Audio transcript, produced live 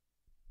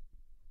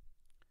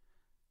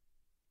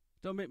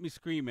Don't make me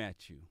scream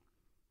at you.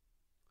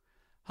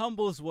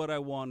 Humble's what I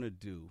want to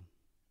do.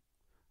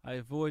 I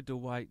avoid the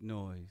white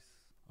noise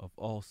of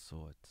all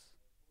sorts.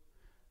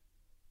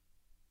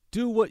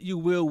 Do what you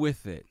will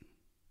with it.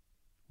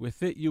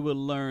 With it, you will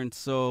learn,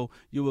 so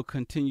you will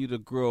continue to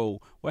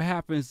grow. What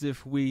happens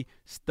if we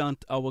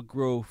stunt our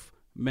growth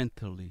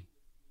mentally?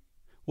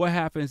 What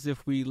happens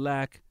if we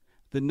lack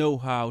the know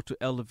how to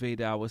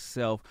elevate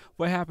ourselves?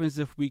 What happens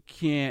if we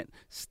can't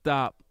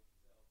stop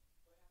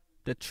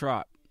the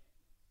trot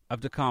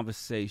of the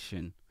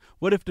conversation?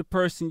 What if the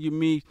person you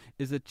meet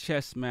is a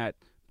chess match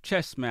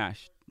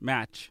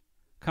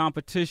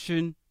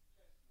competition?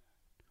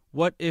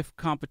 What if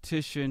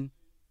competition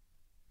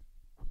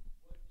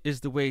is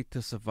the way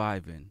to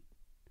surviving?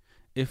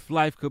 If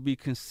life could be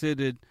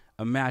considered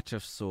a match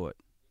of sort.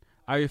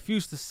 I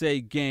refuse to say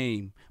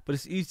game, but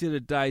it's easier to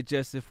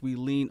digest if we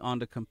lean on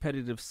the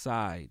competitive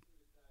side.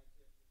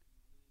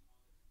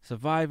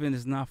 Surviving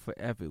is not for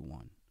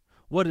everyone.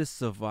 What is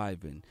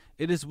surviving?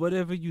 It is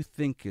whatever you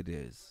think it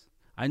is.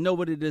 I know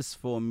what it is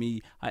for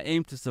me. I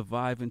aim to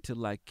survive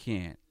until I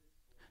can't.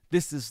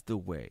 This is the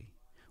way.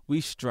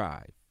 We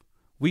strive.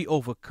 We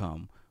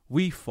overcome.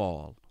 We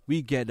fall.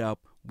 We get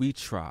up. We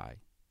try.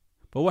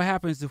 But what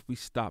happens if we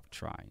stop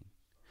trying?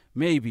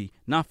 Maybe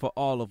not for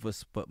all of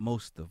us, but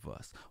most of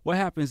us. What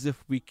happens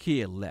if we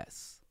care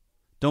less?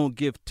 Don't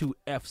give two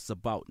F's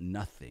about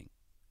nothing.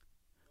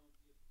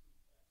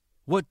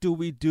 What do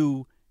we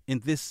do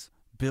in this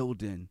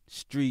building,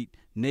 street,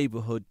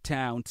 neighborhood,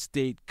 town,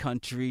 state,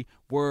 country,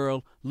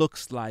 world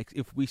looks like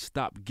if we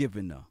stop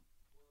giving a?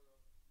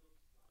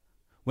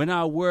 When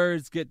our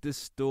words get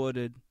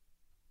distorted,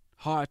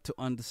 hard to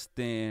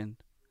understand,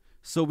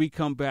 so we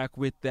come back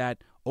with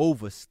that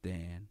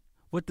overstand.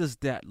 What does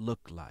that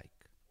look like?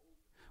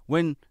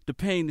 When the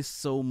pain is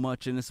so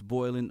much and it's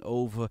boiling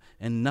over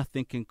and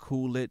nothing can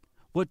cool it,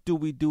 what do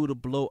we do to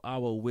blow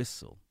our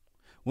whistle?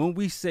 When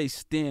we say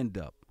stand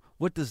up,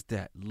 what does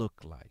that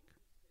look like?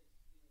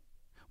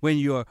 When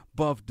you're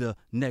above the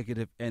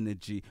negative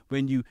energy,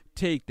 when you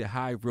take the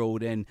high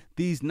road, and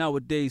these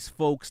nowadays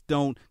folks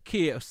don't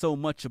care so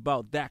much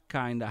about that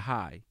kind of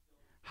high.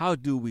 How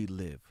do we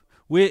live?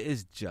 Where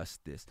is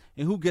justice?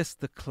 And who gets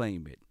to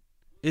claim it?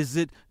 Is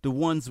it the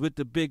ones with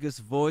the biggest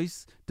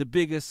voice, the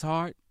biggest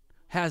heart,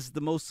 has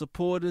the most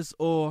supporters,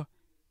 or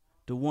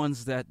the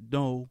ones that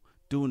know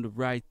doing the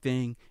right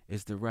thing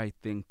is the right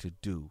thing to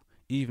do,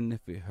 even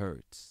if it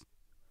hurts?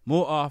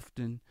 More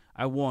often,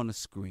 I want to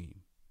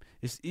scream.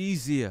 It's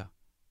easier,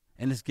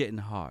 and it's getting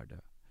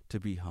harder to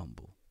be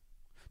humble,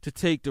 to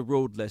take the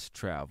road less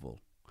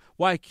traveled.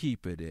 Why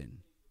keep it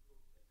in?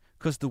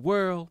 'Cause the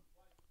world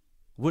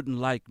wouldn't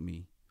like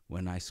me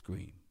when I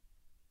scream.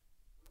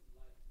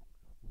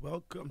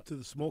 Welcome to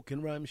the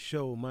Smoking Rhyme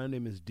Show. My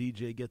name is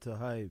DJ Get a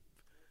Hype.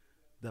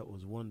 That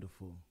was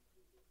wonderful.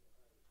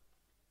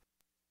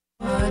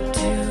 What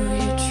do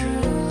you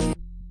truly?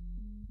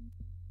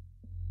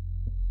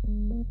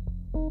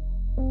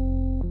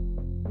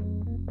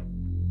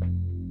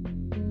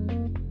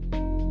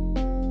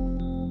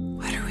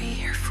 What are we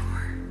here for?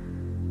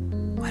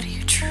 What do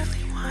you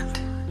truly want?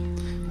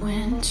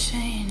 When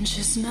change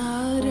is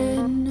not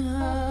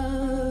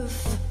enough,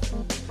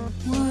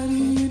 what do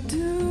you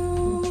do?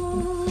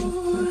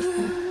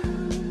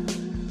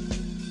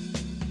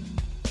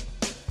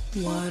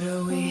 What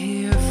are we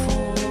here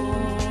for?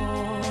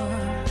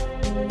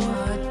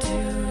 What do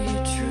you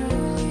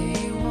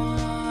truly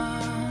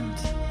want?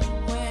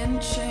 When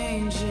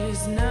change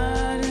is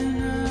not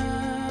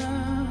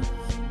enough,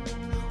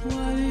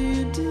 what do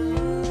you do?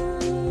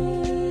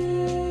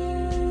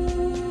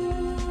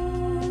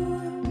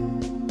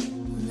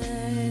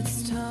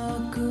 Let's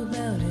talk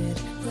about it,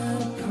 the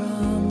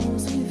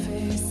problems we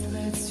face.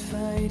 Let's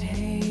fight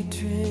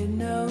hatred,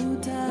 no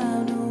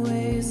time to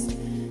waste.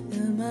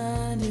 The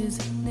mind is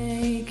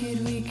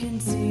naked, we can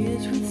see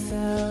it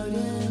without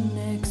an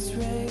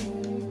x-ray.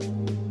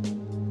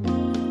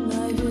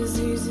 Life is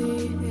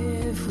easy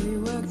if we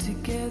work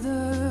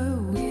together.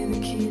 We're the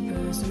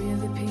keepers, we're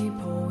the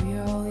people.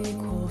 We're all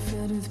equal,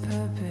 filled with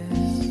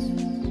purpose.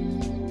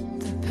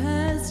 The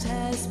past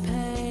has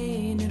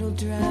pain, it'll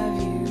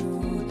drive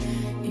you,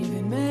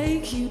 even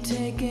make you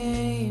take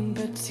aim.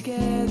 But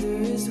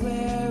together is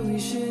where we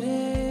should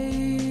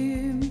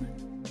aim.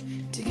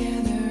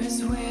 Together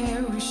is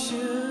where we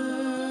should.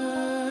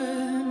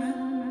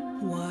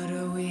 What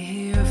are we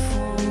here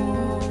for?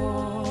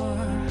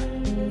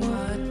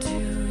 What do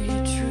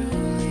you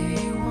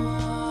truly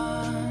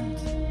want?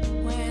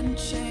 When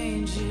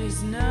change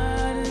is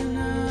not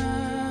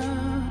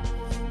enough,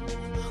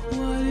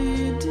 what do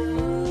you do?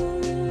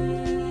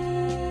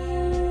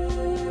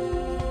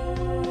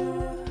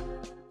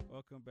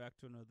 Welcome back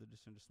to another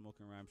edition of the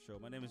Smoking Rhyme Show.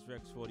 My name is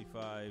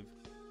Rex45.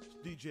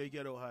 DJ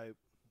Ghetto Hype.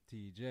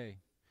 TJ.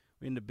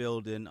 We're in the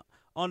building.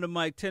 On the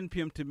mic, 10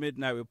 p.m. to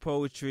midnight with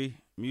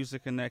poetry,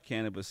 music, and that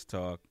cannabis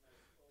talk.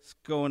 What's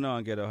going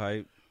on, Ghetto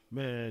Hype?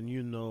 Man,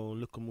 you know,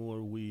 look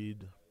more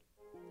weed,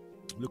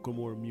 look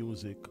more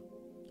music,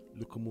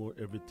 look more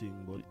everything.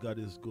 But God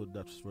is good.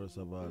 That's first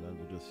of all, and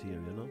we're just here,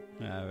 you know.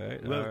 All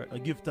right. Well, all right. I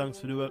give thanks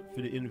for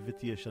the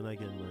invitation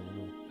again, man.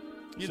 You know,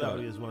 You it's know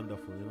always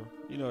wonderful, you know.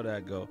 You know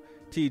that go.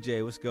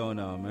 TJ, what's going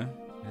on, man?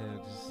 Yeah,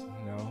 just,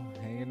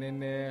 hanging in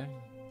there,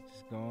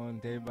 just going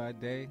day by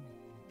day.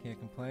 Can't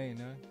complain,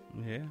 huh?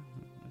 Yeah,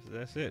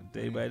 that's it.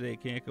 Day by day,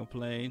 can't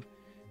complain.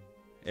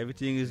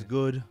 Everything is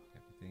good.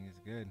 Everything is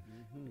good.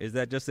 Is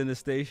that just in the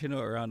station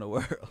or around the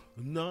world?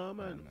 No,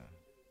 man.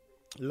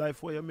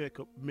 Life where you make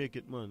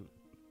it, man.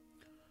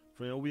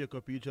 From you wake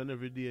up each and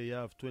every day, you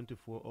have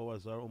 24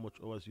 hours or how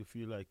much hours you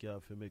feel like you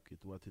have to make it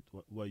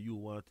what you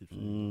want it.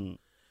 Mm.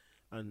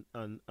 And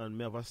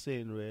me have a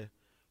saying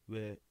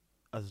where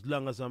as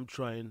long as I'm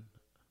trying,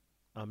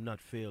 I'm not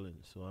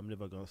failing. So I'm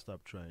never gonna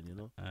stop trying, you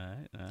know. All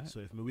right. So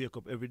if me wake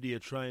up every day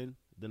trying,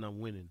 then I'm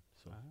winning.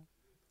 So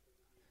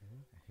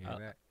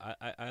Hear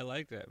that? I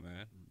like that,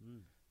 man.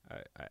 Mhm.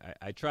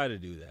 I try to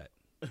do that.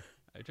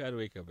 I try to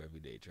wake up every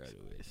day. Try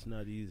to wake. It's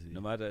not easy.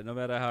 No matter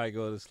how I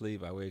go to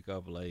sleep, I wake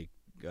up like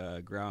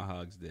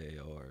Groundhog's Day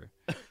or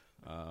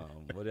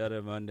what the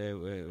other Monday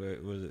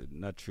was it?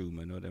 Not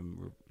Truman. No,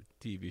 them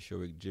TV show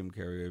with Jim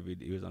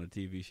Carrey. He was on a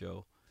TV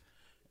show.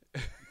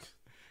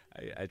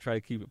 I try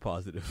to keep it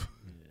positive,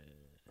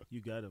 Yeah. You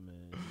got it,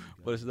 man. You got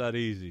but it's not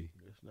easy.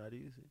 It's not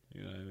easy.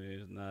 You know what I mean?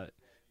 It's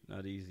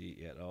not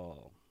easy at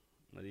all.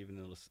 Not even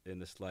in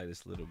the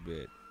slightest little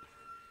bit.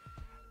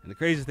 And the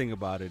crazy thing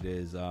about it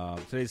is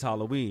today's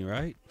Halloween,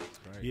 right?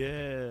 Right.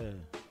 Yeah.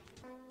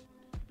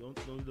 Don't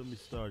let me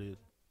start it.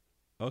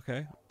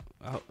 Okay.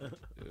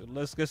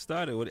 Let's get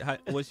started.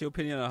 What's your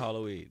opinion on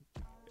Halloween?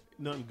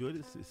 Nothing good.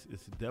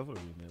 It's devilry,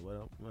 man.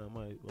 Why am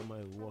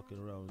I walking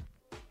around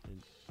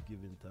and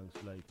giving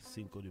thanks like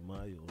Cinco de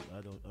Mayo?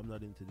 I'm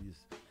not into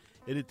this.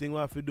 Anything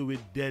I have to do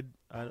with dead,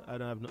 I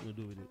don't have nothing to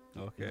do with it.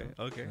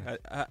 Okay.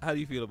 How do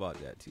you feel about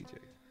that, TJ?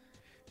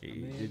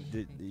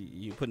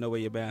 You putting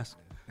away your mask?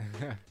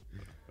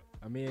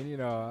 I mean,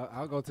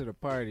 I'll go to the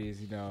parties,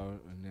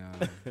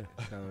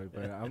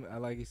 but I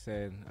like you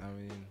said, I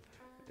mean,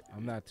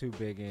 I'm not too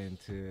big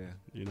into.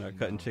 You're not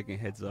cutting chicken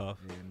heads off.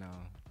 Yeah, no,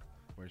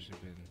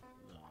 worshiping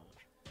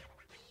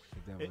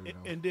the devil.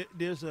 And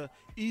there's a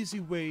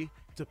easy way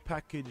to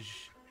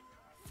package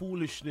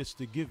foolishness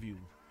to give you.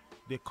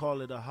 They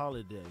call it a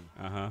holiday,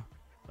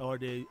 or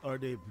they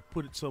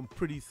put some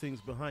pretty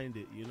things behind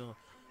it,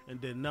 and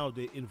then now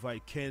they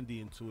invite candy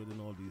into it and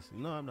all these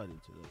things. No, I'm not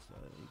into this.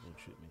 Don't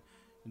shoot me.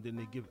 And then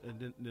they give,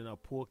 and then our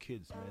poor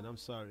kids, man. I'm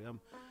sorry.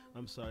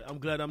 I'm sorry. I'm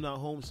glad I'm not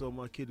home, so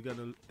my kid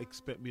gonna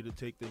expect me to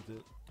take them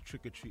to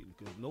trick or treating.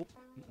 Cause nope.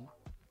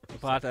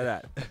 Part of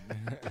that.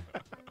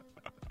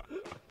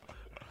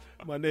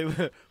 My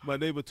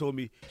neighbor told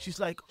me, she's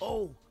like,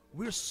 oh,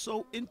 we're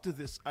so into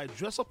this. I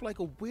dress up like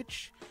a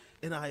witch,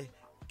 and I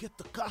get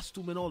the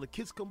costume, and all the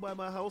kids come by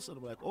my house, and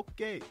I'm like,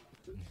 okay.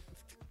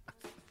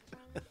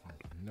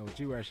 Know what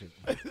you worship.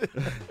 It's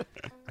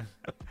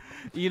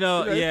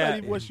not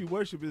even what you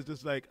worship. Is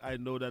just like, I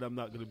know that I'm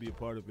not going to be a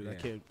part of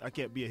it. Yeah. I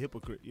can't be a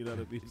hypocrite. You know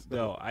what I mean?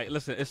 No,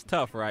 listen. It's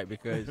tough, right?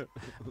 Because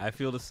I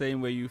feel the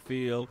same way you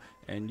feel,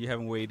 and you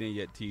haven't weighed in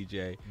yet,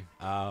 TJ.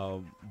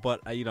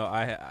 But I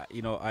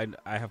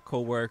have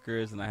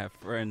coworkers and I have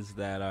friends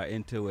that are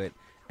into it,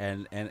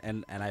 and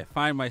I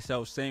find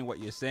myself saying what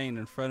you're saying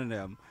in front of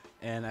them,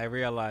 and I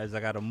realize I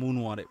got to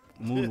moonwalk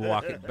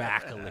it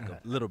back a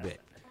little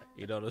bit.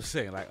 You know what I'm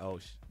saying? Like, oh,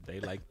 they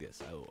like this.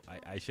 Oh,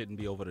 I shouldn't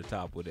be over the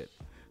top with it,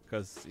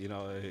 because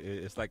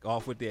it's like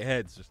off with their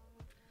heads.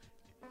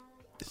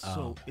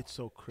 It's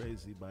so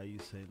crazy by you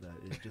saying that.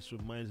 It just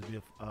reminds me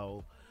of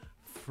how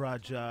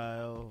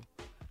fragile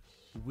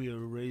we're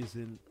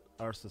raising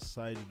our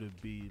society to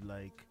be.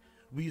 Like,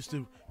 we used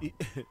to, we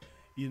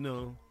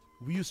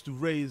used to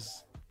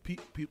raise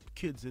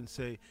kids and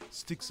say,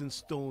 sticks and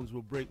stones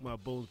will break my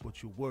bones,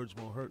 but your words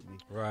won't hurt me.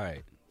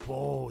 Right.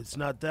 Oh, it's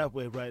not that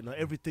way right now.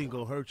 Everything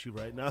gonna hurt you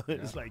right now.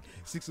 It's like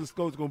sticks and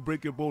stones gonna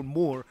break your bone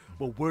more,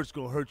 but words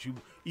gonna hurt you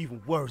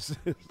even worse.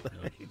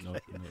 No.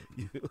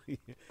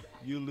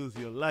 You lose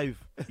your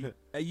life.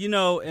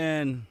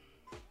 And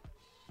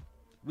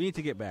we need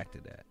to get back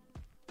to that.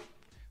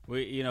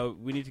 We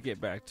need to get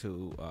back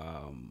to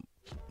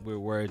where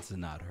words are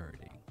not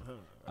hurting.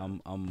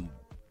 I'm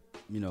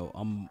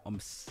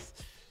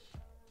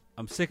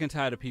sick and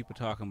tired of people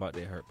talking about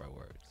they're hurt by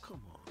words. Come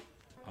on.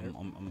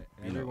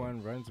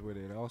 Everyone runs with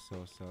it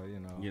also, so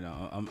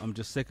I'm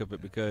just sick of it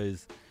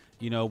because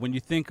when you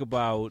think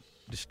about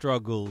the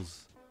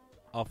struggles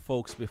of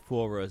folks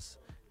before us,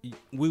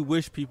 we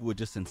wish people were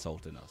just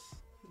insulting us.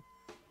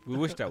 We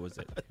wish that was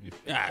it.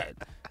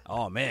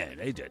 Oh man,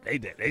 they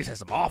said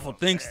some awful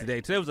things today.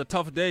 Today was a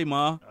tough day,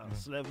 ma.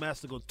 Slave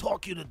master gonna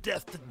talk you to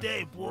death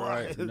today, boy.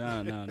 Right.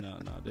 No.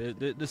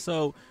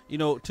 So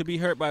to be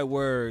hurt by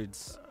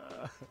words,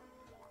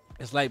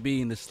 it's like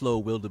being the slow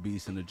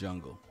wildebeest in the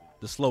jungle.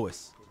 The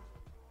slowest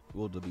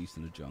wildebeest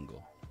in the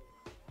jungle.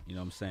 You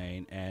know what I'm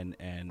saying?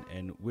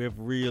 And we've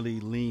really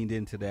leaned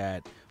into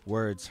that.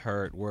 Words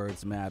hurt,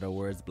 words matter,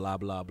 words blah,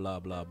 blah, blah,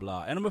 blah,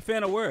 blah. And I'm a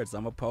fan of words.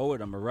 I'm a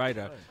poet. I'm a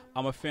writer.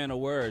 I'm a fan of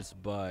words.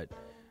 But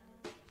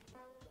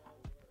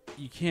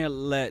you can't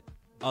let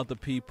other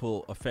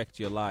people affect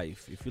your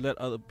life. If you let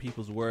other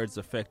people's words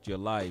affect your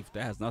life,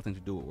 that has nothing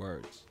to do with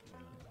words.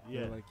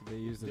 Yeah, like they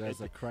use it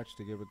as a crutch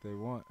to get what they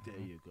want. There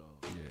you go.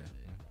 Yeah.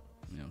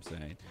 You know what I'm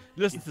saying?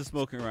 Listen to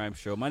Smoking Rhyme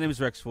Show. My name is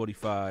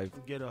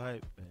Rex45. Get a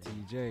hype, man.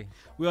 TJ.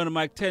 We're on the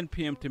mic 10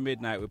 p.m. to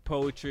midnight with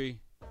poetry.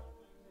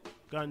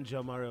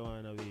 Ganja,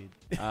 marijuana, weed.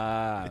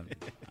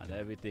 And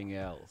everything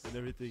else. And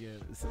everything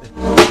else.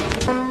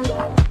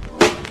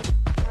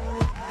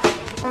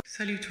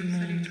 Salut tout le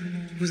monde.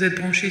 Vous êtes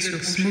branchés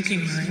sur Smoking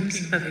Rhymes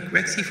avec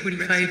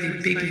Rexy45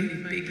 et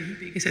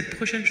Biggie. Et cette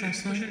prochaine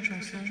chanson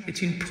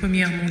est une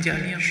première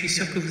mondiale. Je suis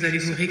sûr que vous allez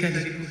vous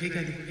régaler.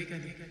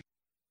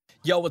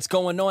 Yo, what's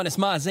going on? It's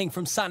Mazing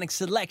from Sonic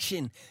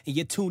Selection, and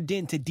you're tuned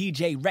in to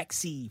DJ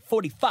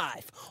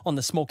Rexy45 on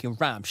the Smoking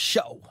Rhyme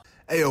Show.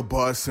 Hey, yo,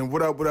 Boston,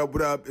 what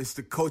up? It's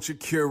the culture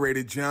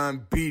curator,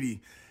 John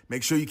Beatty.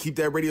 Make sure you keep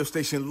that radio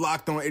station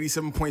locked on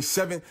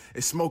 87.7.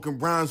 It's Smoking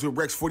Rhymes with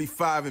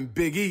Rex45 and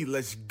Big E.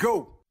 Let's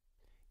go.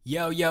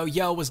 Yo,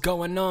 what's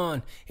going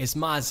on? It's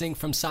Mazing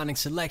from Sonic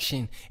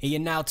Selection, and you're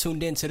now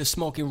tuned in to the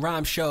Smoking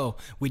Rhyme Show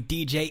with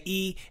DJ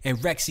E and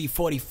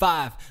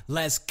Rexy45.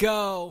 Let's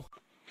go.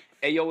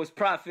 Hey, yo, it's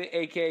Prophet,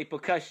 a.k.a.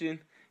 Percussion.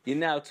 You're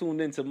now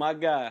tuned into my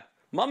guy,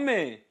 my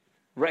man,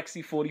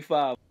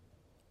 Rexy45.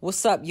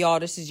 What's up,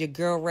 y'all? This is your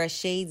girl, Red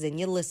Shades, and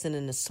you're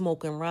listening to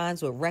Smoking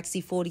Rhymes with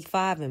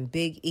Rexy45 and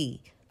Big E.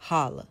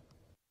 Holla.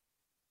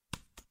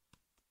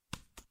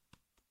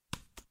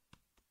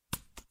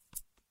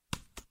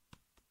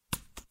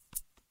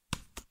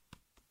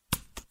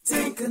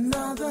 Take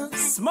another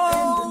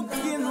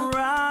smoking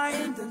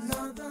ride.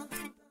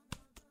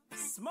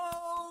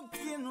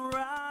 Smoking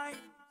ride.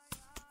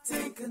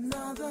 Take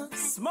another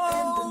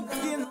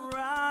smoking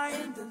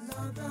ride.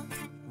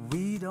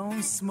 We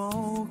don't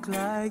smoke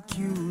like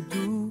you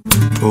do,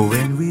 but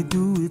when we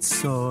do,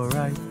 it's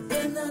alright.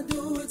 When I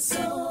do, it's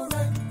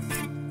alright.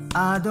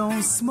 I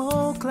don't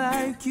smoke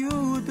like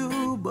you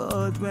do,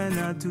 but when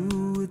I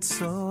do,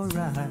 it's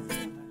alright.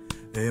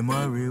 Hey,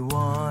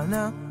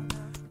 marijuana,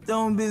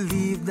 don't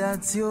believe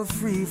that you're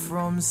free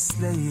from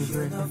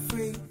slavery. You're not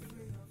free.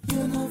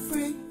 You're not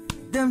free.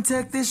 Them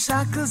take the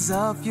shackles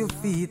off your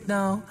feet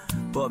now,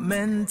 but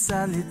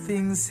mentally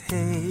things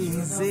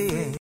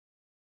hazy.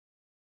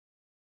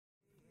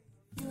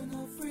 You're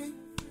not free.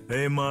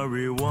 Hey,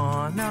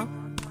 marijuana,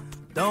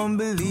 don't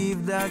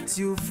believe that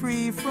you're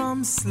free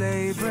from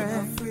slavery. You're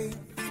not free.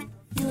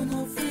 You're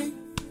not free.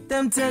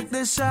 Them take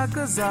the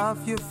shackles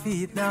off your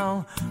feet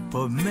now,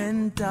 but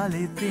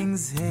mentally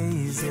things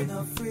hazy. You're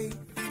not free.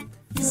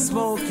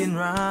 Smoking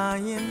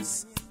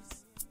rhymes.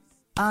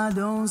 I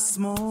don't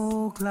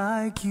smoke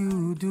like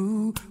you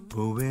do,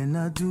 but when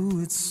I do,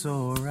 it's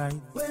alright.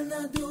 When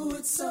I do,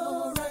 it's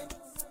alright.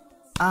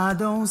 I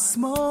don't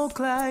smoke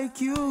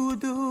like you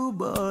do,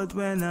 but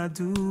when I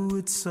do,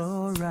 it's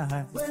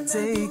alright.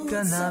 Take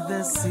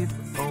another sip,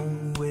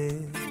 oh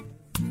well.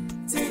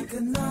 Take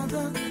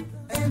another,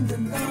 and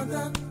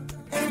another,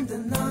 and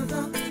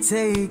another.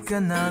 Take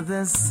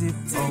another sip,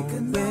 oh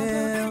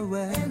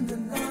well. And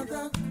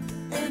another,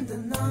 and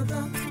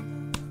another.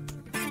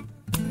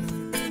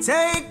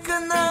 Take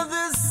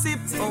another sip,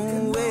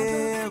 oh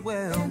well.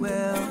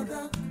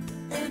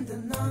 And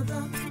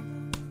another.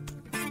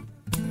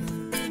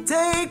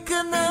 Take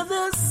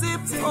another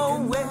sip,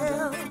 oh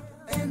well.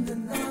 And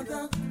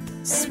another.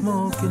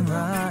 Smoking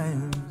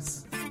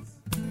rhymes.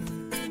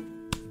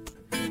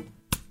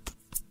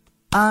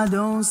 I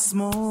don't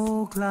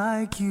smoke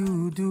like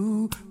you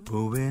do,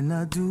 but when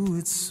I do,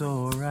 it's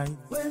alright.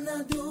 When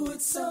I do,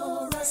 it's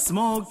alright.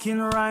 Smoking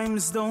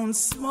rhymes don't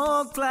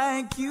smoke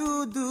like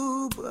you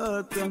do,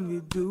 but when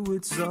we do,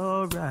 it's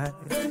alright.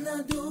 When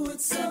I do,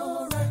 it's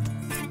alright.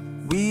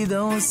 We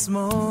don't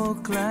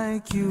smoke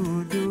like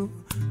you do,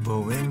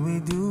 but when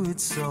we do,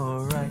 it's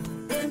alright.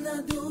 When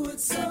I do,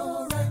 it's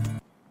alright.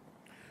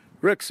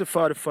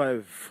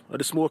 Rexy45 at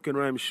the Smoking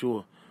Rhyme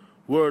Show.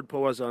 Word,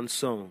 powers, and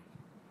sound.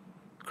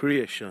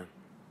 Creation.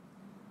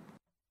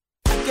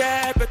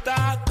 Get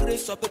better,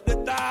 Chris up at the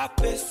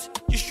top.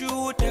 You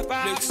should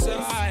never miss.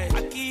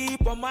 I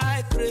keep on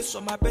my Chris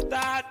on my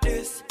better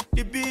this.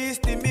 The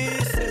beast, the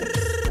miss.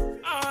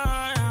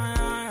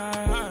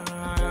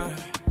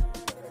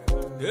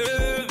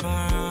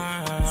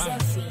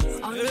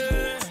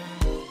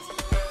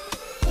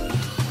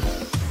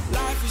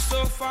 Life is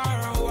so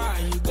far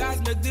away. You guys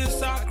make this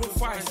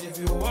sacrifice if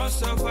you want to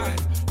survive.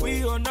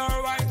 We on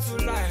our right to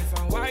life,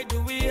 and why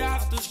do we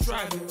have to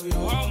strive if we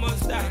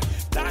almost die?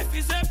 Life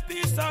is a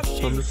piece of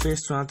shit. From the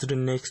first one to the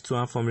next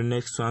one, from the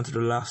next one to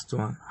the last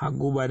one. I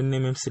go by the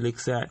name MC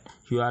Lexat.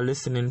 You are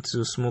listening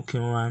to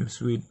Smoking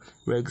Rhymes with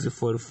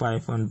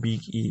Rexy45 and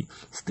Big E.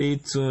 Stay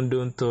tuned,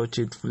 don't touch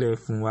it, flare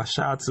from wash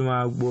out to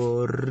my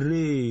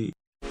boy.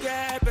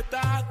 Get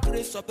better,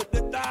 Chris up at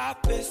the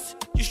top.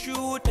 You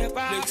should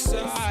never miss.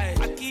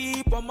 I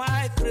keep on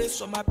my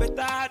Chris on my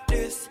better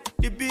this.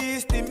 The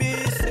beast, the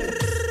miss.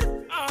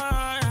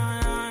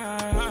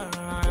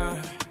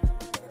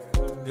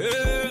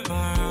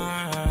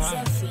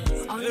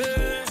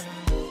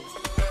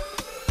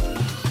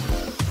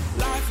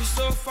 Life is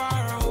so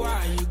far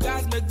away. You got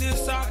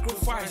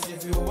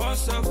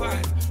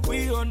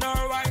on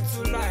our right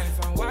to life,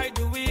 and why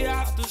do we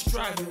have to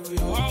strive? We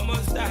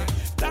almost die.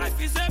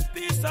 Life is a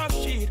piece of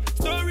shit.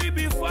 Story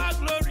before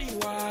glory.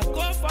 Why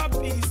go for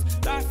peace?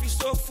 Life is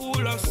so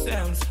full of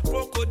sounds.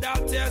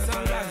 Crocodile tears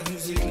and lies.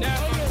 Music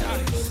never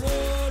dies.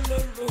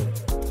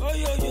 Oh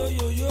yo yo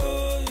yo yo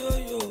yo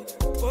yo.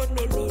 Oh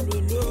no no no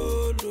no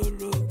no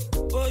no.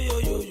 Oh yo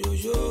yo yo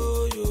yo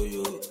yo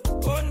yo.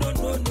 Oh no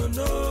no no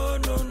no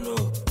no no.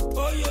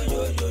 Oh yo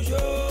yo yo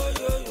yo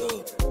yo yo.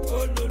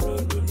 Oh no no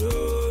no no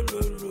no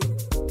no.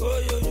 Oh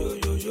yo yo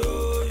yo yo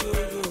yo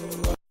yo.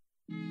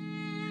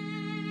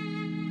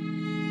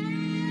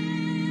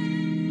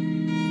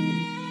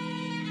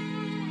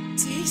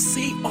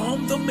 TC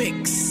on the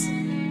mix.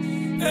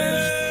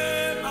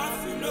 Hey, my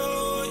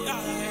fellow,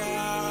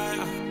 yeah,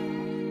 yeah.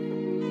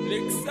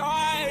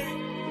 Lakeside,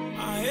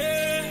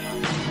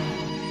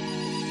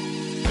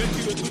 make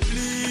you to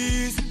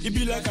please. It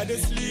be like I dey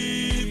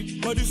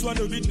sleep, but this one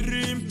no be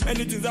dream.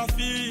 Many things I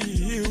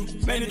feel,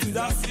 many things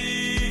I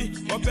see.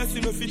 One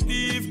person no fit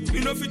thief,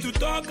 you no fit to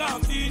talk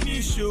and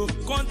finish yo.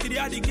 Country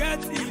I dey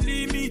get the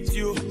limit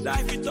yo.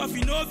 Life is tough,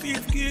 you no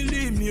fit kill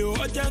him yo.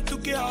 Urgent to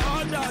care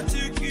all that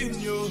chicken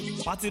yo.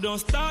 Party don't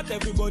start,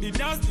 everybody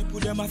dance, people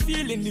them are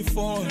feeling the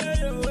fun. Hey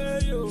yo, hey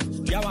yo.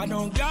 Yeah, I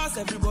don't gas,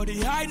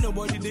 everybody high,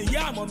 nobody they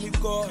hear mommy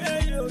call.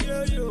 Hey yo,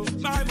 yo, yo.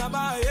 My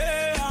mama,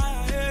 hey,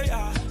 hey, hey.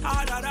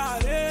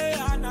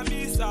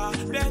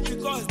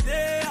 Because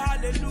they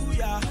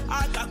hallelujah.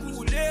 I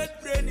calculate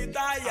brain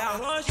tire. I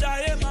want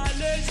to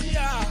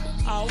Malaysia.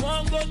 I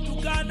want go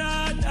to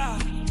Canada.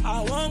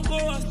 I want go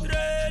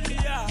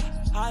Australia.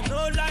 I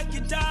know like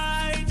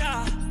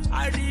China.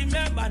 I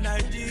remember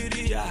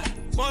Nigeria.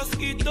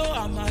 Mosquito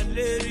and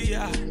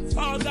malaria.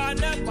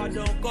 Never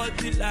don't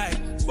cut it like,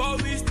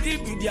 but we still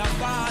be their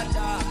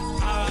father.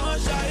 I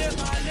want to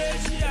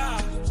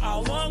Malaysia. I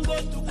want go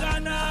to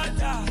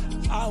Canada.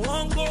 I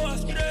want go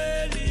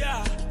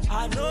Australia.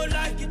 I know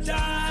like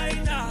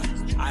China.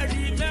 I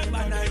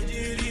remember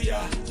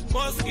Nigeria.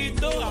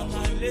 Mosquito and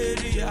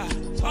malaria.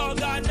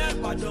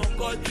 Never don't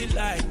cut it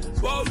like,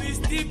 but we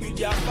still be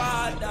their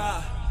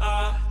father.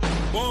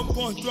 One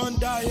punch, one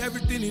die,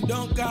 everything it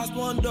don't cast.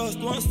 One dust,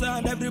 one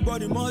sound,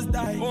 everybody must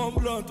die. One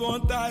blunt,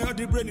 one tie, all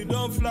the brain it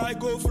don't fly.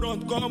 Go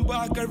front, come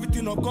back,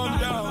 everything will come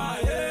down.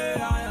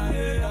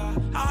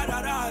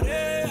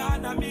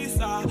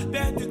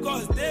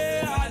 Pentecost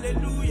day,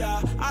 hallelujah.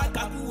 I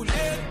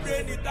calculate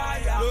brain it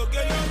tire. Look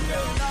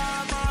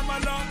la mama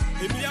la,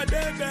 if me a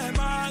debe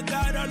ma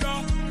gara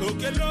la.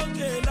 Look la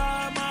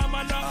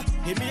mama la,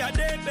 if me a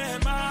debe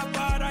ma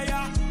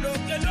paraya.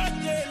 Look la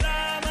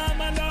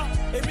mama la,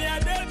 if me a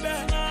debe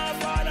ma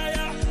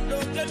paraya.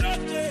 Look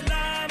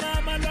la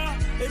mama la,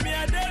 if me a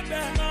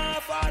debe ma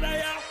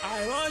paraya. I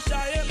want to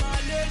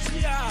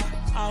Malaysia,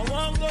 I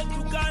want go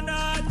to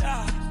Canada,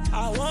 I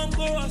want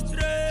go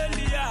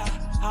Australia.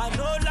 I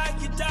know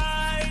like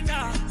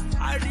China,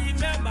 I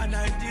remember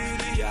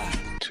Nigeria.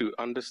 To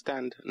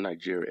understand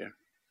Nigeria,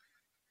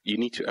 you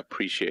need to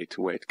appreciate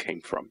where it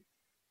came from.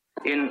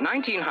 In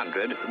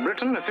 1900,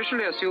 Britain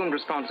officially assumed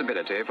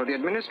responsibility for the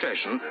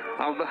administration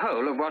of the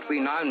whole of what we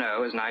now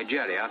know as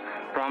Nigeria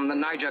from the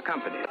Niger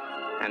Company.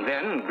 And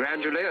then,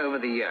 gradually over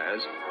the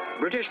years,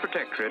 British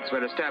protectorates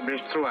were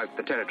established throughout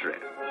the territory.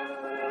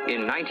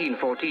 In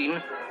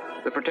 1914,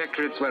 the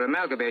protectorates were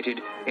amalgamated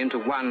into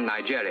one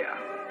Nigeria.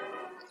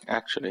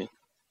 Actually,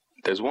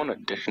 there's one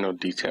additional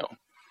detail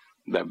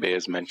that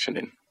bears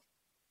mentioning.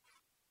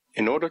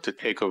 In order to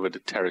take over the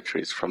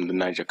territories from the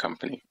Niger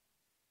Company,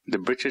 the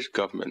British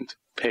government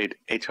paid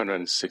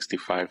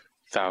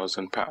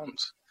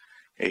 £865,000,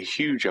 a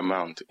huge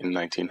amount in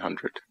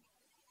 1900.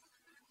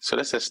 So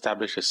let's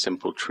establish a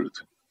simple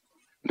truth.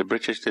 The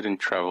British didn't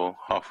travel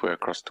halfway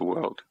across the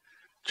world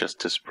just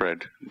to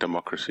spread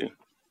democracy.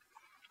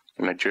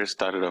 Nigeria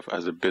started off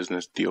as a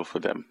business deal for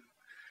them,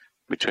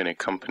 between a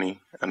company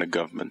and a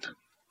government.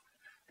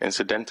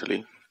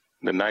 Incidentally,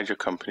 the Niger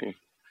Company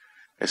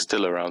is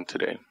still around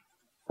today,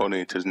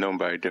 only it is known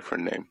by a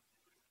different name,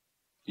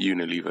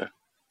 Unilever.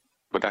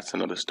 But that's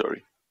another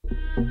story.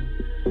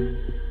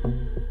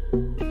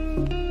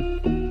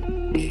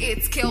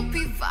 It's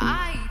Kelpie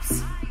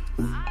Vibes.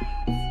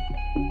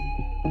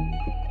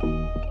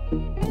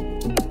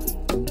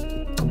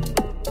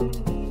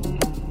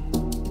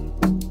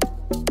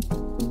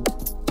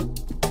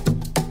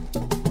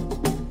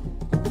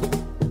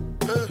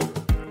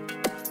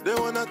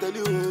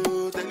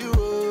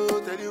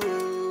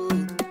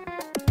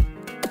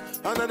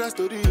 Another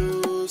story.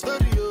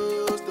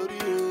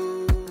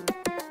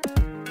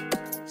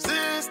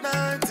 Since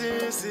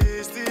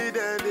 1960,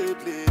 then they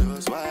play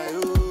us why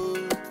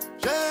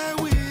yeah,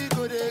 we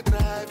go they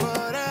cry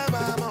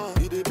forevermore.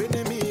 It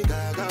depend me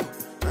gaga,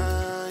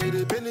 it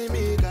depend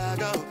me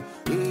gaga,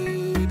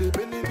 it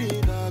depend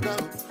me gaga,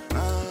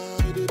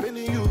 it depend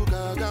you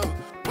gaga.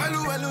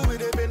 Well, it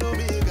depend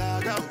me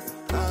gaga,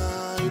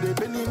 it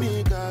depend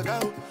me gaga,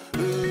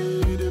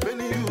 it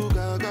depend you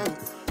gaga.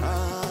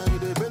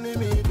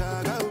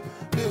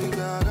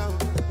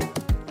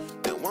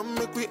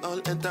 Make we all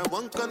enter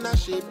one corner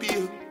shape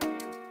you.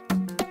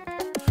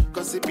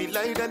 Cause Cause it be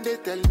lie and they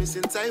tell me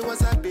since I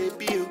was a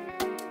baby. Oh.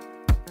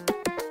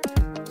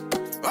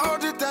 All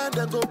the time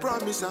they go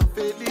promise and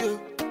fail you.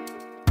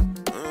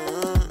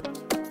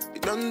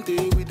 It don't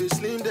day with the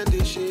slim, then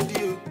they shade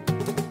you.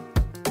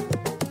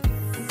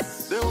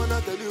 They wanna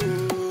tell you.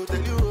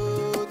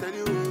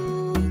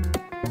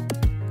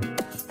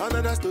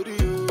 Another story.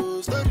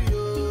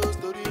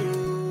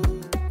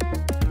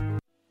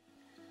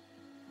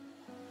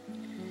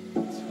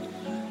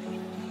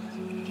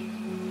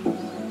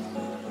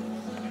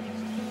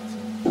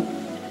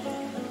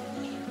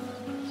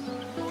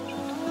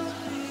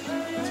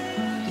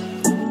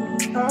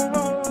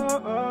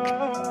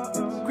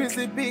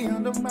 Chrissy B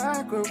on the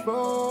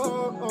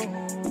microphone.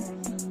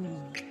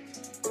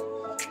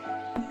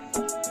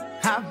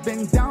 I've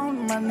been down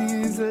on my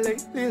knees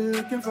lately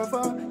looking for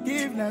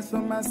forgiveness for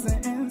my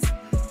sins.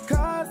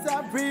 Cause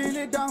I've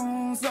really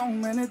done so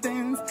many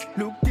things.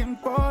 Looking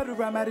for the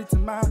remedy to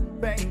my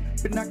pain.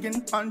 Been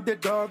knocking on the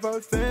door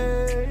of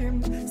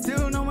fame.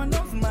 Still no one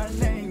knows my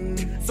name.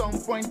 Some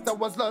point I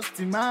was lost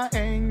in my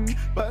aim.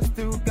 But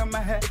still got my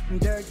head in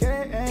the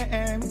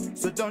game.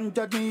 So don't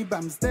judge me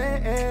by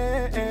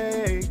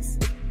mistakes.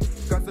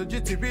 Cause the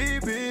GTB.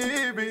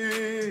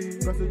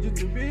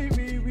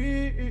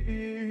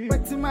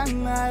 But the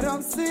man I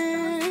don't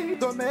see.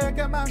 Don't make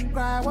a man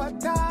cry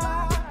what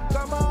time.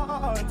 Come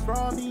on,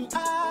 from the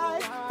eye,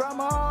 from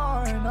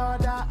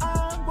another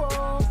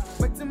angle.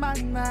 But the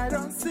man I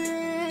don't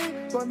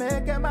see, go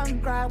make a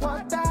man cry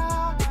water.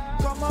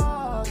 Come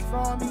on,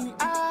 from the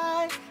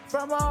eye,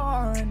 from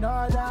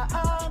another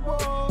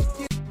angle.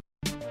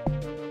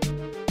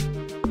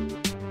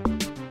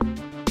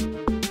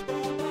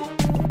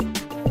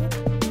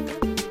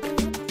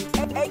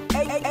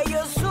 Hey,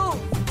 yo, Sue.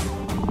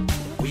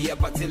 We a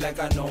party like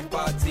a no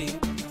party.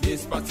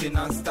 This party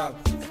non-stop.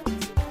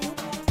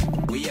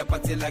 We a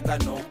party like a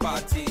no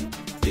party,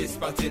 this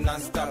party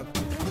non-stop.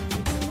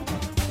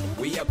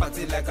 We a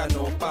party like a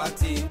no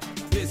party,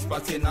 this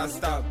party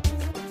non-stop.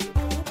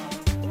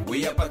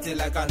 We a party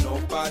like a no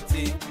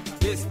party,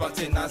 this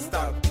party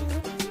non-stop.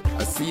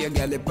 I see a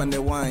gal up on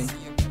the wine,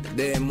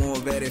 they move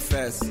very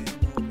fast.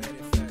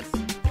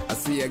 I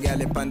see a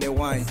gal up on the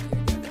wine,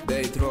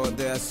 they throw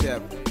their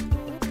shape.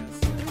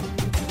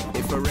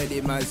 If I'm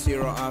ready, my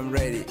zero, I'm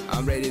ready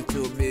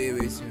to be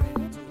with you.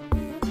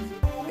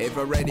 If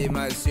I'm ready,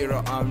 my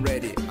zero, I'm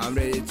ready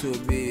to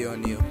be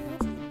on you.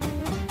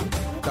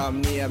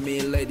 Come near me,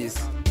 ladies,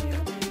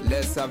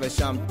 let's have a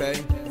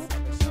champagne.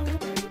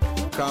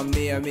 Come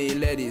near me,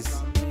 ladies,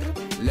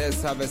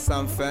 let's have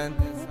some fun.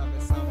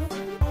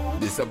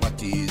 This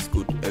party is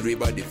good,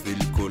 everybody feel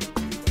cool.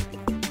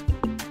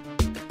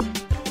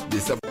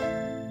 This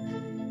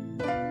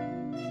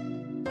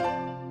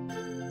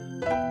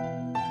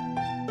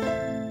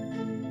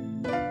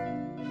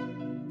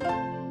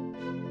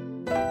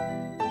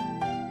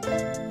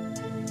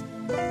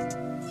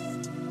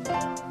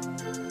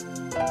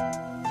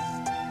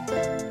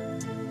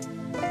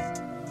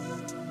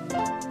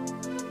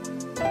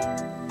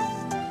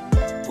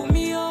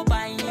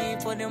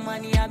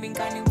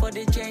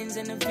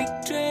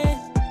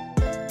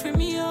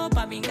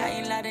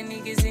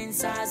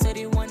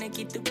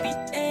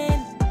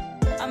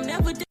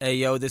Hey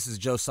yo, this is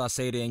Joe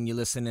Sauceda and you're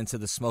listening to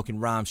the Smoking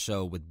Rhyme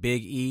Show with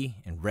Big E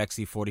and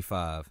Rexy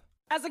 45.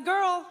 As a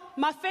girl,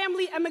 my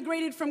family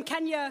emigrated from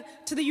Kenya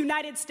to the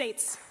United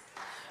States.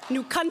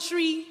 New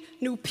country,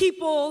 new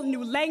people,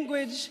 new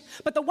language,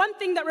 but the one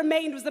thing that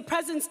remained was the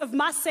presence of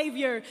my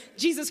Savior,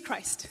 Jesus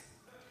Christ.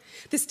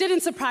 This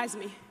didn't surprise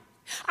me.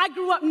 I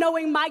grew up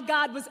knowing my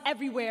God was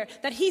everywhere,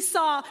 that he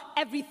saw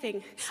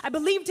everything. I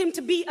believed him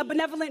to be a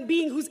benevolent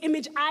being whose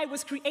image I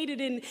was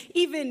created in,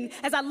 even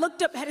as I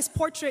looked up at his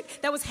portrait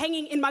that was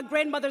hanging in my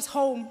grandmother's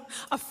home,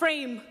 a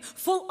frame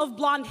full of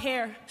blonde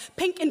hair,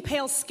 pink and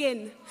pale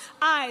skin,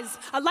 eyes,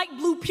 a light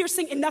blue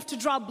piercing enough to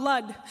draw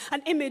blood,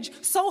 an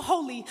image so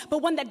holy,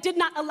 but one that did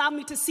not allow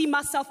me to see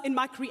myself in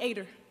my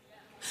Creator.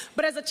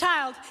 But as a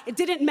child, it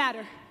didn't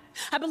matter.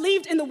 I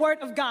believed in the Word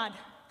of God.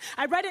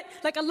 I read it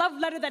like a love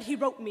letter that he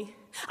wrote me.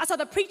 I saw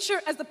the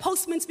preacher as the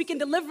postman speaking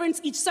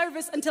deliverance each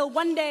service until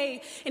one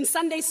day in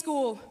Sunday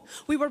school,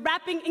 we were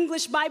wrapping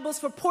English Bibles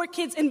for poor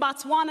kids in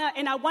Botswana,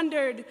 and I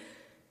wondered,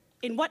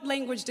 in what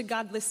language did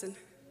God listen?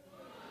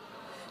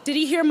 Did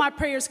he hear my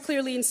prayers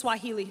clearly in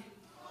Swahili?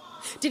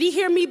 Did he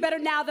hear me better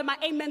now that my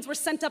amens were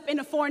sent up in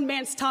a foreign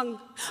man's tongue?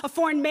 A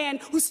foreign man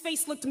whose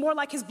face looked more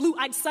like his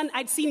blue-eyed son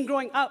I'd seen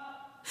growing up.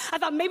 I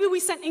thought maybe we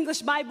sent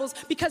English Bibles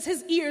because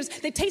his ears,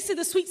 they tasted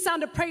the sweet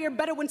sound of prayer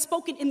better when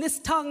spoken in this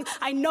tongue.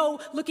 I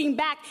know, looking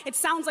back, it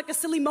sounds like a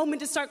silly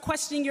moment to start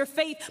questioning your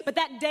faith, but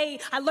that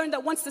day I learned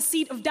that once the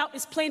seed of doubt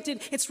is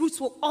planted, its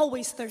roots will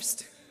always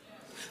thirst.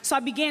 So I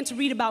began to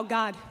read about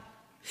God.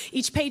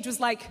 Each page was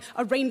like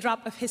a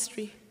raindrop of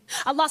history.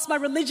 I lost my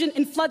religion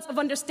in floods of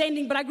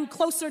understanding, but I grew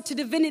closer to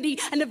divinity,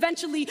 and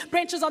eventually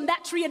branches on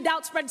that tree of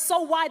doubt spread so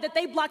wide that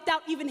they blocked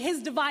out even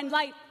his divine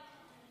light.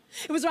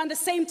 It was around the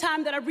same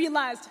time that I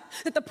realized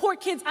that the poor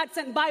kids I'd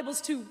sent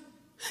Bibles to,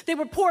 they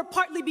were poor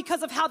partly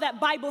because of how that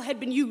Bible had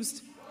been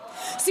used.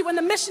 See, when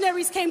the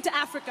missionaries came to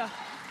Africa,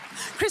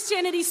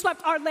 Christianity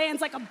swept our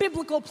lands like a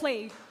biblical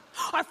plague.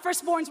 Our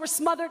firstborns were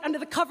smothered under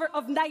the cover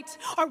of night.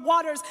 Our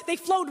waters, they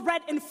flowed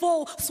red and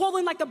full,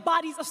 swollen like the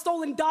bodies of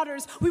stolen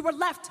daughters. We were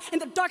left in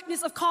the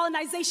darkness of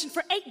colonization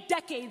for 8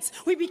 decades.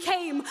 We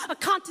became a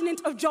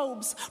continent of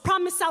Jobs,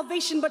 promised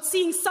salvation but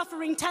seeing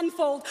suffering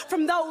tenfold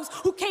from those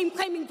who came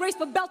claiming grace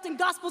but belting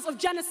gospels of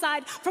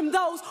genocide, from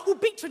those who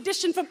beat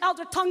tradition from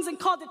elder tongues and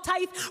called it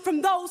tithe,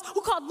 from those who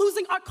called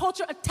losing our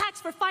culture a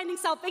tax for finding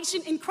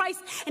salvation in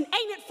Christ. And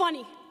ain't it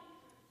funny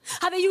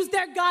how they used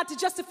their God to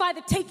justify the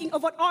taking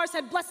of what ours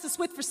had blessed us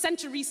with for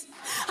centuries?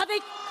 How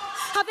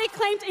they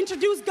claimed to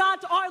introduce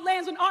God to our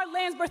lands when our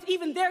lands birthed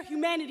even their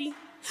humanity.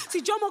 See,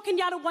 Jomo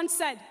Kenyatta once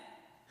said,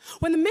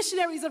 when the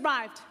missionaries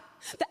arrived,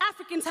 the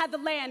Africans had the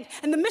land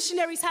and the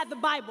missionaries had the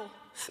Bible.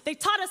 They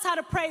taught us how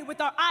to pray with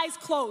our eyes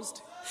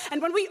closed.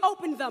 And when we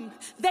opened them,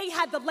 they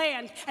had the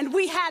land and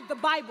we had the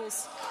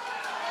Bibles.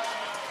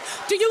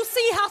 Do you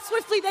see how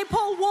swiftly they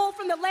pull wool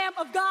from the Lamb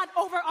of God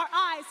over our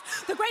eyes?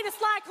 The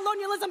greatest lie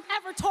colonialism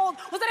ever told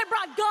was that it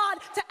brought God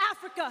to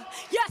Africa.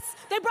 Yes,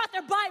 they brought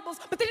their Bibles,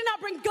 but they did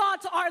not bring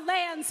God to our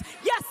lands.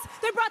 Yes,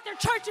 they brought their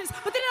churches,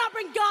 but they did not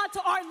bring God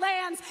to our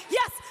lands.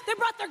 Yes, they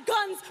brought their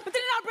guns, but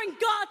they did not bring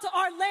God to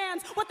our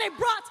lands. What they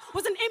brought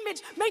was an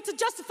image made to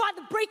justify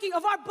the breaking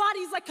of our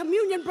bodies like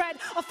communion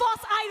bread, a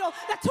false idol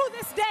that to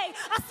this day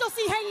I still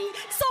see hanging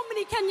so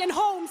many Kenyan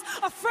homes,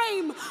 a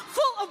frame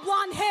full of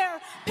blonde hair,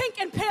 pink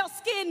and pale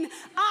skin,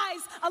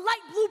 eyes, a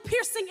light blue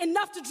piercing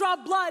enough to draw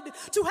blood,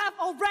 to have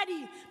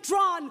already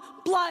drawn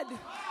blood.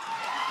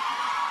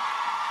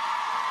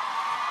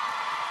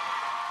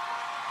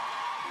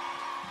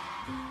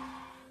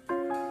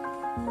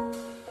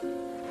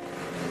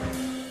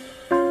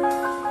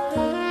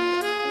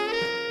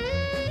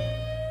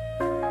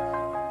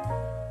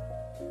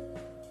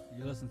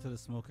 You listen to the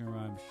Smoking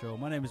Rhyme Show.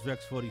 My name is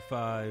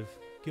Rex45.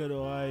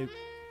 Ghetto Hype.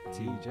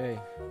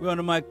 TJ. We're on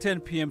the mic 10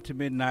 p.m. to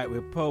midnight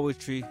with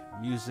poetry,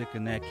 music,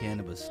 and that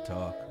cannabis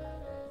talk.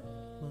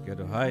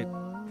 Ghetto Hype.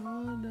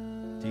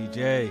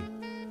 TJ.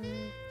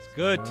 It's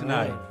good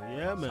tonight.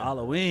 Yeah, man. It's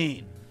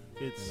Halloween.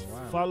 It's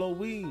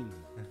Halloween.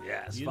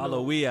 Yes,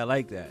 Halloween. I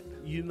like that.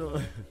 You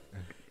know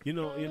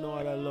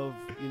what I love.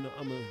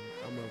 I'm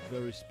a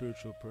very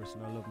spiritual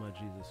person. I love my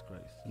Jesus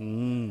Christ.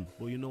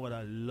 Well, you know what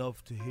I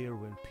love to hear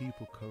when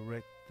people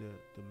correct the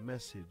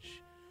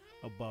message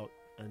about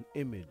an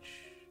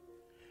image.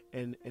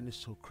 And it's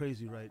so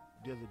crazy, right?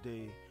 The other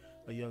day,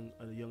 a young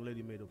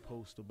lady made a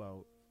post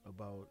about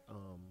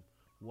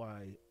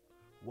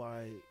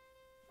why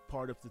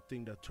part of the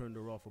thing that turned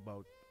her off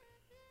about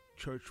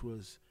church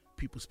was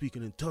people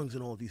speaking in tongues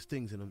and all these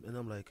things, and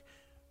I'm like,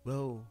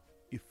 well,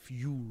 if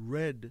you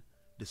read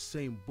the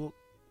same book,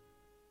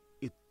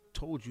 it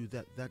told you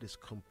that is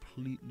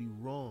completely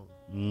wrong.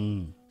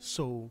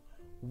 So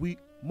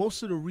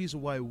most of the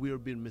reason why we're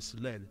being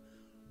misled,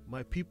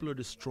 my people are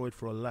destroyed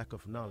for a lack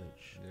of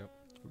knowledge. Yep.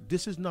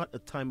 This is not a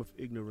time of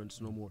ignorance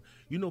no more.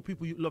 You know,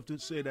 people love to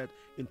say that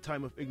in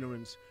time of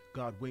ignorance,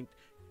 God winked.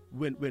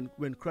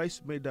 When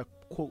Christ made that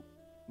quote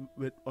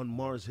on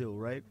Mars Hill,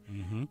 right?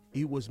 Mm-hmm.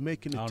 He was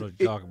making it I don't know to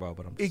what you're talking about,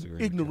 but I'm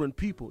disagreeing. Ignorant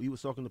people. He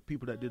was talking to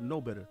people that didn't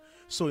know better.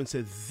 So it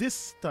said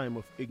this time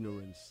of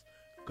ignorance,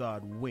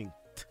 God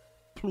winked.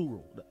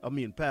 Plural. I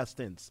mean, past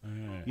tense.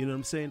 Right. You know what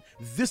I'm saying?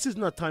 This is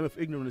not time of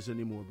ignorance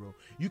anymore, bro.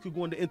 You could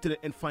go on the internet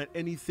and find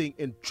anything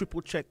and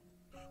triple check,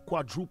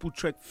 quadruple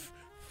check,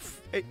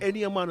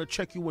 any amount of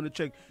check you want to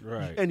check,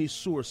 right, any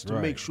source to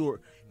make sure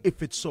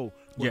if it's so.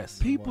 But yes.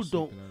 People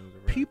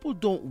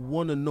don't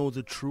want to know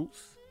the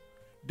truth.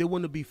 They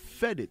want to be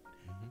fed it.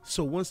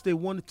 So once they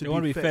want it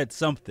to be fed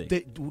something.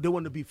 They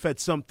want to be fed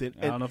something.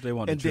 I don't know if they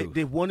want the truth.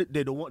 They want it.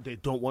 They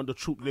don't want the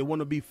truth. They want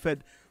to be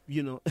fed.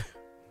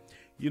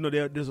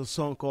 There's a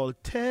song called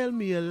 "Tell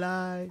Me a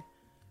Lie."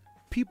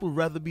 People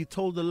rather be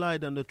told a lie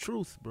than the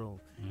truth, bro.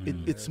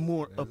 It's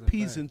more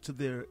appeasing to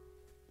their.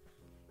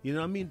 You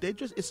know what I mean?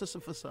 It's just a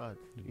facade.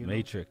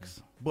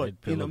 Matrix. But,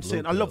 you know what I'm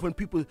saying? I love when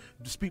people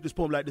speak this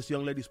poem like this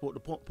young lady spoke the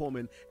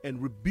poem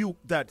and rebuke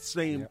that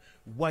same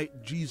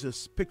white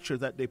Jesus picture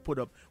that they put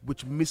up,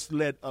 which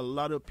misled a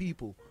lot of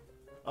people.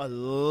 A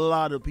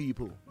lot of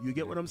people. You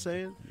get what I'm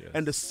saying? Yes.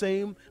 And the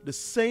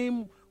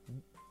same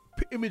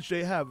image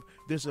they have,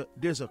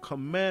 there's a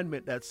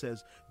commandment that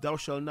says, thou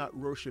shalt not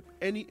worship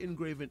any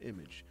engraven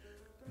image.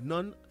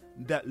 None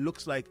that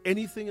looks like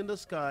anything in the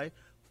sky,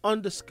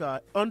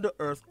 under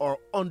earth, or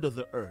under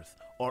the earth,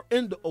 or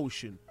in the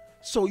ocean.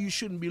 So you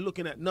shouldn't be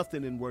looking at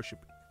nothing and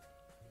worshiping.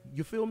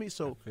 You feel me?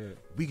 So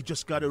we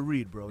just gotta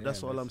read, bro.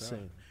 That's all I'm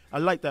saying. I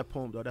like that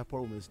poem, though. That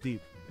poem is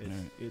deep.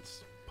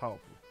 It's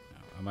powerful.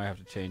 I might have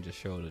to change the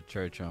show to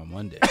church on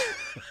Monday.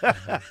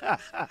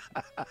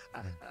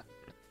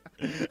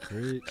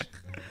 Preach.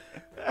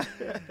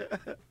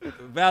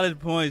 Valid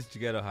points to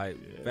get a hype.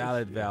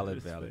 Valid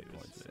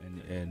points,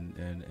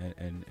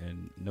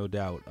 and no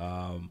doubt.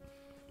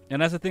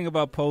 And that's the thing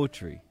about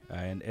poetry,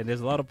 and there's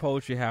a lot of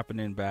poetry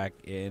happening back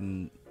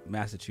in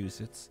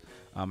Massachusetts,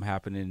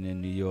 happening in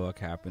New York,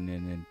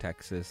 happening in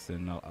Texas,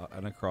 and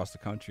across the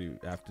country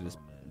after this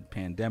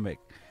pandemic.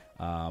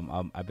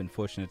 I've been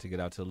fortunate to get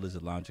out to the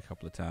Lizard Lounge a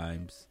couple of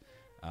times,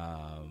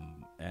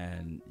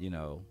 and you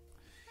know,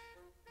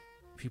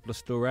 people are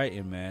still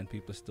writing, man.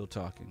 People are still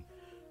talking.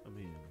 I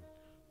mean,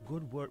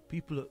 good word.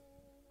 People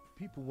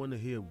want to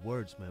hear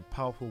words, man.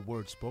 Powerful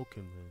words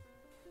spoken, man.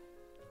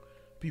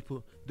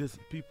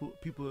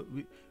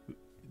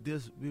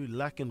 We're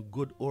lacking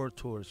good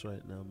orators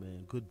right now,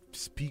 man. Good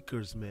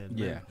speakers, man.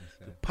 Yeah.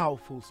 The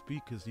powerful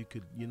speakers. You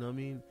know what I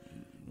mean?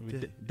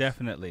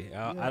 Definitely.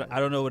 I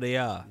don't know where they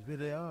are. Where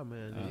they are,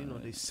 man. You know,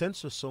 they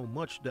censor so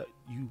much that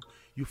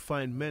you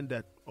find men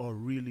that are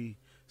really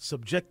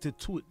subjected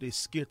to it. They're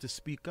scared to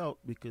speak out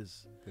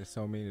because there's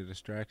so many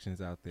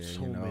distractions out there.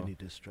 So many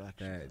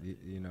distractions. That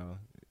you know,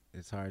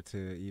 it's hard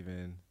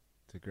to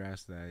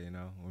grasp that. You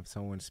know, when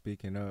someone's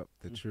speaking up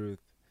the truth,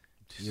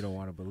 you don't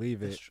want to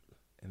believe it,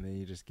 and then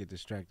you just get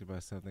distracted by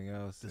something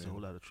else. There's a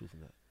whole lot of truth in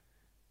that.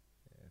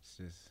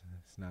 It's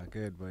not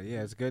good, but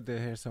yeah, it's good to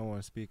hear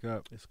someone speak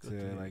up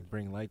to like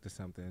bring light to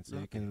something, so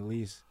you can at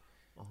least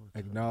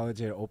acknowledge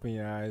it, open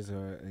your eyes,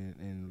 or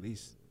and at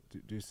least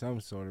do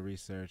some sort of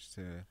research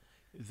to.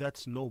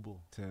 That's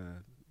noble. To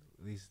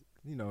at least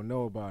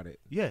know about it.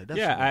 Yeah,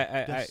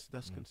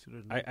 that's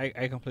considered.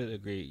 I completely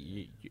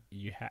agree.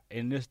 You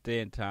in this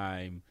day and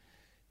time,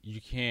 you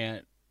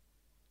can't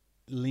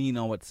lean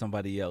on what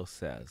somebody else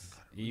says,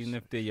 even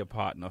if they're your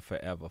partner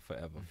forever.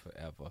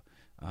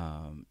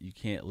 You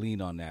can't lean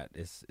on that.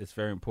 It's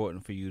very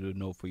important for you to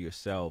know for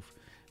yourself,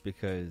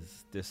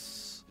 because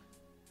this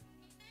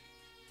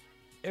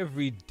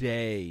every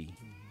day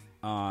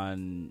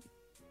on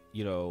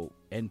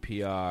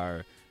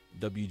NPR,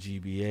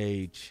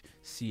 WGBH,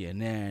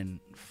 CNN,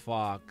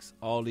 Fox,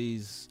 all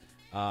these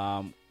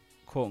quote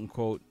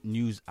unquote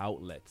news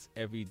outlets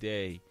every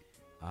day,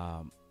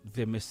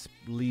 they're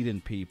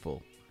misleading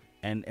people.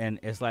 And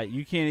it's like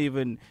you can't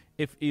even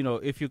if you're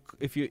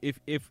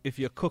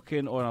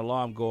cooking or an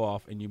alarm go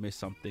off and you miss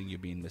something, you're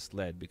being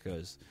misled,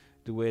 because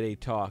the way they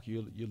talk,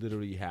 you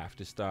literally have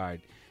to start.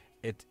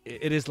 It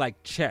is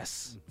like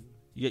chess.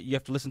 You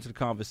have to listen to the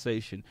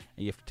conversation,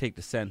 and you have to take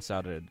the sense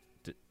out of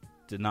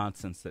the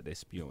nonsense that they're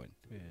spewing.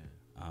 Yeah.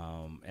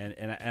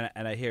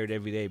 And I hear it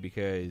every day,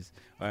 because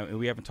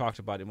we haven't talked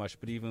about it much,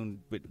 but even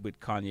with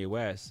Kanye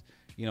West.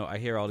 I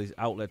hear all these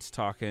outlets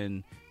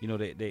talking.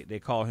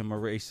 They call him a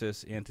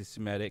racist,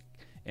 anti-Semitic,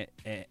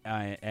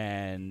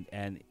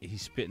 and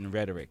he's spitting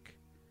rhetoric,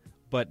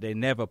 but they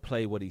never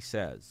play what he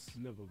says.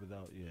 Never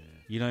without, yeah.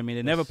 You know what I mean?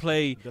 They never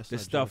play the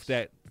stuff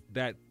that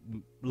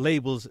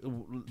labels,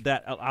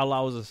 that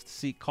allows us to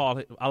see,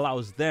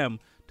 allows them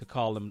to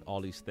call him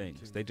all these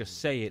things. They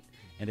just say it,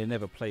 and they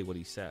never play what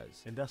he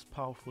says. And that's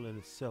powerful in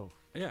itself.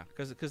 Yeah,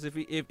 because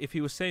if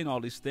he was saying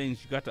all these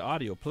things, you got the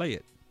audio, play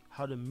it.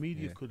 How the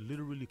media could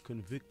literally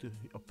convict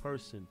a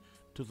person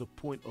to the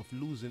point of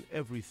losing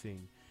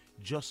everything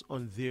just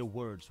on their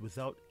words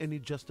without any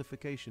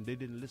justification. They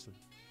didn't listen.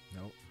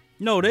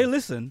 No, they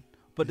listen,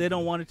 but they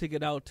don't want it to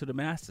get out to the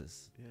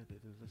masses. Yeah, they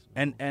didn't listen.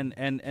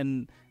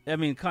 And I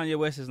mean, Kanye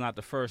West is not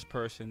the first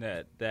person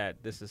that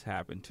this has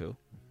happened to.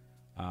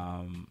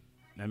 I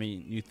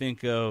mean, you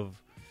think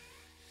of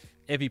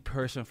every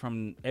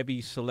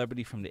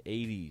celebrity from the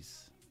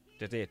 80s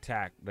that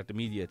the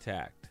media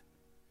attacked.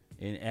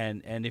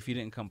 And if you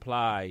didn't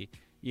comply,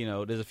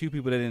 there's a few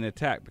people that didn't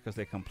attack because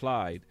they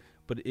complied.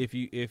 But if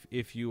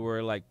you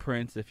were like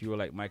Prince, if you were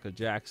like Michael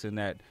Jackson,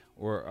 that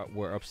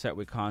were upset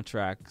with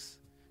contracts,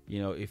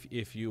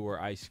 if you were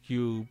Ice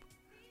Cube,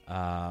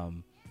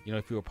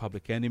 if you were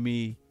Public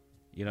Enemy,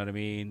 you know what I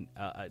mean.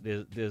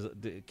 There's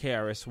the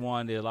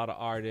KRS-One. There's a lot of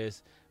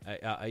artists,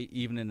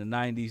 even in the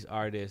 '90s,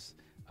 artists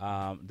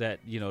that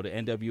the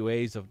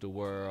NWAs of the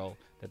world,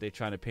 that they're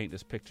trying to paint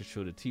this picture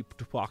through the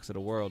Tupacs of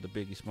the world, the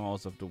Biggie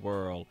Smalls of the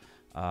world.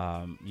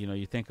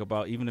 You think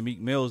about even the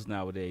Meek Mills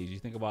nowadays. You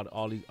think about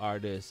all these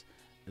artists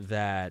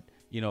that,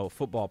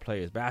 football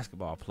players,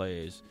 basketball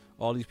players,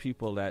 all these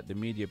people that the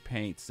media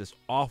paints this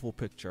awful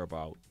picture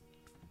about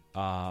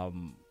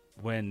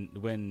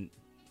when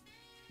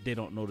they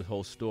don't know the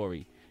whole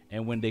story.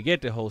 And when they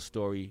get the whole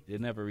story, they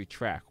never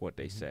retract what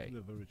they say.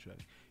 Never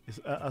retract.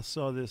 I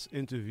saw this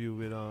interview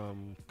with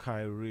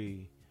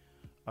Kyrie.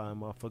 I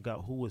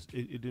forgot who was.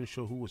 It didn't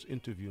show who was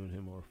interviewing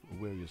him or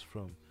where he was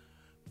from,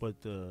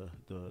 but the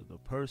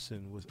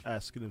person was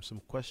asking him some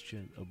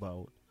question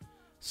about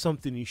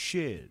something he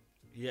shared.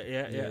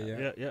 Yeah.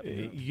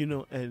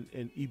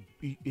 And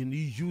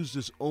he used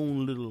his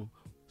own little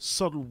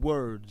subtle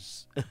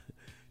words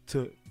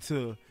to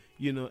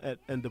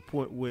at the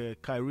point where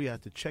Kyrie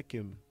had to check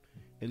him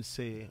and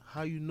say,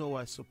 how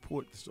I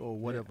support this or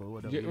whatever.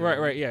 Yeah,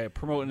 right, yeah,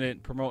 promoting the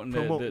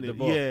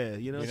book. Yeah,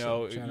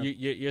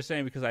 you're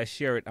saying because I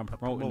share it, I'm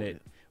promoting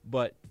it.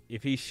 But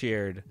if he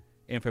shared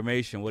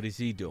information, what is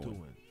he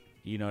doing?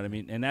 You know what I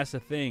mean? And that's the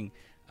thing.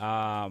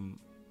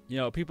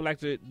 People like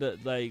to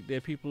there are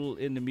people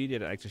in the media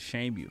that like to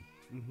shame you.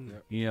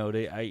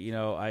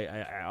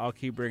 Mm-hmm. I'll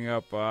keep bringing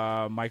up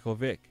Michael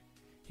Vick.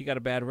 He got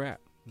a bad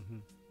rap. Mm-hmm.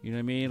 You know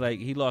what I mean? Like,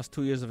 he lost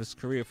 2 years of his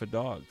career for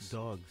dogs.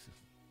 Dogs.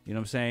 You know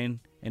what I'm saying?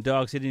 And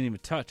dogs he didn't even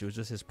touch. It was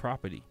just his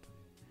property.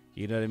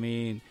 You know what I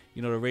mean?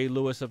 You know, the Ray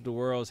Lewis of the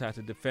world have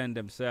to defend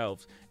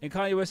themselves. And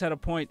Kanye West had a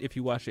point if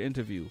you watch the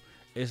interview.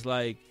 It's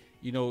like,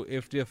 you know,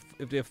 if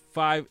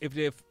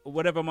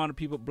whatever amount of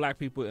people, black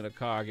people in a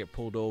car get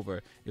pulled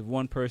over, if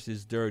one person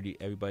is dirty,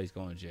 everybody's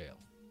going to jail.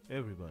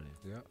 Everybody.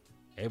 Yeah.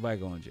 Everybody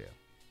going to jail.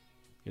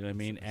 You know what I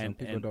mean? Some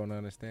people don't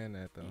understand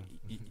that though.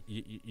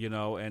 You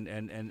know,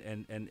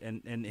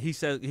 and he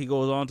says, he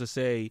goes on to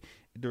say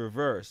the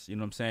reverse. You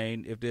know what I'm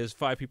saying? If there's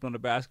 5 people on the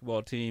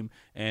basketball team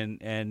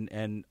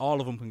and all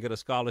of them can get a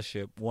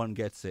scholarship, one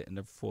gets it and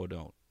the 4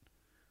 don't.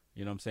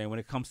 You know what I'm saying? When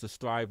it comes to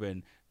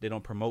striving, they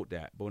don't promote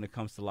that. But when it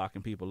comes to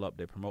locking people up,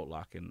 they promote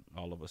locking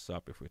all of us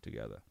up if we're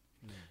together.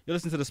 You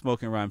listen to the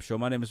Smoking Rhyme Show.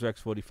 My name is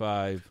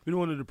Rex45. We don't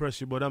want to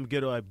depress you, but I'm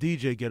Ghetto Hype.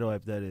 DJ Ghetto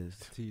Hype, that is.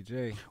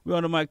 TJ. We're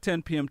on the mic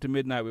 10 p.m. to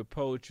midnight with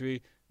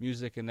poetry,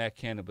 music, and that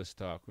cannabis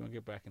talk. We're going to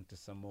get back into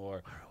some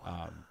more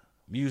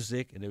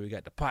music, and then we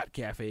got the Pot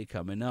Cafe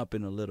coming up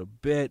in a little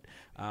bit.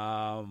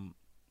 Ghetto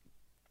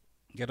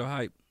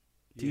Hype.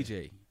 Yeah.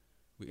 TJ.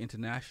 We're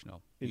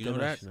international. You know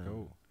that?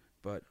 Cool.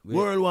 But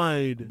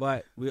worldwide.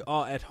 But we're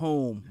all at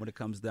home when it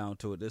comes down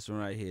to it. This one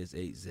right here is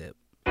 8-Zip.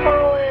 You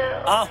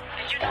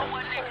know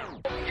what, nigga?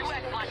 You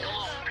act like a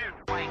little spirit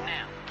right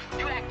now.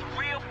 You act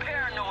real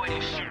paranoid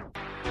and shit.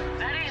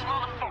 Now these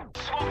motherfuckers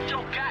smoked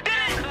your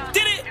goddamn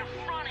cousin in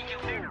front of you,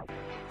 nigga.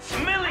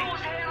 Millie!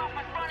 Lose head off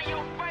in front of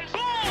your face.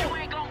 Boom! You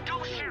ain't gonna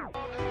do shit.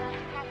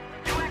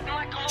 You acting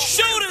like a little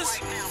shooters!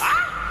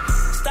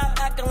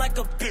 Stop acting like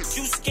a bitch,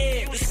 you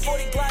scared. This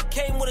 40 Glock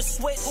came with a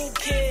sweat, who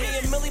cares? Me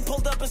and Millie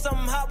pulled up in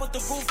something hot with the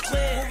roof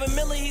clear. Moving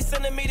Millie, he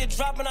sending me to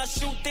drop and I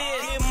shoot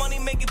there. Getting money,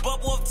 make it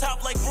bubble up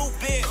top like root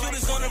beer.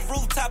 Shooters on the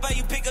rooftop, how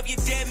you pick up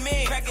your dead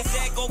man? Crack a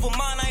zag over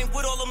mine, I ain't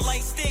with all them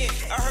light stairs.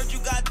 I heard you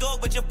got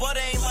dog, but your butter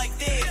ain't like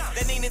this.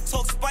 That ain't it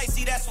talk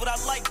spicy, that's what I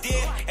like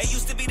there. It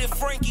used to be the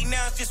Frankie,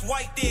 now it's just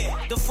white there.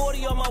 The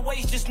 40 on my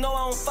waist, just know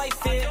I don't fight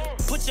fair.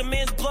 Put your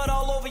man's blood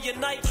all over your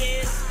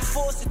nightmare.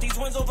 Force it, these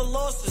wins over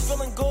losses,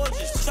 feeling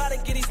gorgeous. Try to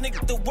get these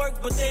niggas to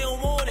work, but they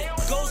don't want it.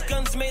 Ghost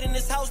guns made in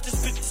this house, this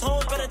bitch is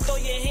home. Better throw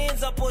your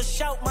hands up or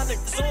shout, my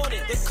niggas on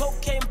it. The coke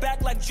came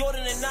back like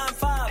Jordan in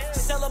 9-5.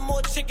 Selling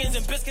more chickens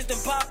and biscuits than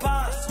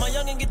Popeyes. My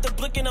youngin' get the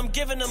blick and I'm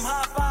giving them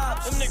high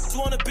fives. Them niggas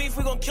wanna beef,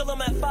 we gon' kill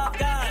them at 5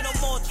 guys. Ain't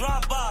no more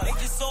drive-by, they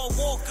just all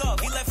walk up.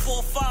 He let 4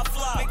 or 5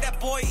 fly, make that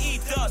boy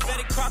eat dust.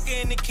 Betty Crocker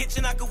in the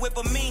kitchen, I could whip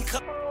a mean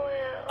cup. You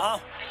know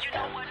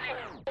what,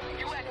 nigga?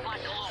 You act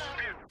like a little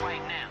spirit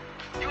right now.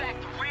 You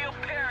act real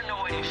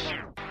paranoid and shit.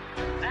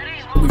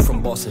 We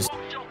from Boston.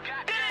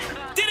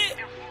 Did it?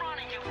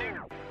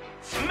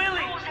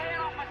 Millie! Lose head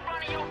off in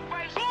front of your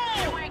face.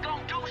 Boom! You ain't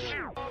gonna do shit.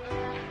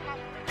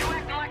 You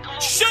acting like a little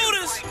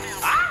shooters!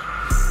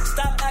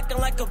 Stop acting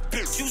like a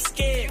bitch, you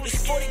scared.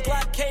 This 40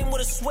 Glock came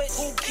with a sweat,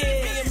 who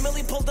cares? Me and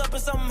Millie pulled up in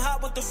something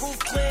hot with the roof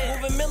clear.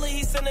 Moving Millie,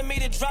 he sending me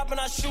to drop and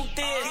I shoot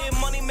there.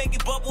 Getting money, make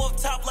it bubble up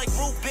top like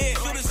root beer.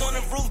 Shooters on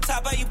the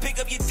rooftop, how you pick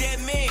up your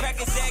dead man?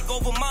 Crack a zag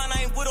over mine,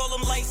 I ain't with all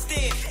them light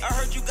stairs. I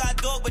heard you got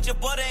dog, but your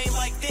butter ain't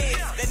like this.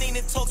 That ain't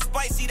it talk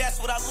spicy,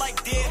 that's what I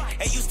like there.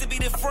 It used to be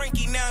the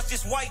Frankie, now it's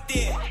just white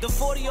there. The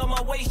 40 on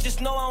my waist, just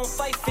know I don't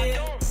fight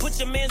fair. Put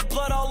your man's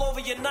blood all over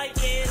your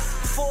nightmare.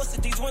 Force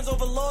it, these wins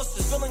over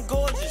losses, feeling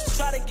gorgeous.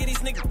 Try to get these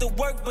niggas to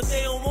work, but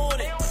they don't want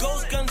it.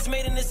 Ghost guns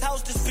made in this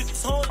house, this bitch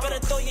is home. Better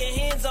throw your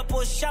hands up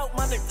or shout,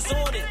 my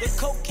niggas on it. The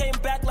coke came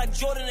back like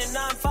Jordan in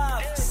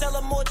 9-5.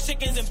 Selling more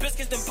chickens and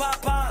biscuits than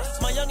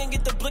Popeyes. My youngin'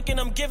 get the blick and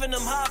I'm giving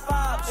them high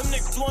fives. Them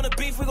niggas wanna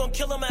beef, we gon'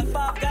 kill them at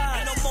 5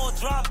 guys. Ain't no more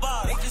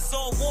drive-by, they just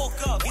all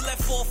walk up. He let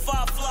 4 or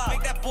 5 fly,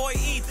 make that boy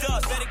eat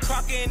dust. Betty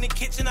Crocker in the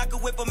kitchen, I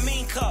could whip a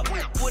mean cup.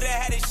 Would've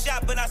had his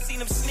shot, but I seen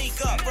him sneak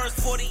up. First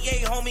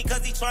 48, homie,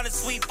 cause he tryna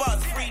sweep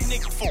us. Free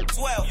niggas for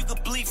 12, you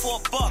could bleed for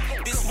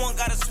 $1. This one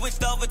got a switch,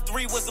 the other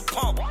 3 was a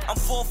pump. I'm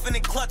 4th in the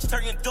clutch,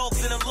 turn your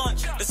dogs into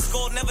lunch. The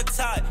score never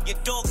tied, your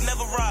dog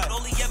never ride.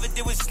 All he ever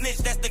did was snitch,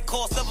 that's the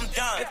cost of him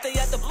dying. If they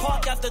at the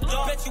park after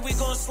dark, bet you we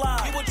gon'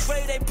 slide. You would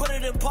trade, they put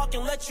it in park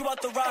and let you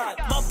out the ride.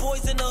 My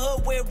boys in the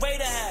hood wear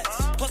Raider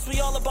hats. Plus we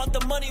all about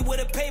the money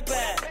with a paper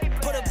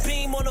hat. Put a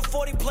beam on the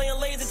 40 playing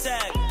laser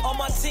tag. On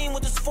my team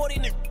with this 40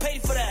 nigga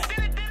paid for that.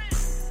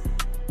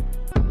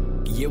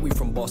 Yeah, we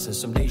from Boston.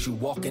 Some days you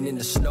walking in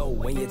the snow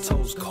when your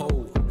toes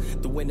cold.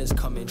 The winter's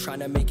coming, trying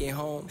to make it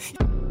home.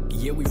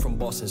 Yeah, we from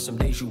Boston. Some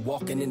days you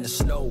walking in the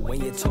snow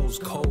when your toes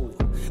cold.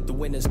 The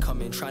winter's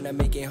coming, trying to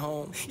make it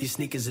home. Your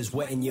sneakers is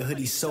wet and your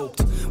hoodie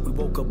soaked. We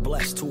woke up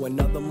blessed to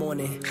another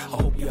morning. I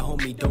hope your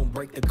homie don't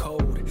break the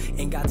code.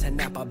 Ain't got to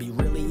nap, I'll be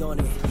really on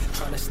it.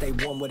 Trying to stay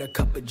warm with a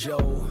cup of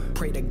joe.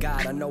 Pray to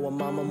God, I know a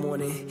mama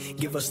morning.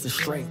 Give us the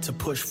strength to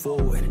push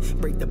forward.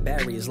 Break the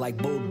barriers like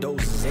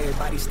bulldozers.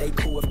 Everybody stay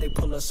cool if they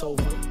pull us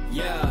over.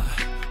 Yeah,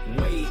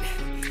 wait,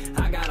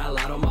 I got a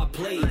lot on my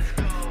plate.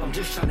 I'm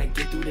just trying to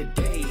get through the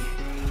day.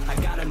 I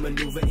gotta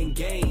maneuver and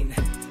gain.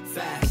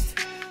 Fast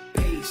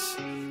pace.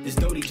 This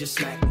Dodie just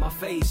smacked my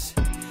face.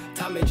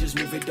 Time and just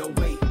move it, don't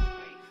wait.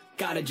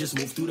 Gotta just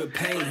move through the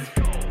pain.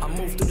 I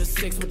move through the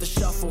 6 with the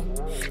shuffle.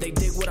 They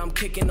dig what I'm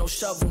kicking, no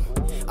shovel.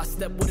 I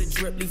step with a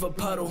drip, leave a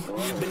puddle.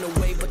 Been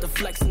away, but the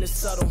flexing is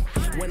subtle.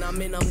 When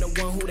I'm in, I'm the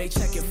one who they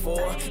checking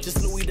for.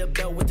 Just Louis the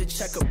Bell with the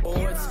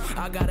checkerboards.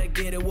 I gotta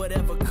get it,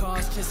 whatever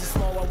cost. Just as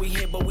small while we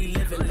here, but we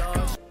living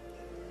large.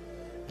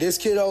 This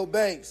Kiddo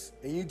Banks,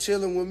 and you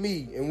chilling with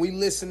me, and we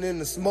listening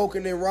to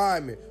Smoking and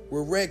Rhyming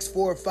with Rex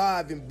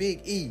 45 and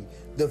Big E.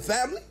 The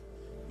family?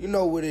 You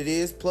know what it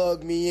is,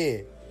 plug me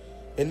in.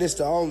 And this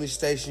the only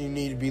station you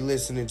need to be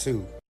listening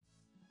to.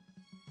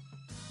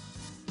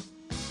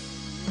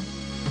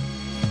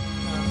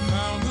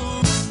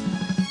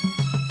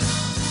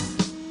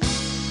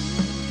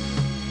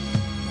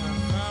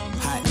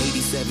 Hot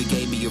 87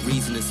 gave me a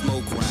reason to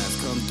smoke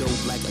rhymes. Come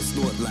dope like I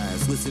snort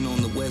lines. Listen on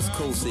the West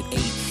Coast at 8.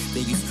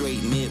 Then you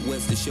straight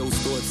Midwest, the show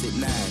starts at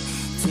 9.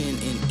 10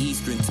 in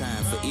Eastern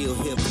time for ill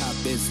hip-hop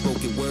and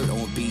spoken word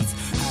on beats.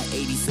 Hot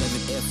 87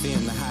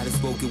 FM, the hottest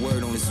spoken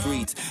word on the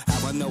streets.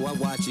 How I know I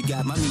watch it,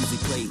 got my music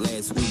played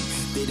last week.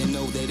 Didn't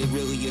know that it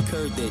really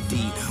occurred that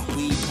deep.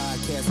 Weed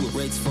podcast with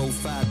Rex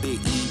 45 Big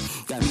E.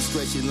 Got me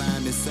stretching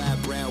lime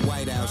inside brown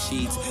whiteout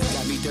sheets.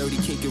 Got me dirty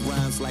kicking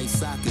rhymes like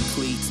soccer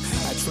cleats.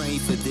 I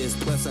trained for this,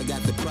 plus I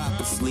got the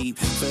proper sleep.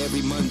 For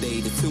every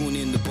Monday to tune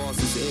in the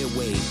boss's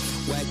airway.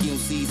 Whack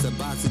MCs, a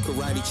boxing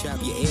karate chop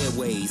your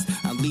airways.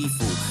 I'm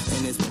lethal,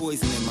 and there's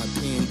poison in my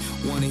pen.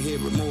 Wanna hear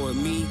more of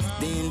me?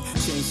 Then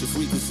change the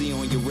frequency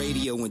on your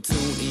radio and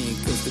tune in.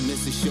 Cause to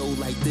miss a show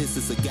like this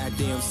is a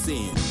goddamn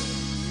sin.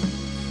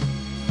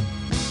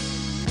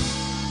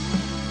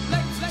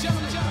 Ladies and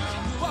gentlemen,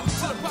 welcome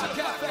to the Rock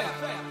Cafe.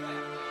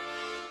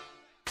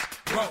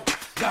 Roll,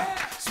 die,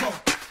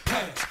 smoke,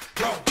 hey,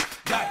 roll,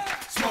 die,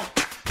 smoke,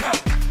 hey,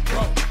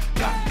 roll,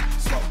 die,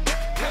 smoke,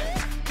 hey,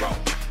 roll,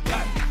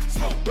 die,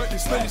 smoke. Break the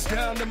space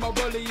down to my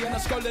rollie and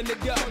I'm scrolling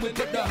it up. We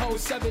put the whole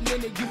 7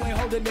 in it, you ain't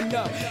holding it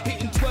up.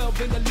 Hitting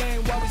 12 in the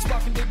lane while we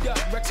sparking it up.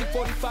 Rexy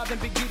 45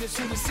 and Big E,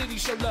 soon the city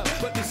show up.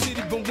 But the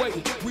city been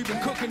waiting, we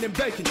been cooking and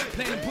baking.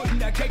 Planning, putting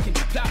that cake in,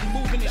 plotting,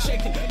 moving and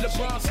shaking.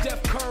 LeBron,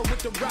 Steph Curry with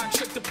the rock,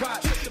 shake the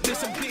pot. There's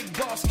some big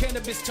boss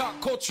cannabis talk,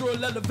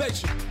 cultural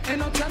elevation. Ain't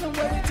no telling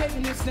where we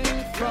taking this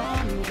thing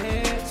from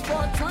here. It's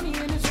 420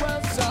 in this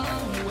world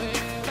somewhere.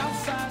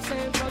 Outside,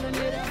 stay rolling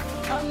it up.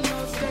 I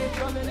know, stay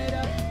rolling it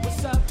up.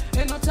 What's up?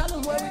 Ain't no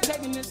telling where we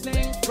taking this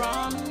thing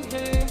from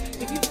here.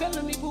 If you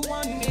feeling me, who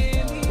want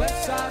me?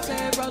 West side,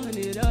 stay rolling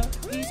it up.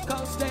 East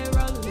Coast, stay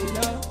rolling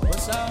it up.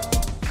 What's up?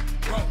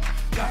 Roll,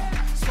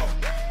 die, smoke,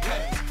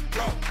 hey,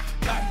 roll,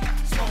 die,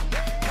 smoke,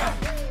 hey,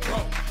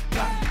 roll,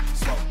 die,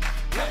 smoke,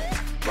 hey,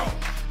 roll,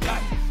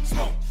 die,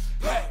 smoke,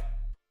 hey.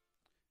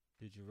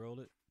 Did you roll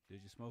it?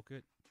 Did you smoke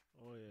it?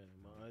 Oh yeah,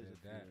 my eyes are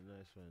feeling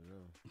nice right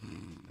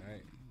now.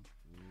 Right.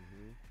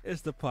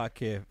 It's the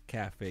podcast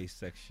cafe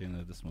section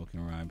of the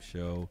Smoking Rhyme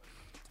Show.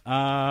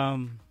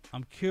 I'm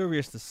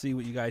curious to see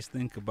what you guys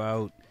think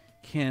about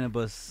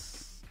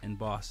cannabis in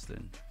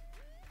Boston.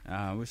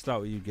 We'll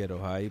start with you, Ghetto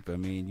Hype. I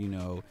mean, you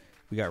know,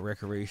 we got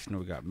recreational,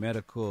 we got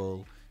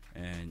medical,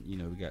 and you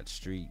know, we got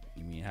street.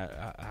 I mean,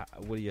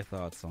 what are your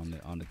thoughts on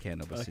the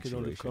cannabis situation? I can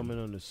only comment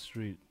on the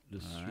street.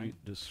 The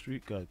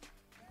street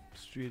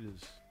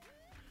is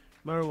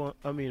marijuana.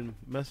 I mean,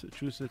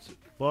 Massachusetts,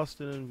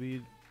 Boston, and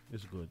weed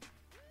is good.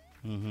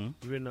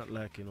 Mm-hmm. We're not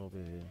lacking over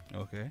here.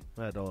 Okay.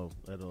 At all.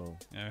 All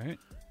right.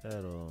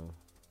 At all.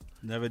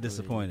 Never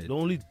disappointed. I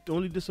mean, the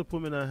only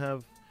disappointment I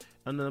have,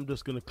 and then I'm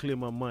just gonna clear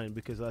my mind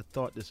because I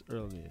thought this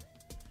earlier.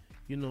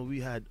 You know, we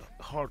had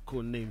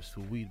hardcore names for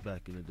weed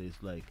back in the days,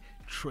 like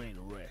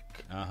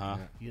Trainwreck.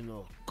 You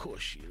know,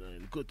 Kush. You know,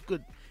 and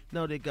good.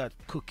 Now they got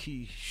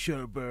Cookie,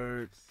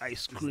 Sherbert,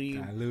 Ice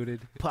Cream,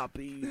 diluted,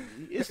 Poppy.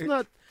 It's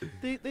not.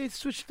 They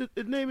switched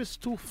the name is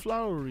too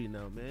flowery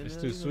now, man. It's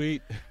too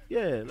sweet.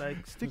 Yeah, like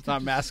it's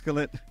not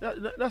masculine.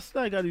 That's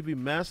not got to be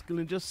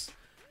masculine. Just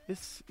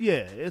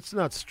it's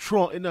not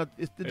strong. It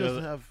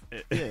doesn't have.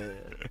 Yeah.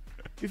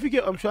 If you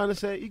get what I'm trying to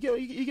say, you get.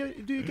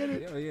 Do you get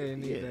it? Oh yeah, you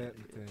need that.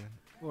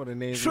 What the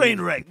name?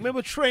 Trainwreck.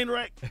 Remember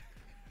Trainwreck?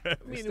 I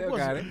mean, still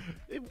got it.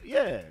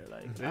 Yeah,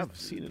 like I haven't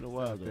seen it in a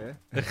while though.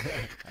 I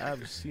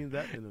haven't seen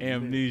that in a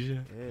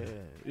Amnesia.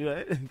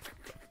 Yeah.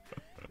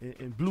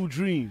 And Blue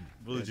Dream.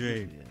 Blue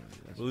Dream.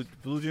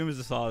 Blue Dream is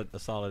a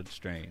solid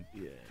strain.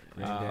 Yeah.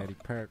 Granddaddy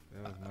Perk.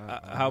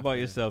 How about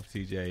yourself,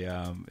 TJ?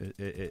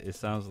 It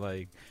sounds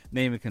like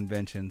naming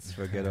conventions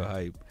for Ghetto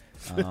Hype.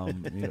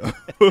 You know,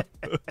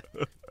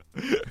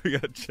 we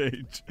got to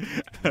change.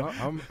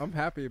 I'm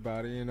happy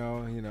about it. You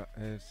know,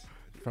 it's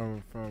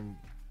from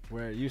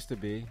where it used to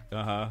be.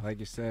 Like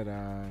you said,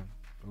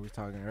 we were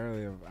talking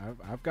earlier.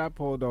 I've got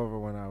pulled over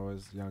when I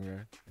was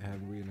younger. I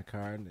had weed in the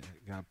car and it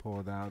got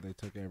pulled out. They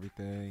took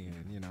everything,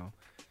 and you know,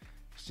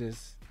 it's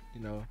just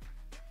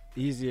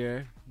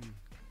easier.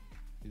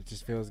 It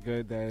just feels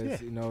good that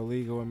it's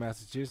legal in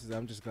Massachusetts.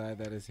 I'm just glad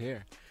that it's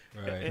here.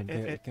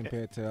 Right.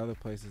 Compared to other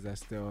places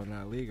that's still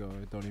not legal.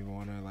 They don't even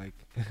want to like.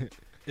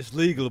 It's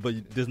legal,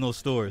 but there's no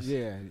stores.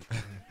 Yeah.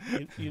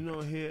 You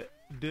know, here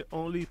the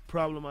only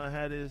problem I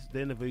had is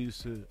they never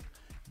used to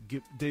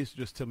give. They used to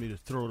just tell me to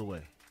throw it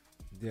away.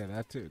 Yeah,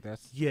 that too.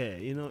 That's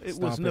it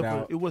was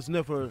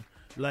never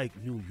like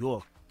New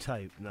York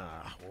type. Nah.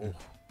 Oh.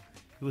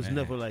 It was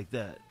never like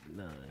that.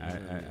 Nah.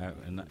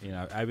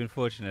 I've been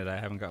fortunate. I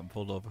haven't gotten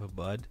pulled over for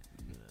bud.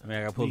 I mean,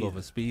 I got pulled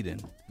over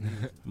speeding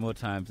more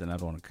times than I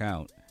want to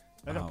count.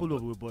 I got pulled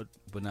over with bud,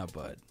 but not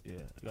bud. Yeah,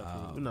 I got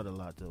pulled over. Not a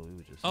lot though. It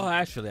was just. Oh,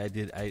 actually, I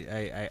did.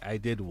 I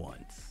did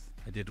once.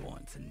 I did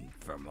once in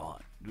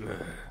Vermont.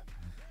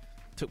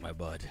 Took my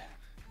bud.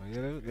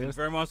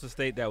 Vermont's a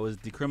state that was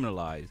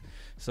decriminalized,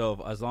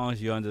 so as long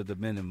as you're under the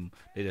minimum,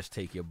 they just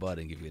take your bud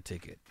and give you a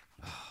ticket.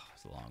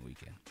 It's a long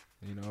weekend.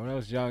 You know, when I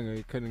was younger,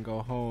 you couldn't go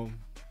home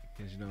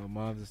because,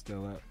 moms are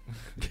still up.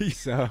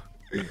 So,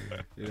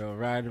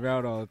 riding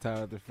around all the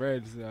time with the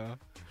friends. So.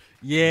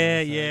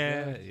 Yeah.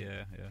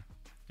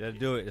 You gotta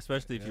do it,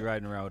 especially if you're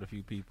riding around with a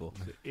few people.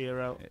 The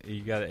air out.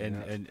 You gotta,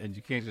 and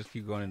you can't just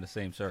keep going in the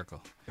same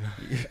circle.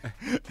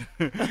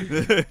 Yep,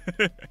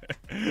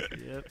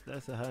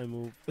 that's a high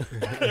move. You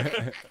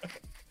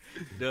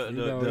don't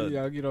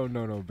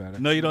know no better.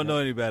 No, you don't know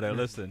any better.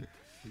 Listen.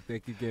 You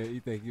think you get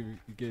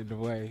in the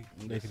way,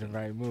 making the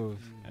right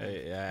moves.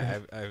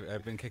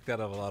 I've been kicked out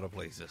of a lot of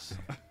places.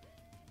 But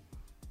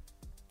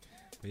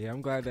yeah,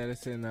 I'm glad that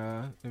it's in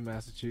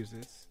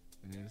Massachusetts.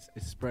 And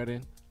it's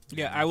spreading.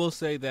 Yeah, I will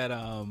say that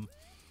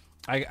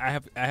I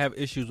have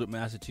issues with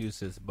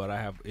Massachusetts, but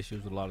I have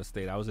issues with a lot of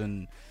states. I was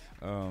in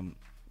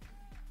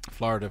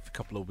Florida a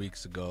couple of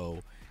weeks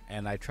ago,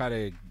 and I try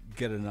to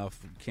get enough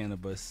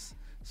cannabis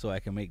so I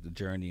can make the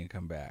journey and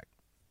come back.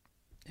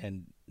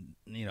 And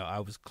I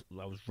was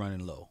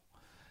running low,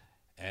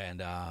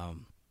 and I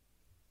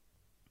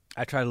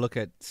try to look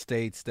at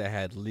states that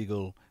had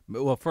legal.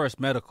 Well, first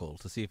medical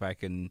to see if I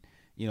can,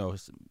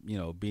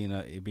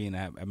 being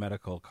a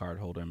medical card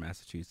holder in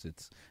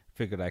Massachusetts,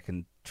 figured I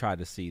can try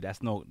to see.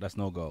 That's no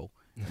go.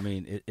 I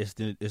mean, it's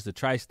the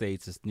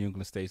tri-states, it's New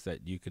England states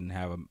that you can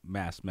have a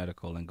mass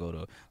medical and go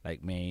to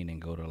like Maine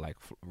and go to like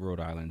Rhode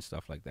Island and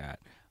stuff like that.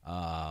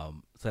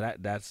 So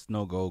that's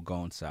no go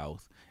going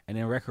south. And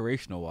then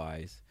recreational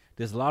wise,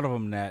 there's a lot of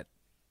them that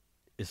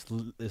it's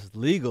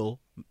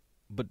legal,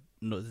 but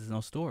there's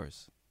no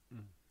stores.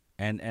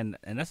 And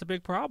that's a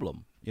big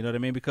problem. You know what I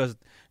mean? Because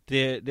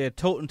they're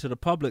toting to the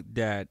public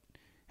that,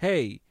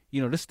 hey,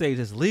 this state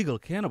is legal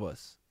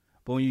cannabis,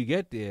 but when you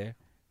get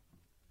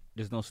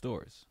there's no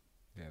stores.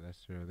 Yeah,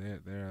 that's true.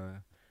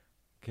 There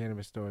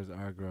cannabis stores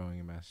are growing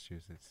in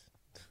Massachusetts.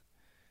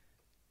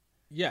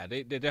 Yeah,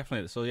 they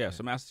definitely. So yeah,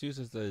 so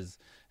Massachusetts is,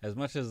 as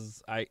much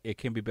as it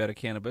can be better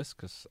cannabis,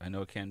 because I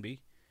know it can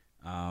be.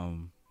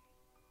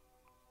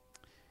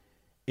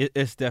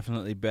 It's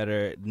definitely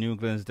better. New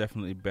England is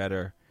definitely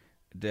better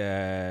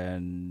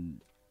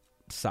than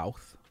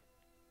South,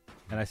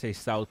 and I say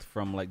South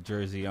from like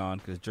Jersey on,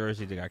 because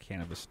Jersey they got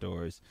cannabis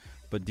stores,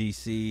 but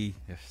DC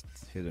it's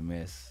hit or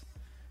miss.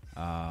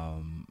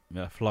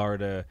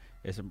 Florida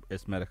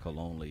it's medical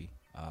only,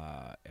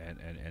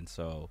 and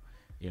so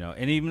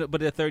but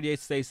there are 38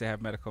 states that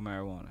have medical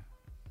marijuana.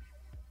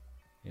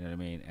 You know what I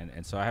mean?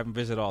 And so I haven't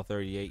visited all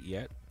 38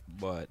 yet,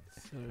 but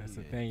that's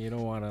the thing. You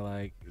don't want to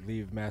like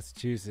leave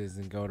Massachusetts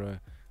and go to,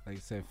 like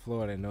you said,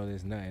 Florida and know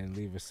there's nothing, and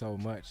leave it so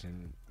much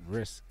and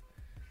risk,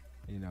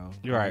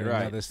 right,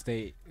 another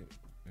state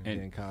and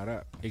getting caught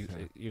up.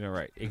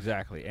 Right,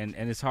 exactly. And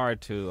it's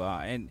hard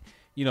to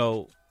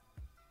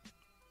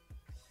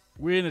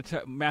we're in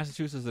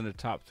Massachusetts in the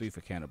top 3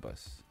 for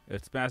cannabis.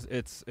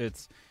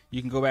 It's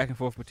you can go back and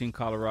forth between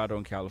Colorado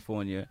and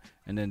California,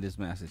 and then there's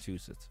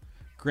Massachusetts.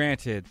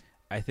 Granted,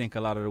 I think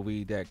a lot of the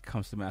weed that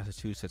comes to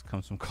Massachusetts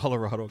comes from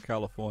Colorado and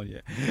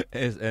California,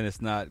 and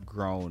it's not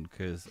grown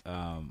because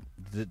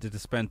the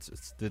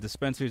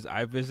dispensaries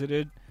I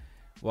visited,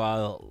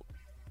 while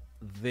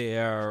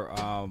they're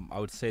I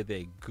would say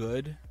they're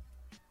good,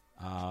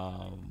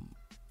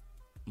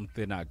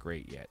 they're not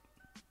great yet.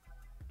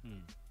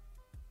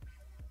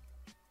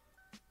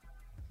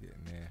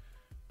 Getting there.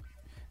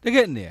 They're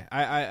getting there.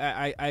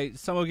 I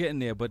some are getting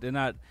there, but they're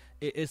not.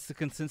 It's the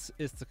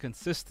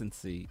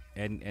consistency,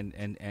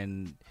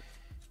 and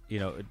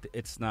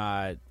it's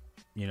not.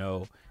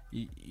 You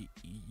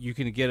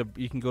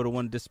can go to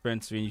one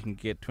dispensary and you can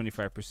get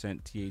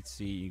 25% THC.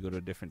 You go to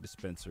a different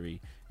dispensary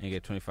and you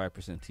get 25%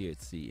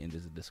 THC, and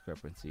there's a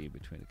discrepancy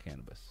between the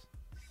cannabis.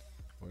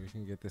 Or you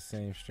can get the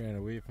same strand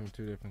of weed from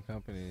 2 different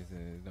companies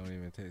and it don't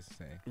even taste the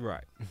same.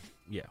 Right.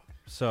 Yeah.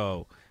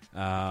 So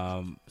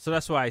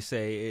that's why I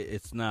say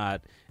it's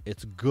not.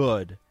 It's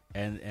good,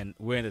 and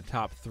we're in the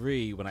top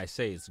 3. When I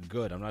say it's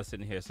good, I'm not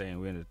sitting here saying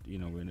we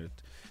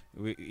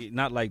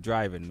not like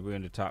driving. We're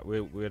in the top.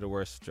 We're the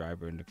worst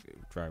drivers in the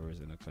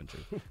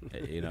country.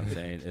 You know what I'm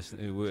saying?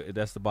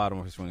 That's the bottom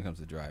of it when it comes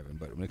to driving.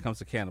 But when it comes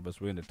to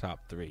cannabis, we're in the top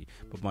 3.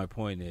 But my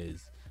point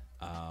is,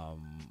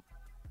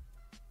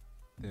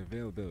 the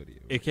availability.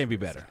 It can be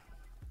better.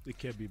 It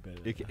can be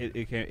better.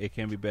 It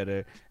can be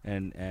better,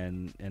 and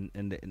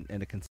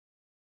the consistency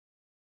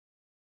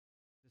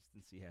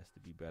has to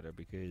be better,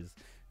 because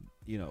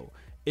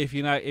if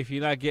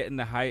you're not getting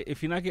the high,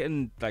 if you're not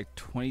getting like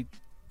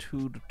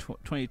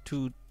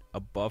 22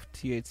 above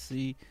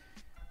THC,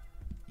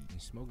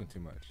 smoking too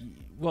much.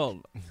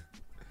 Well,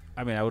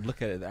 I mean, I would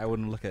look at it. I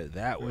wouldn't look at it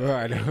that way.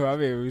 Right. I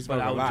mean, we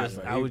smoke a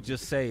lot. I would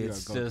just say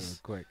it's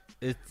just quick.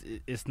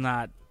 It's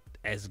not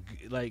as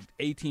like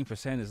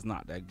 18% is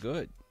not that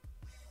good,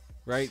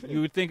 right?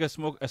 You would think a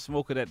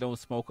smoker that don't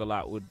smoke a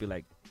lot would be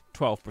like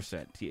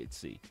 12%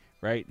 THC,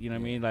 right? You know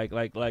what I mean?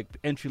 Like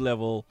entry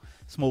level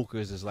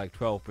smokers is like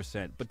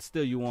 12%, but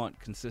still you want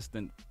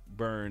consistent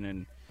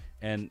burn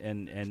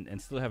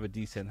and still have a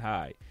decent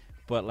high.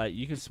 But like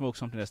you can smoke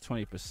something that's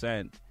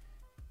 20%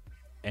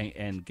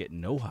 and get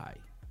no high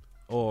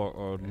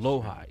or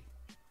low high.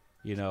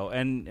 You know,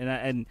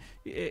 and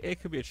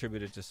it could be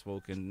attributed to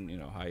smoking, you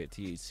know, higher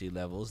THC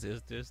levels.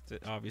 There's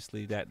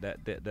obviously that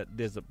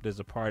there's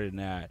a part in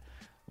that,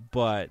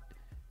 but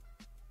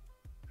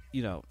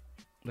you know,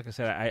 like I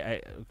said,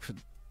 I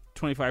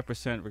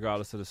 25%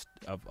 regardless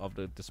of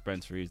the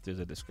dispensaries, there's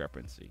a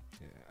discrepancy.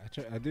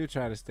 Yeah, I do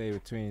try to stay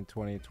between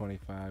 20 and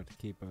 25 to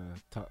keep a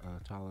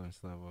tolerance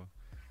level.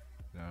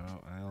 You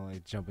know, I don't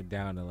like jumping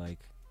down to like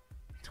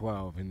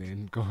 12 and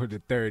then go to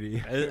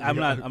 30. I'm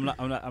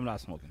not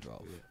smoking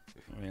 12. Yeah.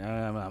 I mean,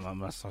 I'm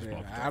not smoking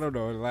 12. I don't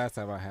know the last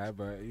time I had,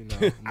 but you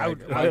know, I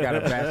got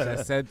a batch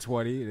that said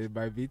 20. It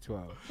might be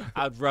 12.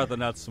 I'd rather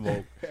not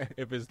smoke.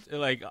 If it's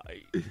like,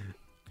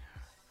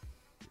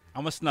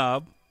 I'm a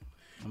snob.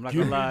 I'm not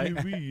gonna lie.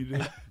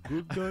 Weed,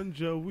 good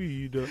ganja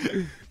weed.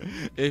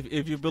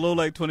 If you're below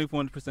like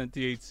 21%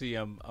 THC,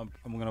 I'm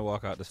gonna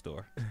walk out the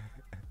store.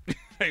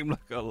 I'm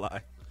not gonna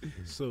lie.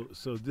 So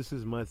this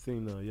is my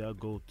thing now. Y'all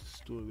go to the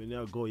store. When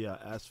y'all go, y'all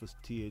ask for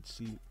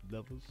THC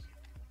levels.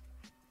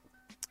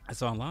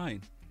 It's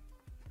online.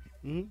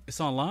 Mm-hmm. It's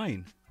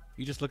online.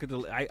 You just look at the.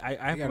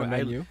 I have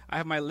menu. I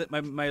have my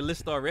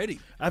list already.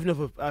 I've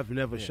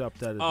never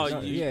shopped at it. Oh,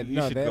 you should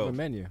they go. have a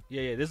menu.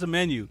 Yeah, there's a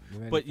menu,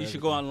 but you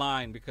should go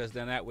online because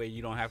then that way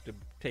you don't have to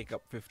take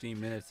up 15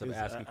 minutes of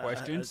asking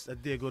questions. I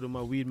dare go to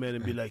my weed man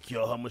and be like,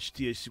 "Yo, how much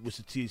THC? What's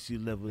the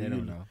THC level?" They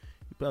don't know.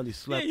 You probably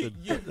slapped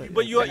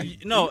but you are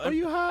no. Are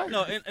you high?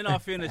 No, in all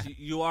fairness,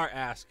 you are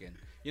asking.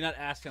 You're not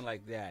asking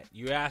like that.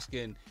 You're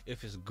asking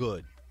if it's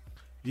good.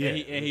 Yeah,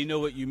 and he know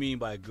what you mean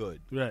by good.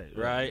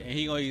 Right. And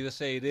he gonna either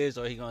say it is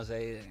or he gonna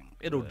say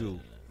it'll do.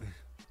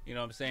 You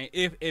know what I'm saying?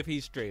 If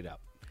he's straight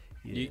up,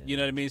 you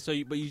know what I mean. So,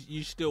 but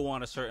you still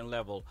want a certain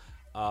level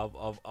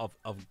of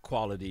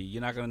quality. You're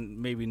not gonna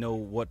maybe know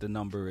what the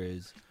number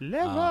is,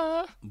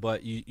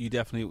 but you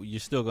definitely you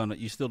still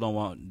don't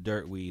want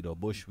dirt weed or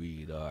bush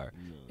weed or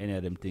any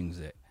of them things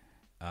that,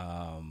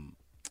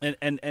 and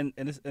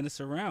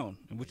it's around,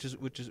 which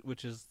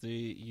is the,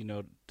 you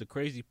know, the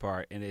crazy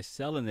part, and they're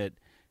selling it.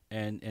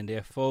 And there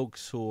are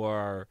folks who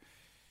are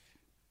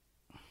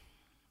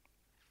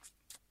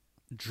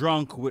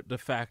drunk with the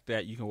fact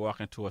that you can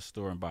walk into a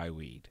store and buy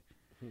weed,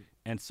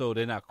 and so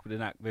they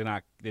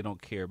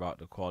don't care about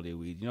the quality of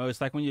weed. You know, it's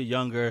like when you're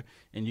younger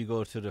and you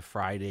go to the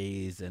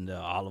Fridays and the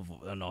Olive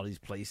and all these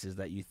places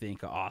that you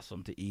think are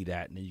awesome to eat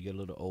at, and then you get a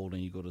little older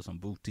and you go to some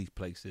boutique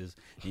places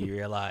and you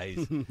realize,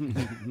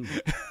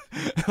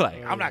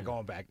 like, I'm not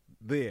going back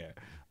there.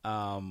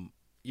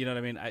 You know what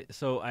I mean? I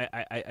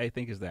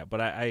think it's that,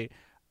 but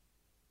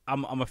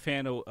I'm a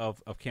fan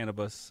of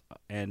cannabis,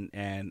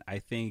 and I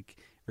think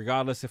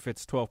regardless if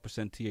it's 12%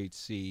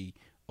 THC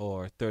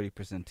or 30%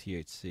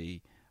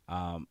 THC,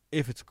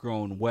 if it's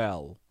grown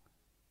well,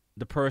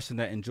 the person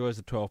that enjoys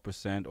the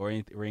 12% or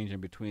any range in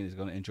between is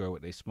going to enjoy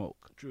what they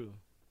smoke. True.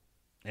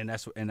 And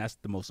that's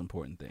the most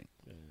important thing.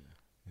 Yeah.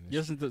 You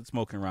listen to the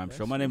Smoking Rhyme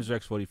Show. My name is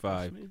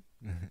Rex45.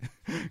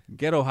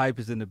 Ghetto Hype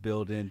is in the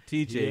building.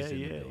 TJ's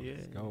in the building.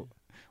 Let's go.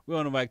 We're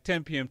on the mic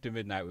 10 p.m. to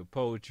midnight with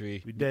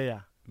poetry. We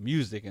there.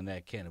 Music and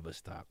that cannabis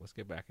talk. Let's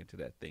get back into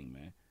that thing,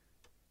 man.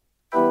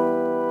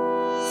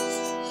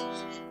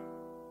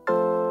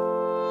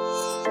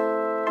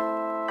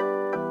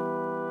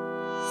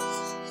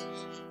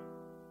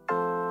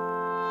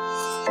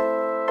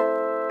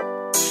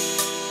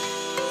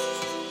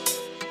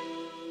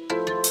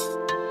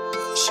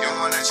 She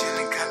wanna chill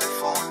in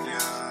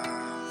California.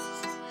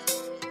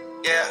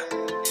 Yeah.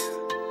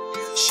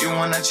 She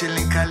wanna chill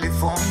in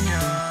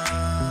California.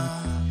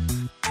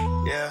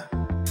 Yeah.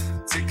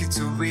 Take it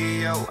to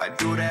Rio, I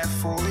do that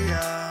for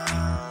ya.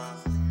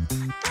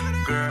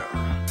 Girl,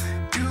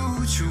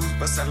 you choose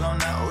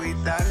Barcelona or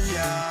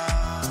Italia.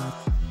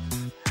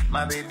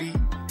 My baby,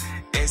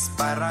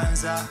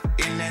 Esperanza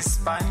in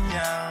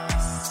España.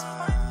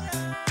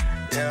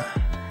 Yeah,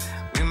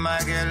 we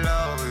might get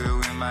low,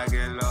 yeah, we might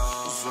get low.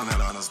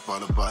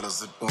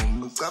 Balas at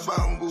home.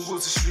 Cabang Google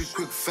to street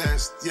quick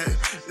fast. Yeah,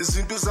 it's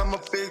because I'm a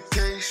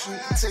vacation.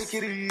 Take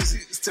it easy.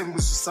 It's tempos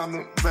to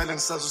summer.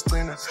 Balance as a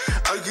trainer.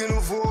 I can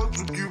afford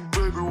to keep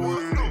baby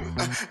waiting.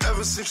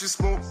 Ever since she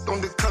smoked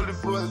on the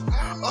caliber,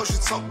 all she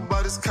talk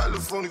about is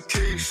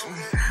Californication.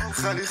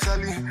 Khali,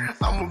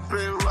 I'm a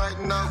play right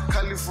now.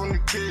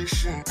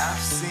 Californication. I've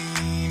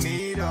seen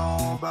it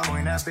all, but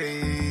when I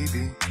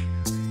baby,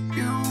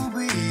 you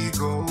be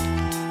gold.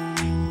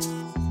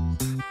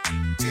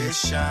 It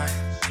shine.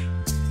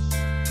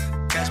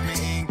 Catch me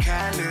in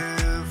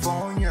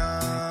California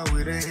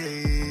with a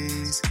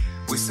haze,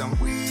 with some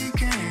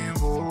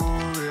weekend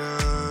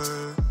warriors.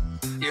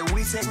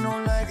 take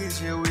no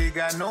luggage, yeah, we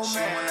got no man. She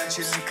wanna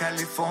chill in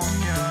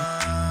California.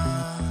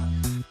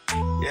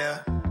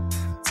 Yeah,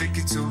 take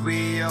it to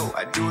Rio,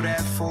 I do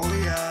that for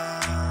ya.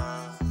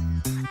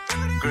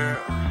 Girl,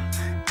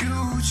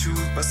 you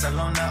choose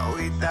Barcelona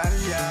or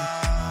Italia.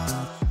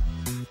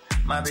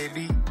 My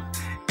baby,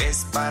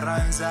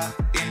 Esperanza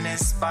in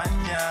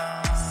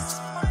España.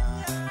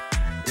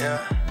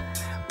 Yeah,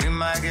 we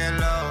might get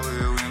low,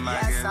 we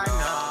might get low. Yes, I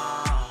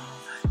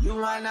know, you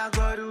wanna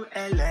go to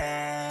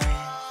LA.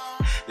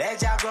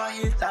 Let ya go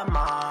hit the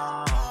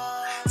mall.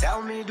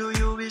 Tell me, do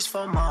you wish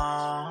for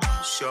more?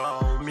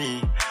 Show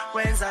me,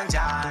 when's on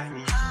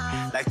Johnny?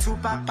 Like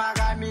Tupac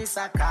Pagami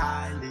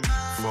Sakali.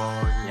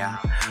 California,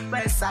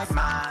 Westside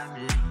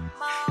Miami.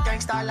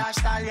 Gangsta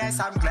lifestyle, yes,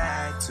 I'm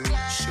glad to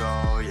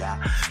show ya.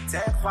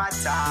 Take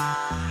water,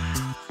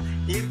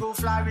 it will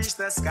flourish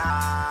the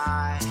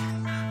sky.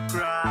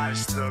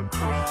 Crush the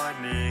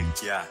chronic,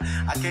 yeah.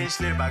 I can't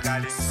sleep, I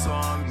got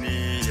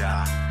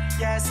insomnia.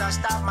 Yes, I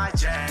start my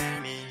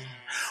journey.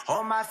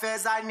 On my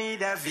face, I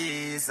need a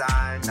visa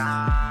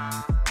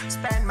now.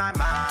 Spend my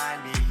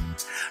money.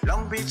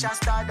 Long Beach, I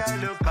start a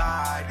little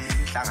party.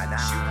 She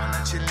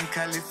wanna chill in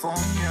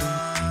California.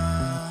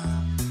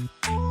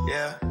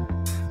 Yeah.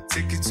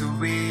 Take it to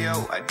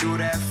Rio, I do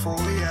that for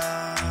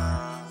ya.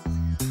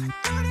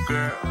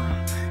 Girl,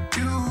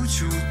 you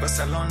choose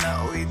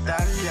Barcelona or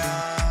Italia.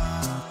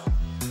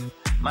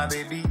 My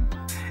baby,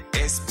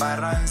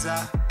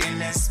 Esperanza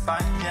in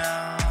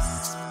España.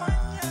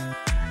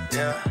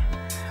 Yeah,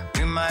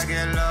 we might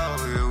get low,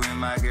 yeah, we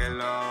might get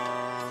low.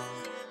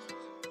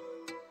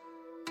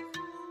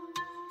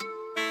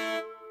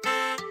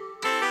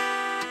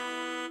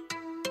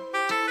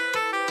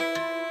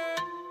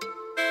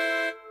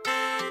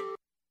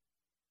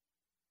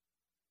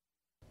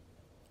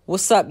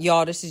 What's up,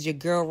 y'all? This is your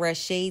girl, Red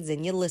Shades,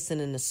 and you're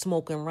listening to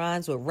Smoking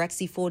Rhymes with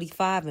Rexy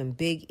 45 and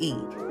Big E.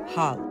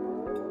 Holla.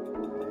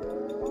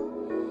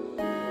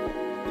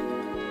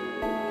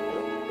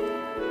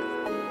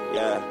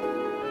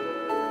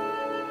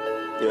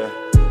 Yeah.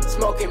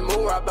 Smoking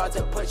moon, I'm about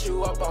to put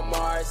you up on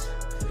Mars.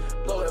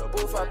 Blow the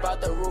booth up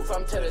out the roof,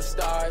 I'm to the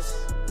stars.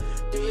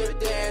 Do your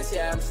dance,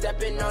 yeah, I'm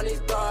stepping on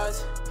these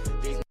bars.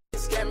 These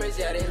scammers,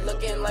 yeah, they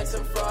looking like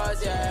some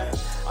frauds, yeah.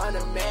 I'm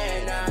the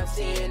man, I'm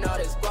seeing all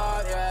this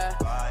bar, yeah.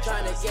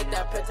 Trying to get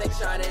that Patek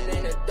shining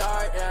in the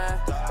dark, yeah.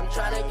 I'm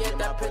trying to get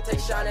that Patek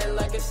shining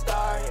like a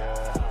star,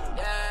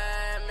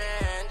 yeah,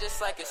 man,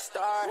 just like a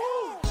star.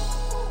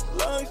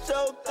 Lungs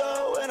choked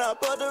up when I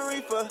bought the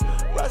reefer.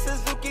 Ross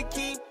Suzuki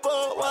keep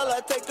up while I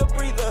take a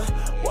breather.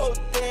 Whoa,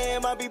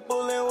 damn, I be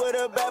bullin' with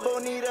a bad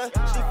bonita.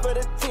 She for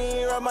the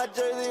team, ride my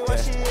jersey while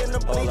she in the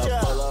bleacher.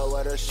 Pull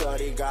up with a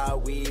shorty,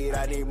 got weed,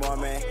 I need more,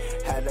 man.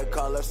 Had to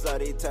call her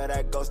slutty, tell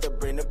that ghost to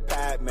bring the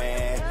pack,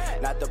 man.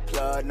 Not the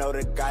plug, know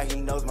the guy, he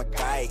knows my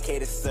guy.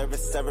 Cater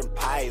service, serving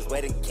pies,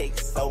 wedding cake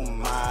so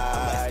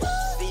much.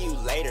 See you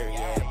later,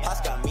 yeah.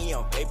 Pops got me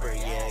on paper,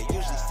 yeah.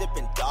 Usually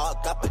sipping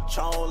dog, got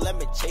Patron,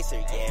 lemon chaser,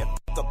 yeah.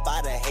 Fuck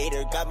about a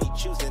hater, got me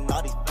choosing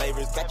all these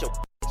flavors. Got your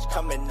bitch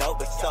coming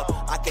over, so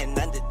I can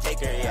undertake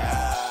her,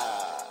 yeah.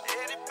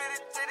 Itty bitty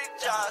titty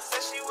John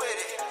said she with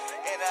it.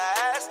 And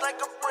I ass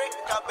like a brick,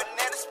 got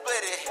banana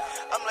split it.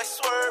 I'm like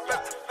swerve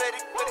at the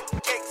fetty with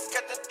it. Cakes,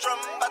 got the drum,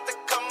 about to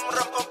come,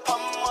 rum pum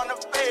pum on the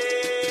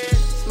bed.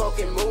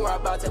 Smoking moon, I'm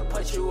about to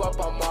put you up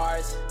on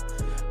Mars.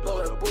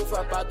 Blow the booth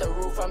up out the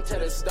roof, I'm to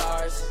the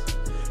stars.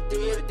 Do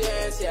your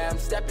dance, yeah, I'm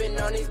stepping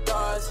on these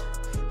bars.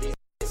 These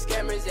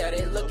scammers, yeah,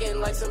 they looking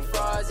like some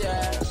frauds,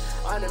 yeah.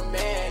 I'm the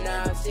man,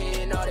 now I'm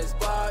seeing all this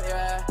bar,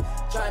 yeah.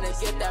 Trying to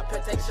get that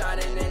Patek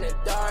shining in the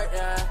dark,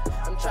 yeah.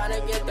 I'm trying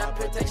to get that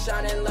Patek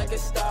shining like a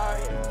star,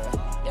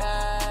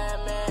 yeah,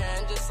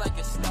 man, just like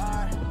a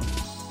star.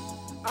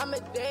 I'm a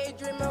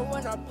daydreamer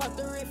when I pop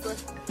the reefer.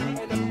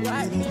 And a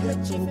black mirror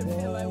chief and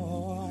feel like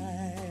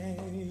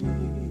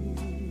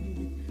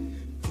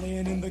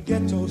playing in the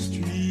ghetto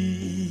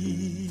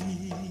street.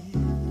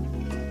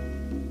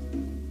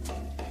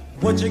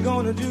 What you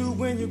gonna do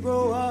when you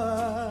grow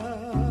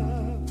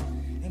up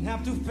and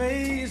have to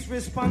face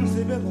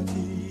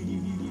responsibility?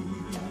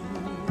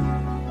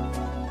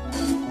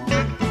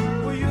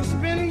 Will you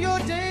spend your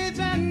days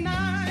and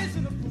nights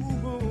in a pool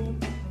room?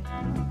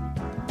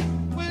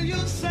 Will you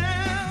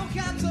sell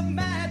cats of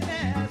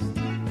madness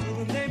to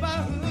the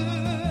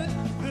neighborhood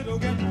little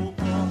ghetto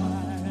boy?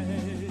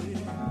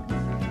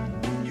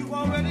 You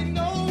already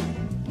know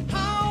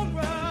how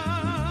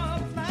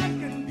rough life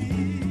can be.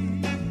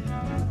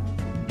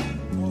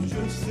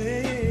 You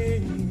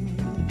say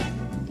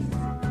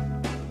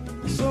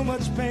so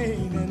much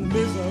pain and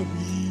misery.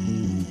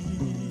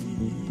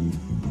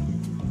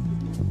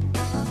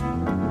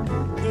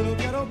 Little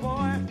ghetto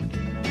boy,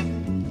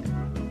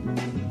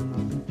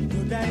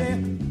 your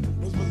daddy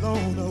was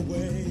blown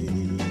away.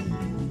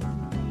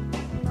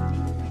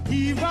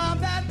 He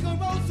robbed that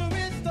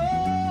grocery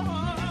store.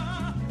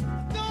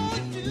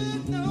 Don't you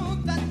know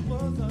that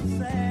was a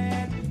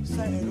sad,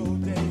 sad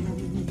old day?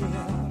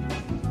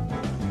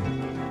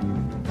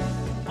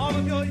 All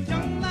of your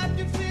young life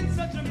you've seen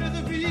such a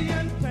misery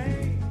and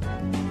pain.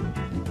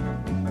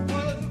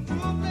 Well, it's a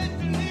cruel place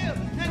to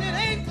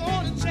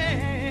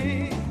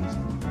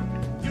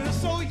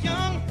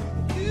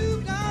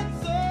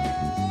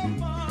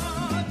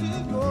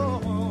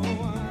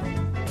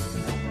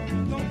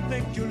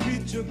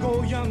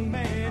go, young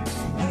man.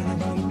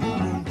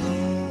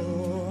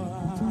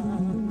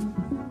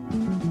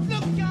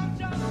 Look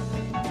out,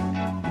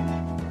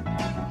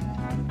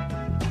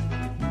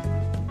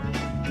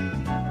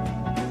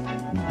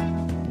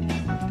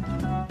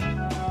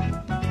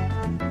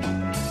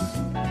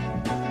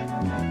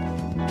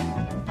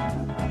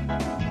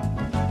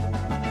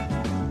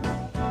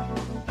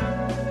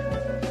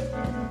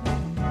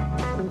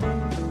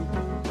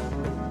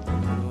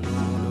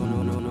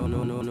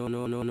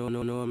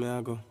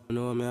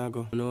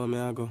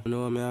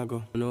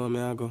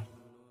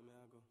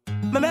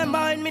 Remember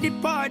when me the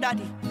poor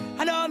daddy,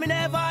 I know me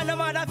never no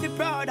mother feel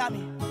proud of me.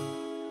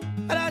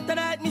 And after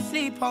that me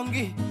sleep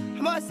hungry,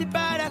 I must be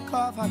proud of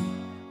cover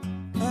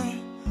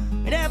me.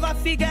 Me never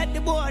forget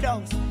the board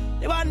house,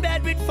 the one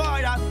bed with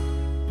four of me.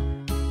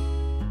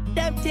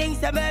 Them things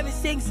that made me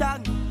sing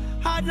song,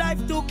 hard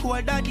life too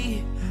cold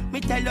daddy. Me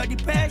tell you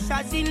the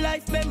pressures in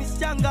life made me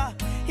stronger.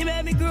 He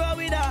made me grow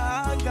with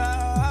hunger.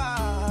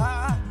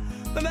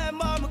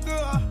 Remember me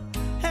grow,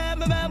 hey,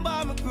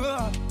 remember me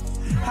grow.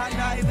 And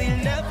I will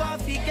never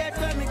forget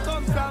where me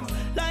come from.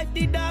 Life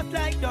did dark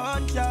like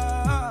dungeon.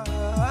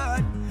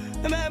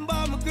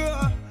 Remember me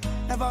grow,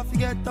 never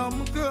forget how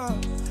me grow.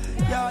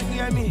 Y'all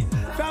hear me?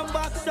 From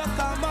back stuck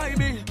on my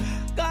bill.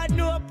 God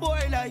know poor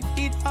life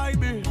it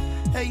horrible.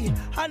 Hey,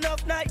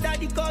 enough night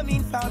daddy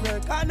coming from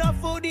work.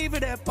 Enough food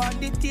even up on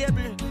the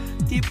table.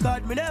 Tip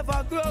God me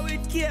never grow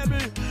with cable.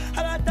 And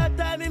at that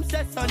time him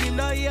said son him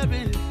not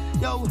able.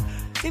 Yo,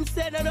 him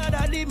said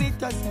another limit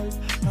yourself.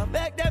 Now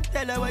make them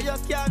tell you what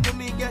you can do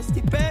me. Guess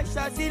the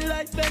patience in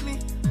life for me.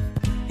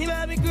 He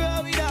made me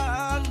grow with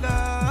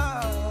hunger.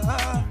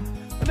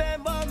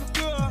 Remember me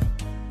grow.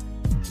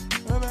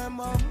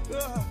 Remember me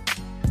grow.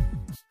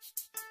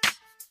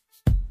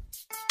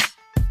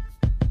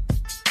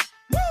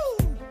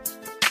 Woo!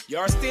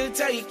 You're still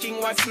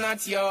taking what's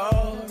not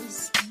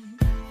yours.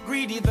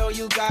 Greedy though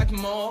you got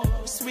more.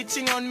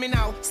 Switching on me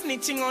now,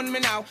 snitching on me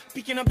now.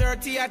 Picking up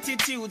dirty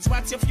attitudes.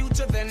 What's your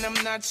future then? I'm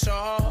not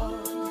sure.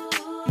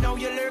 Now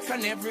you lurk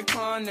on every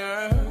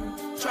corner,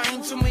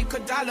 trying to make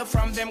 $1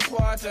 from them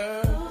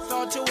quarters.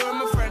 Thought you were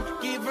my friend,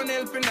 give an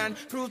helping hand.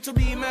 Prove to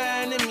be my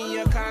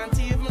enemy, I can't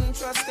even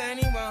trust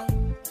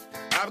anyone.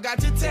 I've got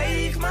to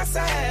take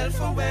myself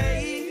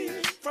away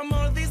from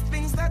all these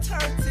things that's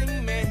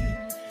hurting me.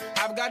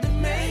 I've got to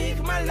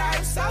make my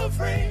life so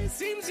free.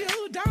 Seems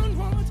you don't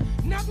want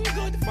nothing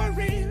good for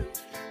real.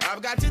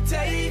 I've got to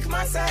take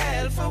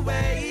myself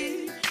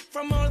away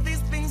from all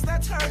these things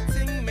that's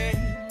hurting me.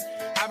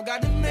 I've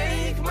got to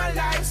make my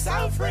life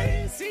so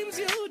free. Seems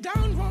you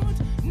don't want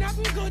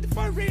nothing good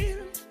for real.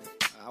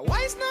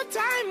 Waste no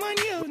time on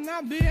you,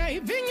 not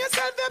behaving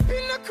yourself up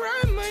in a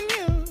crime on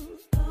you.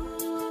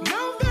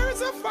 Now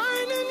there's a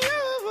fine in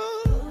you.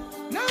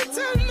 Now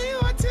tell me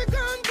what you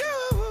gonna do.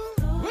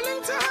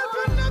 Willing to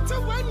help and not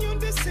to want you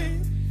to see.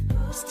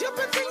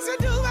 Stupid things you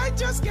do, I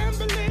just can't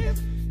believe.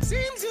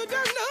 Seems you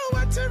don't know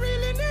what you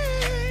really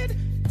need.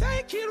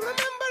 Take it,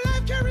 remember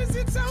life carries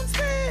its own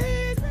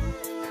speed.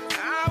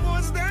 I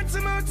was there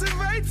to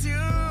motivate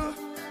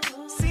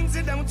you. Seems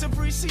you don't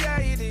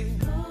appreciate it.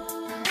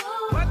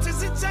 What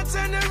is it that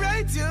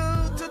generate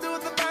you to do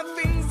the bad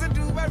things that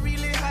do? I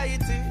really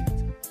hate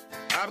it.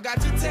 I've got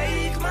to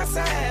take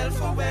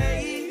myself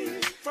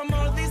away from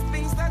all these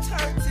things that's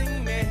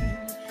hurting me.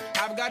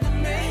 I've got to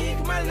make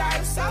my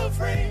life so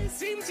free.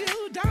 Seems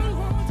you don't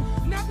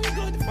want nothing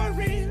good for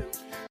real.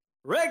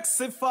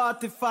 Rexy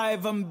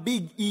 45 and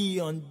Big E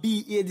on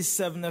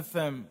B87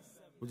 FM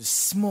with the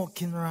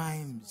smoking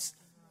rhymes.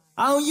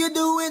 How you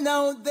doing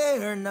out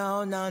there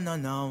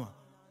now?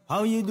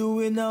 How you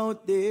doing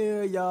out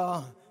there,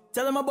 y'all?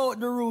 Tell them about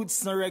the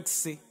roots, no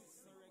Rexy.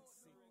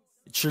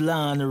 The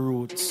Trelawny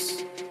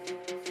roots.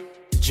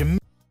 Jamaica.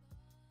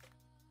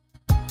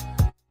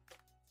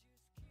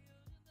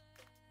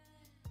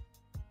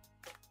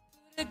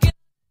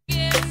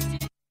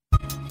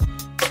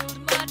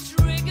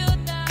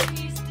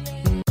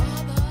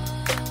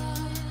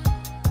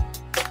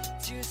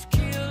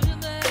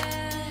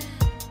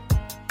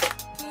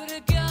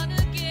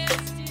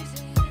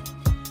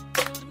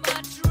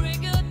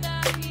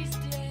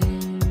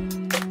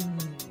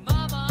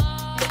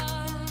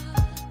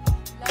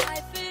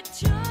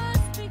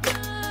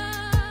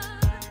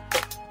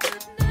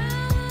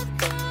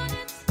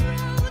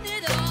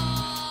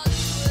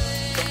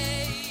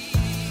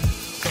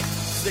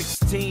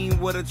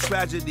 What a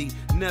tragedy.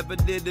 Never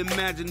did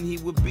imagine he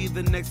would be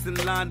the next in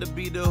line to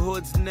be the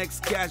hood's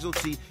next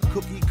casualty.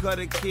 Cookie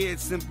cutter kid,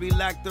 simply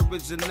lacked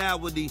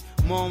originality.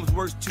 Mom's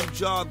worked 2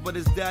 jobs, but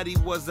his daddy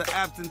was an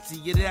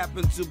absentee. It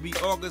happened to be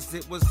August,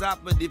 it was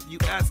hot, but if you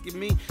asking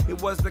me,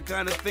 it was the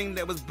kind of thing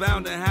that was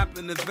bound to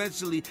happen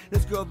eventually.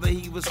 This girl that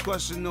he was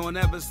crushing on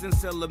ever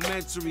since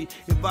elementary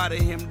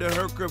invited him to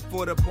her crib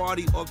for the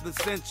party of the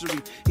century.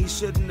 He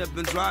shouldn't have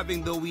been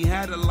driving, though he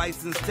had a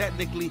license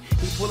technically.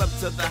 He pulled up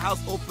to the house,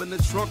 opened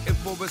the trunk, and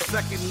for a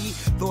second he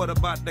thought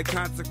about the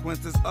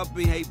consequences of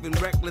behaving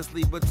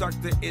recklessly, but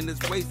tucked it in his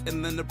waist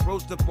and then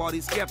approached the party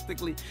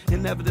skeptically.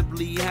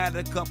 Inevitably, he had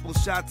a couple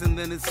shots and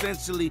then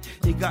essentially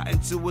he got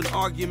into an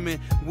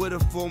argument with a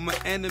former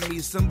enemy.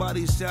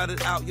 Somebody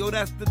shouted out, yo,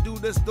 that's the dude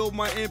that stole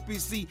my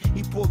MPC.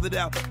 He pulled it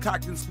out,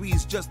 cocked and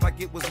squeezed just like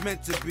it was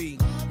meant to be.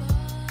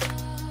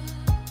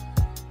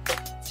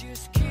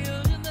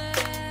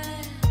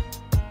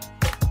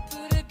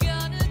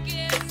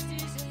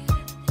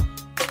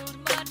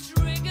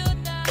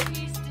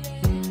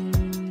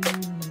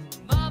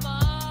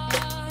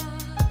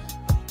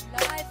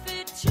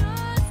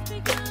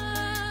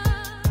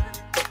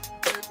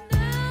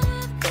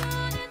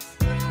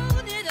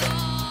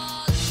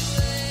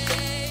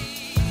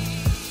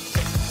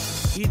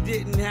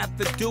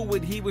 To do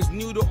it, he was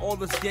new to all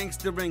this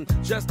gangstering,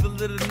 just a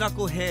little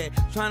knucklehead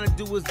trying to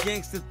do his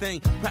gangster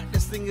thing,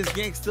 practicing his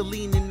gangster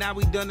lean, and now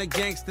he done a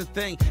gangster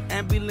thing.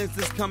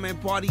 Ambulances coming,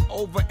 party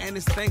over, and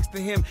it's thanks to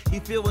him. He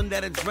feeling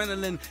that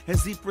adrenaline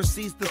as he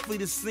proceeds to flee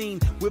the scene,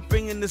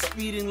 whipping in the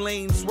speeding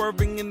lane,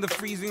 swerving in the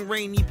freezing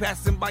rain. He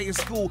passing by his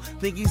school,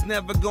 think he's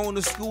never going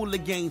to school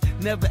again,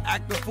 never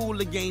act a fool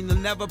again, he'll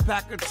never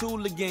pack a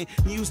tool again.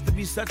 He used to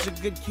be such a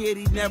good kid,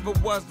 he never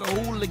was a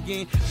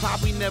hooligan,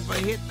 probably never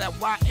hit that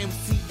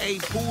YMCA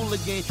pool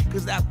again,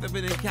 cause after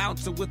an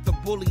encounter with a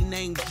bully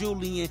named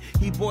Julian,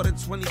 he bought a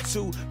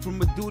 22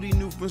 from a dude he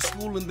knew from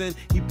school, and then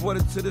he brought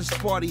it to this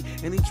party,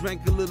 and he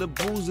drank a little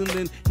booze, and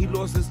then he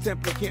lost his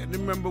temper, can't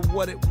remember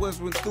what it was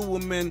went through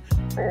him, and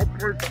all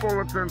police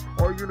bulletin,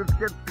 all units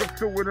get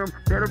pursuing him,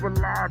 dead or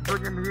alive,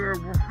 bring him here,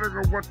 we'll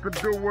figure what to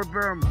do with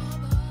them.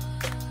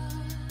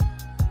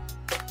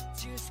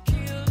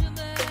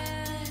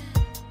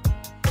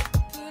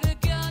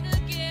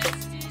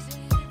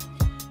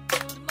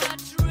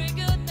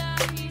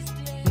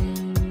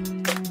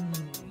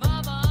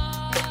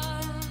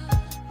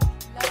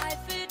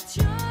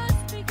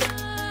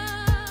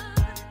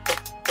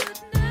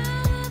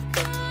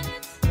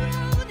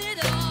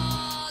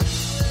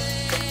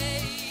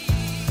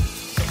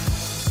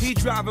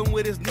 Driving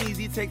with his knees,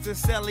 he takes a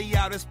celly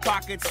out his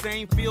pocket.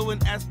 Same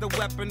feeling as the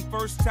weapon,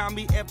 first time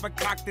he ever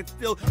cocked it.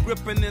 Still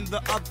gripping in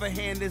the other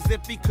hand as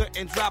if he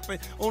couldn't drop it.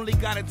 Only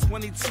got a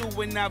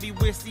 22 and now he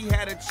wished he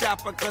had a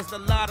chopper, cause a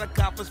lot of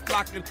coppers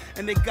flocking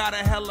and they got a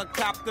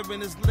helicopter,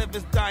 and his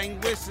liver's dying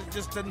wish is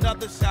just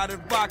another shot of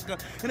vodka.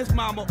 And his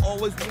mama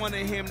always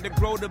wanted him to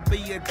grow to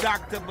be a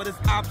doctor, but his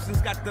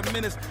options got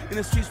diminished in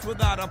the streets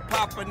without a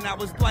papa. Now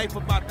his life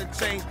about to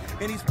change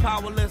and he's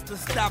powerless to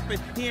stop it.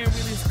 He ain't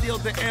really steal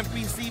the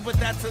MPC, but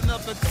that's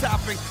another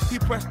topic. He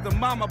pressed the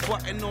mama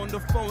button on the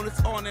phone,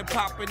 it's on and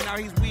popping. Now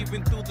he's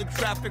weaving through the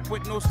traffic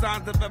with no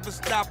signs of ever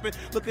stopping.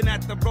 Looking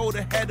at the road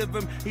ahead of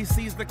him, he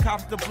sees the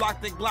cops, the block,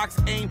 the Glocks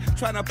aim,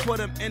 trying to put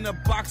him in a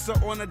boxer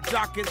on a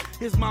docket.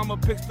 His mama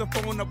picks the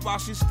phone up while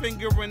she's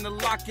fingering the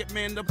locket.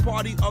 Man, the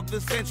party of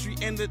the century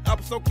ended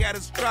up so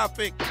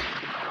catastrophic. 10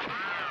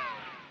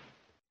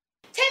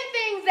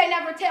 things they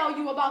never tell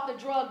you about the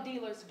drug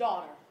dealer's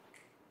daughter.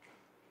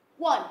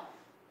 1,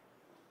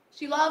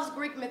 she loves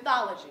Greek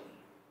mythology.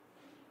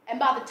 And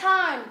by the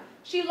time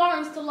she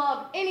learns to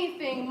love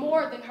anything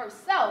more than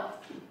herself,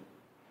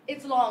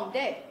 it's long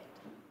dead.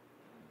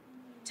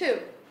 2,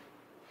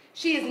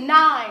 she is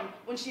 9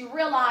 when she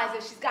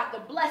realizes she's got the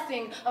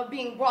blessing of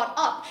being brought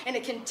up in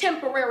a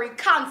contemporary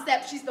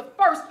concept. She's the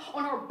first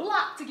on her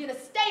block to get a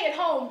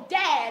stay-at-home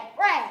dad,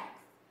 Rags.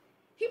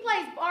 He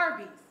plays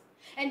Barbies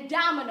and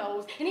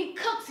dominoes, and he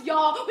cooks,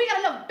 y'all. We got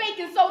enough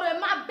baking soda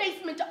in my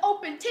basement to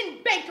open 10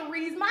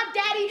 bakeries. My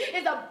daddy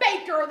is a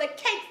baker. The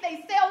cakes,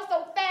 they sell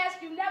so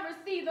fast you never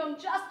see them.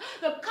 Just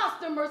the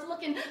customers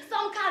looking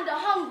some kind of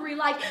hungry,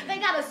 like they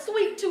got a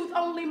sweet tooth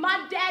only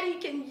my daddy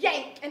can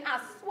yank. And I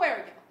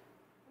swear, y'all,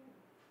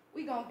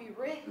 we gonna be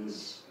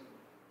rich.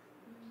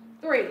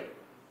 3,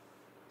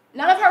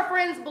 none of her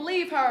friends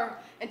believe her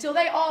until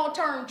they all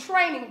turn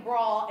training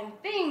bra and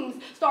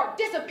things start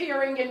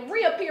disappearing and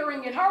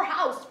reappearing in her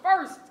house.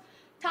 First,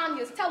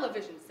 Tanya's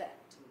television set,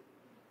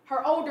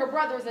 her older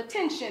brother's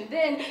attention,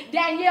 then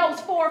Danielle's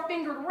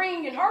 4-fingered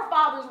ring and her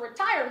father's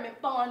retirement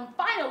fund,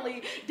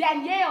 finally,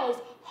 Danielle's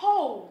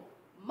whole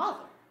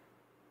mother.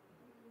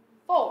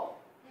 4,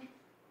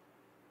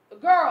 the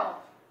girl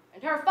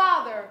and her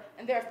father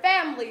and their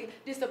family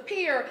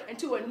disappear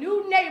into a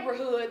new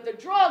neighborhood. The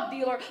drug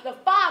dealer, the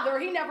father,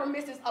 he never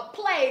misses a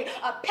play,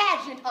 a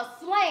pageant, a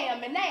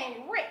slam, and they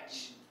ain't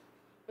rich.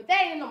 But they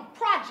ain't in them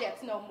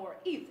projects no more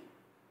either.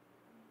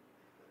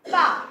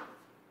 5,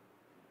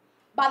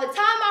 by the time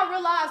I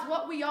realize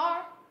what we are,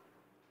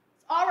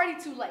 it's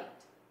already too late.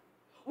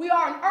 We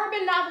are an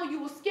urban novel you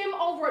will skim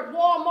over at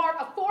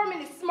Walmart, a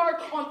 4-minute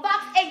smirk on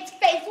Fox 8's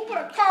face. What would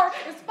occur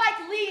if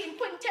Spike Lee and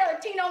Quentin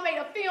Tarantino made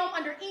a film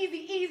under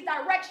Eazy-E's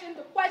direction?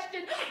 The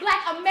question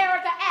Black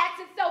America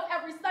asks itself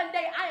every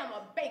Sunday. I am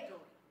a bakery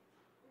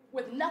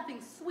with nothing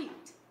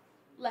sweet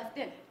left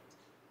in it.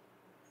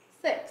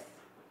 6,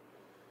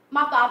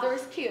 my father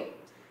is killed.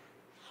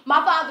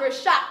 My father is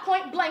shot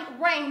point blank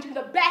range in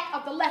the back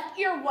of the left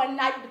ear one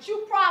night, but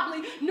you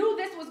probably knew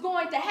this was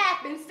going to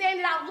happen. Saying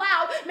it out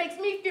loud makes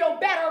me feel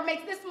better,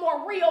 makes this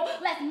more real.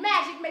 Less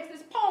magic makes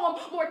this poem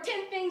more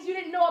 10 things you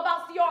didn't know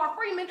about Ciara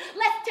Freeman.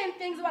 Less 10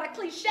 things about a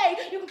cliche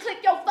you can click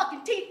your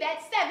fucking teeth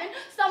at 7.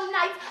 Some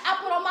nights I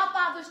put on my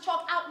father's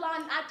chalk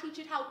outline and I teach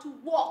it how to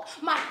walk.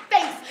 My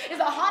face is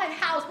a haunted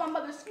house my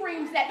mother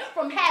screams at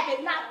from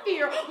habit, not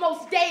fear.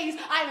 Most days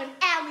I am an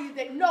alley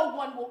that no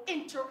one will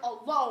enter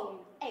alone.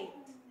 8.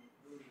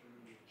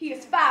 He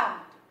is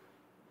found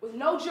with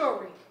no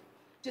jewelry,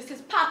 just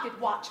his pocket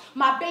watch.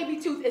 My baby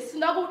tooth is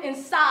snuggled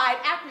inside.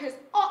 After his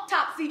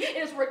autopsy, it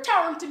is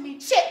returned to me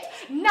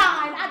chipped. 9,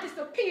 I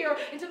disappear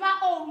into my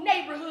old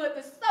neighborhood,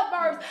 the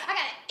suburbs. I got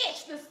an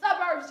itch the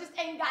suburbs just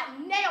ain't got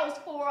nails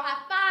for. I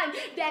find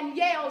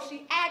Danielle.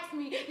 She asks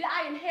me, did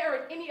I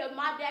inherit any of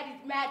my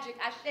daddy's magic?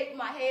 I shake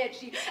my head.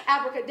 She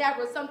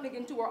abracadabra something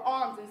into her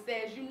arms and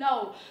says, you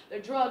know, the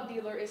drug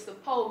dealer is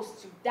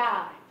supposed to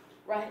die,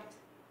 right?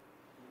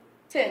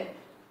 10,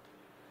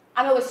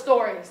 I know the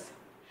stories.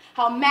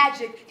 How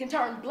magic can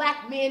turn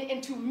black men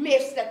into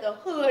myths, that the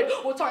hood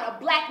will turn a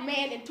black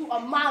man into a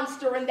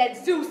monster, and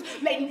that Zeus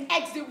made an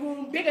exit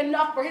wound big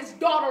enough for his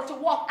daughter to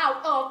walk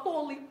out of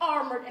fully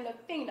armored, and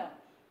Athena,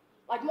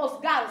 like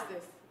most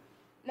goddesses,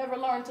 never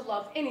learned to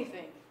love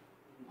anything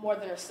more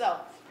than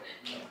herself.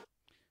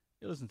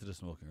 You listen to the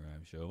Smoking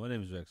Rhyme Show. My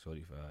name is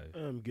Rex45.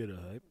 I'm Get a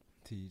Hype.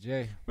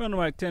 TJ. We're on the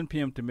mic 10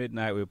 p.m. to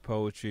midnight with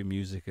poetry,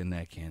 music, and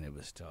that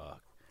cannabis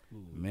talk.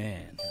 Ooh,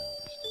 man.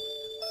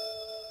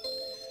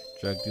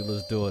 Drug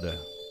dealer's daughter.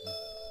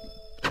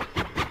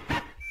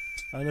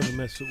 I never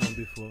messed with one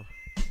before.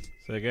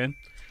 Say again?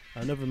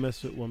 I never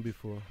messed with one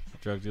before.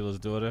 Drug dealer's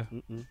daughter?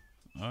 Mm-mm.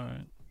 All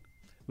right.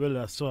 Well,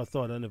 I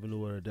thought I never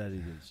knew where her daddy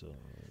did, so.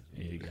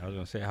 Yeah, I was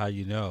going to say how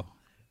you know.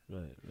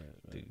 Right.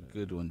 The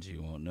good ones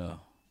you won't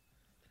know.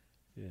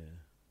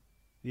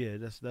 Yeah,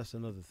 that's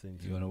another thing.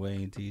 You want to weigh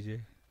in,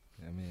 TJ?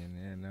 I mean,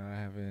 yeah, no, I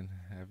haven't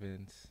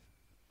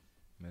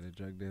met a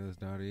drug dealer's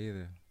daughter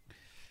either.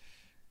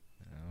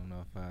 I don't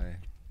know if I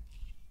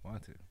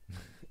want to.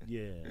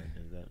 Yeah,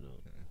 that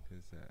note.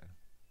 Because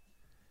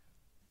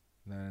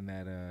none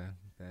of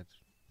that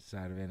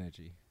side of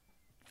energy.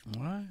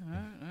 All right.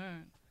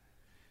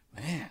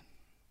 Man.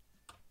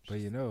 But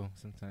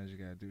sometimes you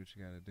gotta do what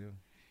you gotta do.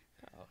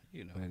 Oh,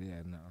 But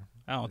yeah, no.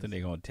 I don't think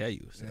they're gonna tell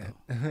you, so.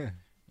 Yeah.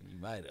 You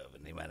might have,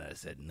 and they might not have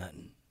said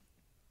nothing.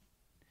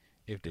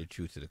 If they're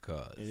true to the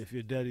cause. And if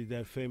your daddy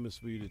that famous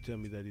for you to tell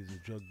me that he's a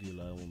drug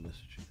dealer, I won't mess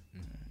with you.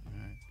 Mm-hmm.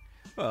 Right.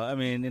 Well, I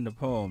mean, in the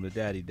poem, the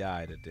daddy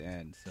died at the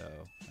end, so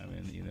I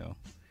mean,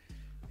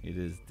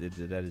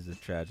 that is a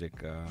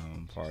tragic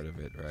part of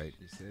it, right?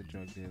 She said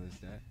drug dealers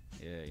die.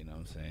 Yeah, you know what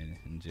I'm saying,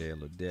 in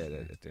jail or dead.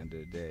 At the end of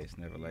the day, it's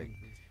never like,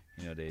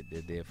 they're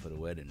there for the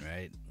wedding,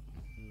 right?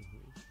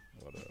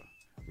 Mm-hmm. Or the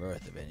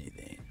birth of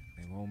anything.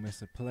 They won't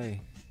miss a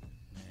play.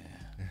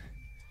 Yeah.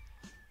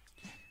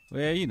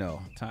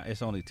 Well, time.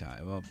 It's only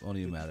time.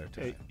 Only a matter of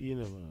time. Hey, you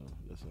never know.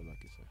 That's all I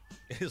can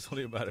say. It's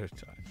only a matter of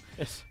time.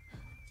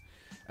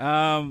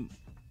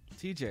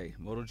 TJ,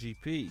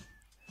 MotoGP.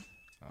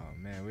 Oh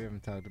man, we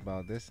haven't talked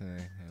about this in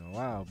a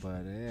while,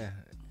 but yeah,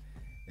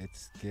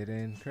 it's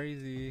getting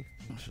crazy.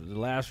 So the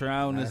last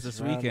round is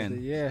this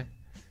weekend. Yeah.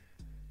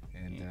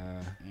 And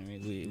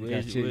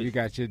you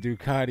got your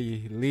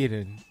Ducati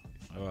leading.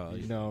 Well,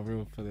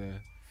 room for the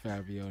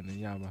Fabio and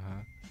the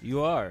Yamaha.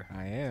 You are.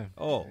 I am.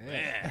 Oh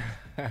man.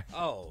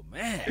 Oh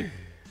man.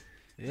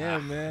 Yeah,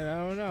 man.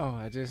 I don't know.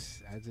 I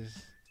just.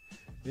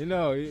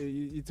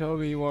 You told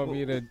me you want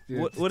me to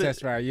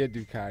test ride your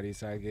Ducati,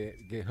 so I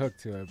get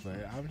hooked to it.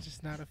 But I'm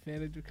just not a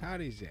fan of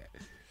Ducatis yet.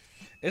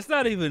 It's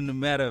not even a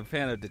matter of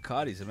fan of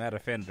Ducatis; it's a matter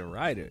of fan of the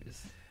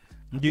riders.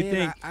 Do you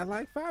think I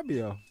like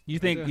Fabio? You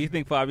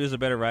think Fabio's a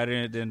better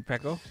rider than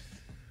Pecco?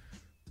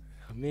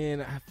 I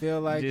mean, I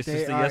feel like just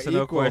they a are yes or equal.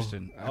 No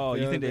question. Oh,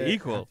 you think they're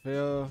equal? I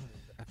feel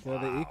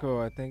they're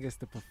equal. I think it's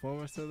the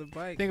performance of the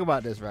bike. Think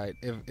about this, right?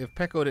 If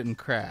Pecco didn't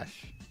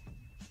crash,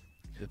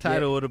 the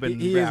title would have been.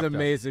 He is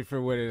amazing for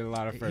winning a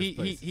lot of first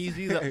place.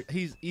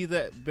 He's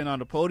either been on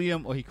the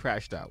podium or he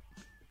crashed out.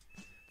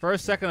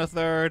 First, second, or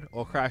third,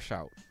 or crash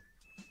out.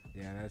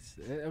 Yeah,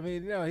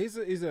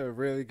 he's a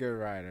really good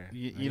rider.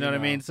 You know what I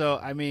mean? So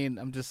I mean,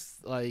 I'm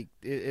just like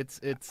it's.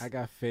 I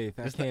got faith.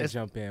 I can't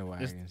jump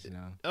bandwagons.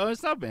 Oh,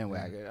 it's not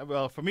bandwagon. Yeah.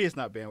 Well, for me, it's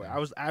not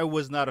bandwagon. I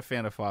was not a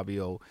fan of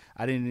Fabio.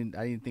 I didn't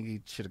think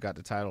he should have got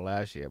the title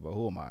last year. But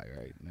who am I,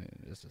 right?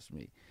 It's just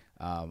me.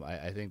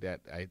 I think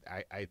that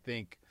I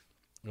think.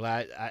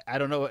 I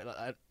don't know.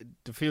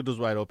 The field was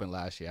wide open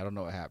last year. I don't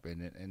know what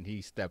happened, and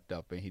he stepped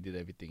up and he did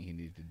everything he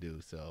needed to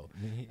do. So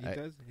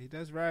he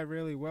does ride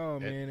really well. I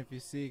mean, if you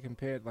see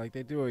compared, like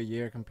they do a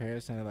year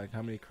comparison of like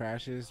how many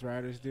crashes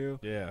riders do.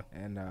 Yeah.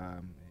 And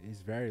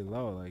he's very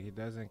low. Like he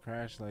doesn't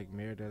crash like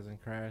Mir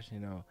doesn't crash.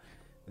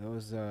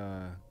 Those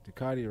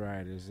Ducati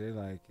riders, they're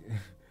like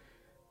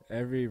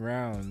every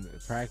round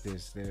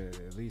practice there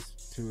are at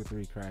least 2 or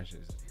 3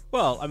 crashes.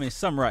 Well, I mean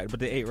some ride, but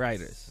they're 8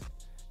 riders.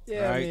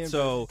 Yeah, right.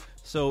 So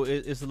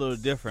it's a little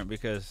different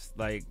because,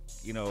 like,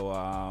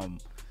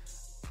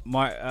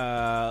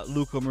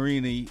 Luca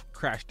Marini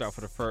crashed out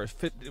for the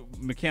first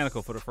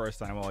mechanical for the first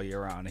time all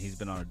year round, and he's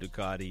been on a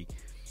Ducati.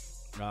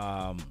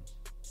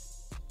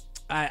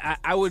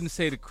 I wouldn't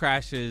say the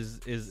crash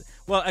is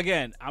well.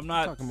 Again, I'm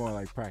not talking more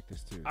like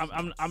practice too.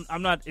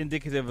 I'm not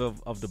indicative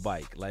of the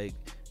bike. Like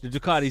the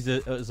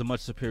Ducati is a much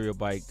superior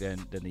bike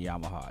than the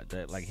Yamaha.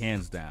 That, like,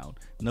 hands down,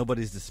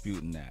 nobody's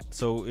disputing that.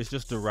 So it's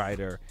just the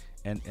rider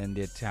and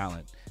their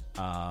talent.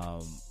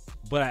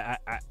 But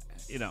I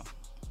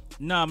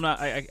no, I'm not.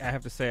 I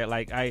have to say it.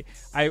 Like I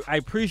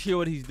appreciate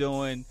what he's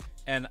doing,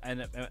 and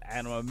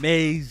I'm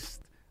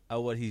amazed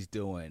at what he's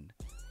doing.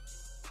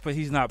 But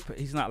he's not like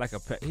he's not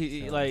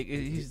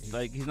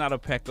a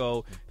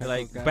Pecco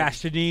like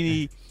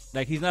Bastianini.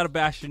 Like he's not a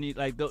Bastianini.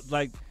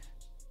 Like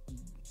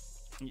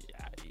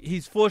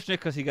he's fortunate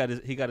because he got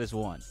his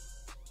one.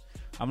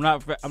 I'm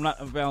not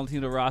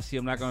Valentino Rossi.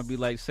 I'm not going to be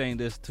like saying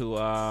this to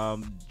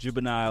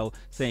Juvenile,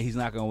 saying he's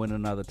not going to win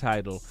another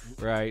title,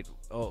 right?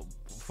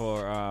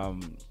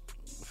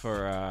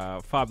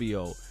 For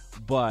Fabio,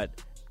 but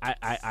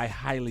I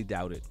highly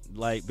doubt it.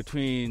 Like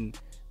between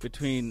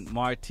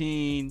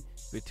Martin,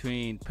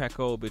 between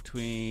Pecco,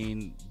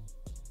 between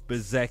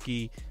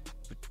Bezzecchi,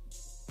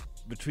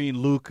 between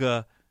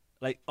Luca,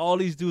 like all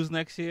these dudes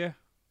next year.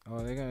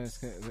 Oh,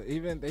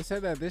 they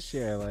said that this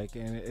year, like,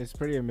 and it's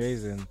pretty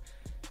amazing.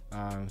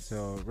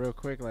 So real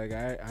quick, like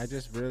I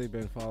just really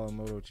been following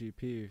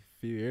MotoGP a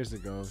few years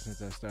ago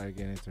since I started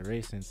getting into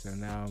racing. So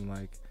now I'm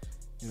like,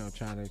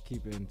 trying to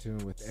keep in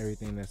tune with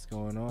everything that's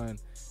going on.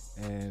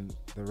 And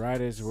the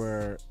riders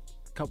were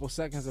a couple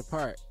seconds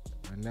apart.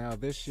 And now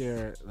this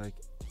year, like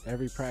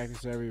every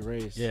practice, every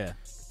race, the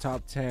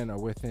top 10 are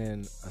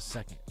within a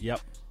second.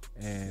 Yep.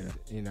 And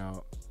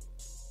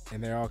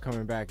and they're all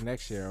coming back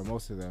next year, or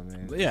most of them.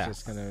 And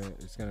it's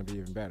gonna be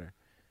even better.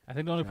 I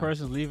think the only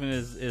person leaving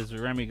is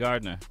Remy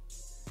Gardner.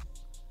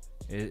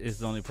 Is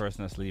the only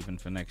person that's leaving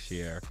for next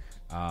year.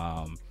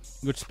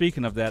 Which,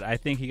 speaking of that, I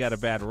think he got a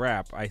bad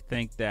rap. I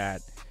think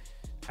that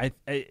I'm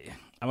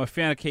a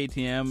fan of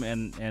KTM,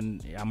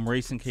 and I'm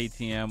racing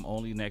KTM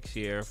only next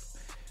year.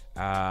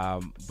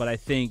 But I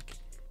think,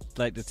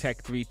 like the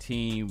Tech 3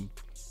 team,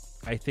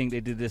 I think they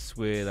did this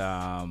with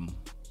Ika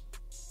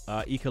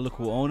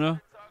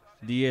Lukuona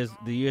the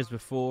years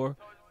before.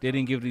 They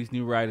didn't give these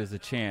new riders a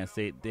chance.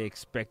 They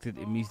expected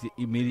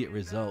immediate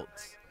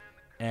results.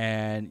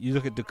 And you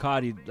look at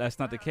Ducati, that's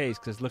not the case.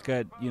 Because look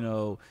at,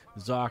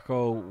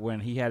 Zarco when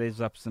he had his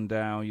ups and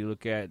downs. You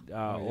look at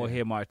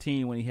Jorge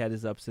Martin when he had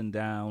his ups and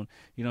downs.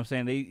 You know what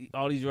I'm saying?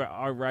 All these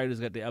our riders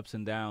got their ups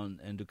and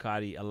downs, and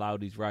Ducati allowed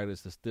these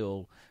riders to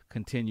still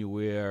continue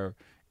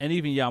and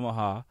even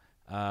Yamaha,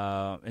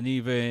 and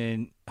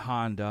even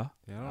Honda.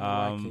 Yeah,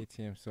 I don't know why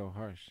KTM's so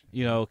harsh.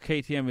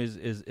 KTM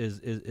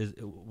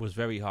was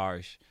very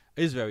harsh.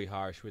 Is very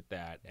harsh with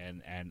that,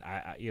 and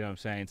I you know what I'm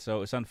saying.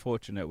 So it's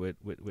unfortunate with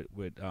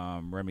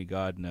Remy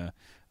Gardner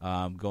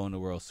going to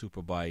World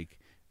Superbike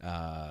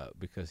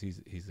because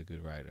he's a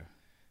good rider.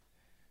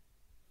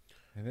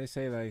 And they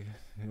say, like,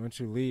 once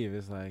you leave,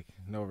 it's like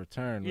no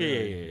return.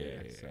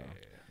 Yeah.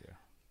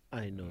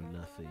 I know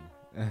nothing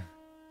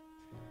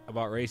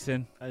about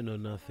racing. I know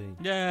nothing.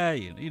 Yeah,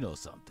 you know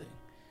something.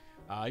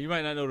 You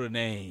might not know the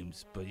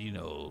names, but you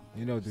know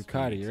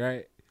Ducati,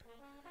 right?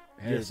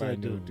 Yes, I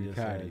do.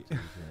 Ducati.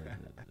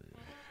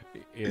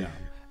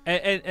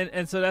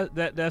 And so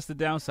that's the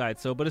downside.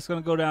 So, but it's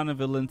going to go down in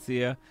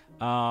Valencia.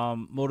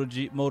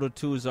 Moto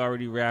 2 is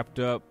already wrapped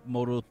up.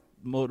 Moto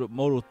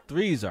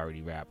 3 is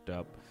already wrapped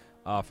up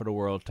for the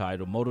world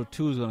title. Moto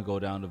 2 is going to go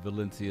down to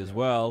Valencia as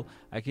well.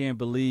 I can't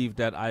believe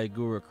that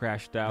Ayagura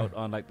crashed out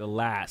on like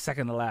the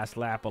second to last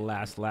lap of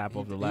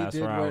the last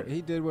round.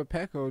 He did what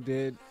Pecco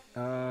did.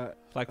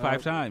 Like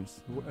 5 times.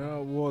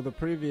 Well, the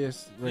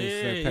previous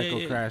race that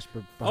Pecco crashed.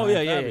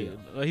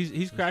 Yeah.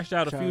 He's crashed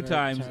out a few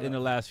times in the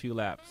last few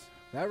laps.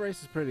 That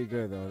race is pretty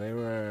good though. They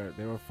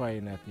were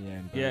fighting at the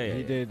end. But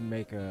he did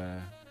make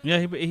a. Yeah,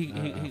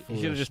 he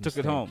should have just took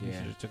it home. He should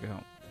have just took it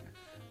home.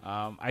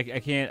 I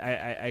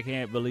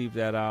can't believe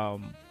that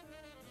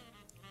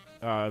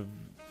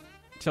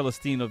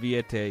Celestino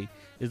Vietti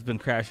has been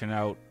crashing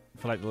out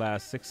for like the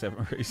last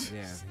 6-7 races.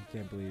 Yeah, he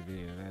can't believe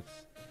it. That's.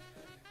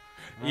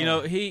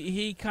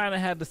 He kind of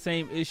had the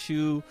same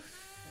issue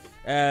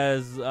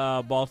as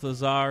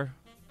Baltazar,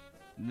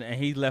 and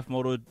he left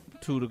Moto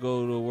 2 to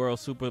go to World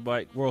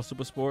Superbike,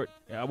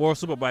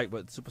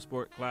 but Super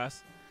Sport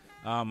class.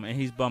 And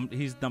he's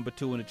number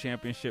 2 in the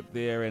championship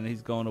there, and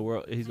he's going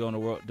to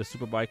the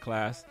Superbike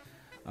class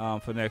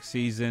for next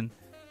season.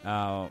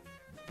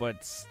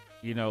 But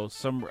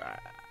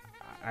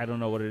I don't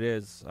know what it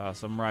is.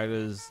 Some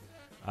riders,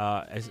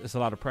 it's a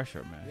lot of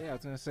pressure, man. Yeah, I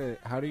was gonna say,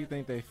 how do you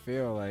think they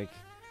feel like?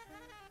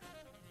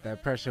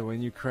 That pressure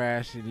when you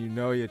crash and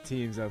your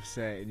team's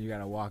upset and you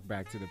gotta walk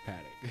back to the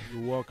paddock.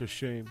 You walk of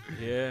shame.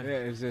 Yeah,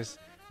 it's just,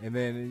 and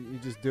then you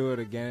just do it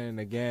again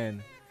and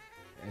again.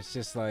 It's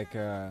just like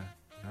I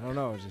don't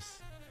know,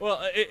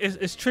 Well,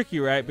 it's tricky,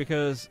 right?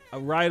 Because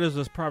riders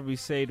will probably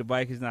say the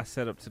bike is not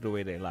set up to the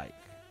way they like,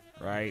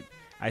 right?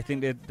 I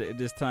think that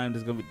this time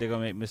they're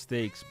gonna make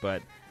mistakes,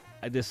 but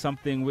there's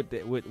something with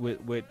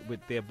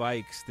their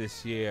bikes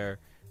this year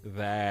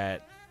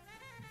that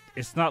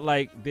it's not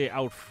like they're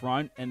out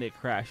front and they're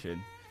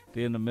crashing.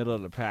 They're in the middle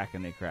of the pack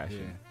and they're crashing.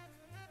 Yeah.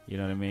 You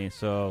know what I mean?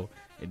 So,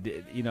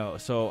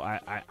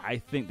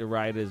 I think the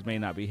riders may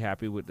not be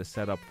happy with the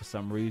setup for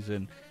some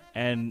reason.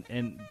 And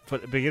for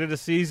the beginning of the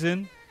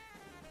season,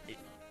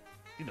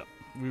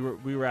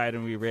 we ride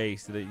and we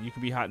race. You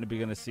can be hot in the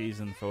beginning of the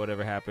season. For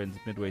whatever happens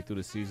midway through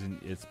the season,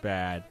 it's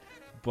bad.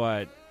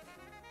 But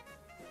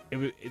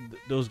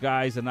those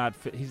guys are not.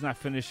 He's not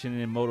finishing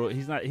in moto.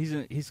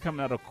 He's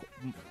coming out of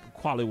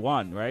quali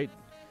 1, right?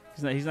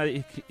 He's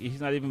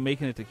not even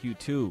making it to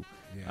Q2.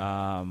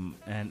 Yeah.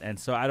 And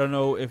so I don't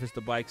know if it's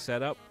the bike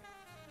setup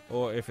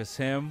or if it's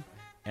him,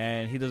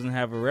 and he doesn't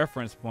have a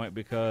reference point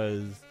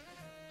because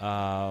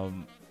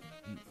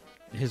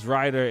his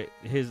rider,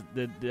 his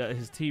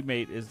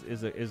teammate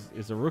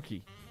is a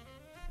rookie.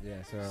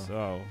 Yeah.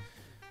 So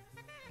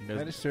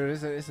that is true.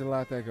 It's a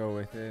lot that go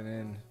with it,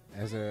 and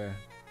as a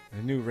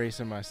new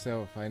racer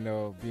myself, I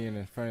know being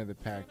in front of the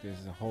pack,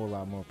 there's a whole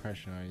lot more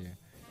pressure on you.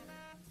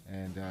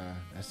 And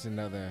that's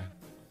another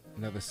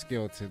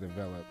skill to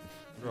develop.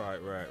 Right.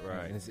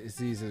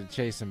 It's easy to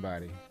chase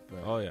somebody,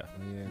 but when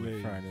you're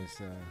in front, it's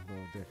a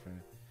little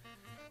different.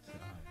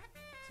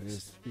 So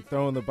just be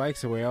throwing the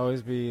bikes away.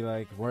 Always be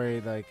like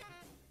worried, like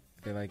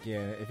they're like,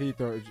 yeah, if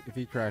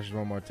he crashes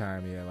one more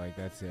time, yeah, like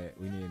that's it.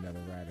 We need another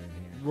rider in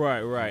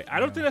here. Right. I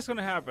don't think that's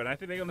gonna happen. I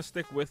think they're gonna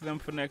stick with them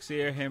for next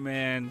year. Him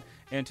and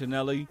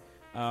Antonelli.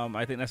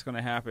 I think that's going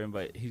to happen,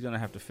 but he's going to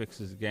have to fix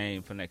his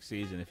game for next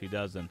season. If he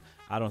doesn't,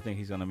 I don't think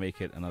he's going to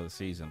make it another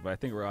season. But I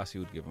think Rossi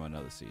would give him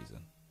another season.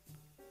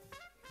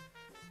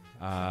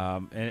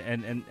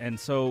 And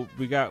so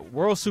we got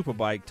World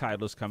Superbike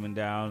titles coming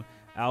down.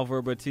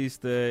 Alvaro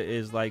Batista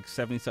is like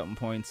 70-something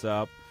points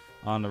up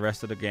on the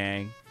rest of the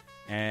gang.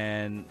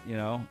 And,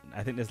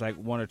 I think there's like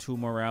 1 or 2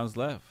 more rounds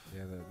left.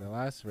 Yeah, the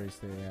last race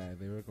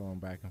they were going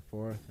back and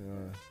forth.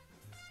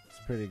 It's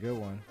a pretty good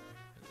one.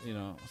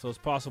 So it's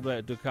possible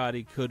that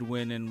Ducati could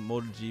win in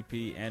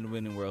MotoGP and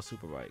win in World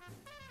Superbike,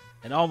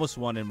 and almost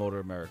won in Motor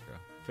America.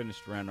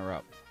 Finished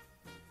runner-up.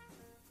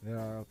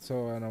 Yeah.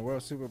 So on a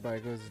World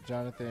Superbike, it was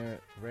Jonathan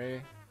Rea.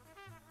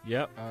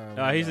 Yep.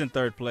 He's in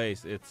 3rd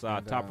place. It's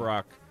Top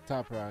Rock.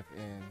 Top Rock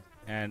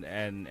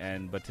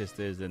and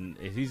Batista is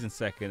he's in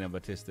 2nd and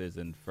Batista is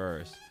in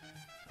 1st.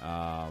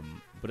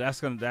 But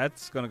that's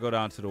gonna go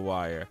down to the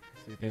wire.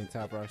 So you think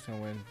Top Rock's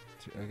gonna win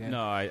again?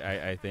 No,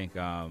 I think.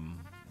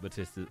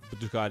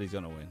 Ducati's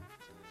gonna win.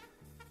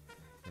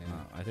 Yeah.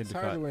 I think it's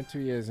hard to win 2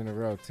 years in a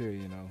row too,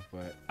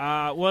 But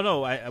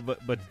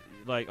but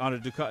like on a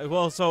Ducati.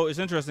 Well, so it's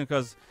interesting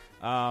because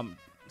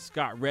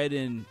Scott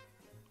Reddin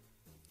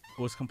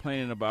was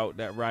complaining about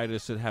that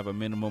riders should have a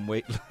minimum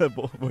weight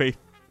level,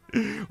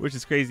 which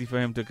is crazy for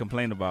him to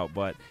complain about.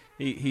 But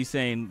he's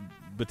saying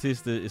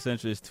Batista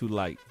essentially is too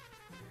light,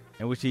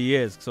 and which he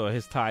is. So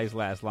his tires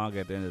last longer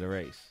at the end of the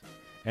race.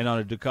 And on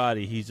a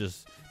Ducati, he's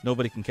just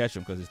nobody can catch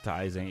him because his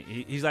tires ain't.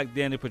 He's like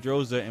Danny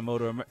Pedrosa in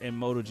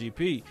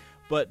MotoGP,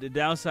 but the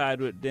downside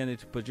with Danny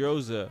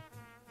Pedrosa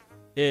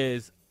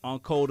is on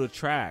colder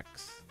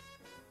tracks,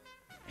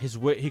 his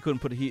weight he couldn't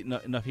put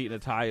enough heat in the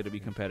tire to be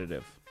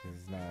competitive.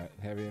 He's not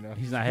heavy enough.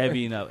 He's not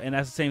heavy enough, and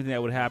that's the same thing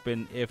that would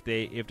happen if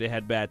they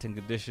had bad tin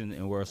condition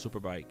in World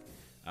Superbike.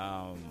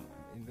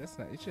 That's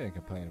not. You shouldn't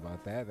complain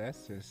about that.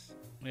 That's just.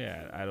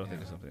 Yeah, I don't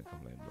think it's something to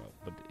complain about,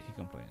 but he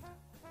complained.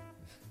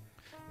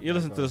 You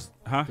listen to this,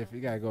 huh? You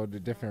gotta go to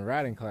different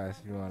riding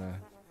class if you wanna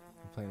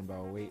complain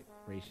about weight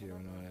ratio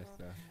and all that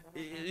stuff.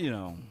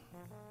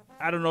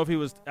 I don't know if it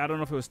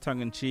was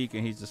tongue in cheek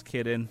and he's just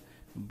kidding,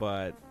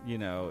 but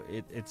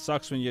it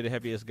sucks when you're the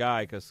heaviest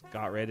guy because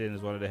Scott Reddin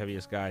is one of the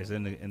heaviest guys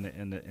in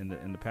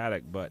the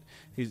paddock. But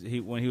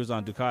when he was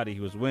on Ducati, he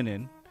was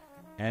winning,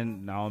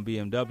 and now on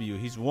BMW,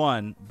 he's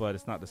won, but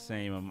it's not the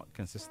same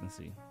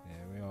consistency. Yeah,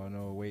 we all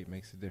know weight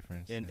makes a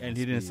difference. And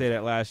he didn't say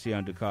that last year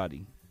on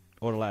Ducati.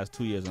 Or the last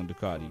 2 years on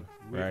Ducati,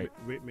 right?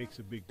 Weight makes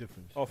a big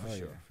difference. Oh, for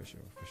sure.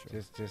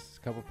 Just a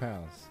couple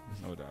pounds.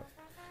 No doubt.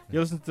 You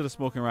listen to the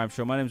Smoking Rhyme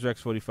Show. My name is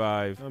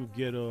Rex45. I'm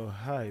Ghetto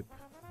Hype.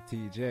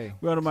 TJ.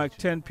 We're on the mic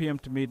 10 p.m.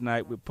 to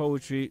midnight with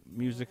poetry,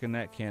 music, and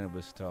that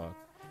cannabis talk.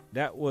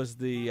 That was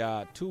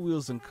the 2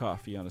 Wheels and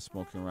Coffee on the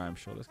Smoking Rhyme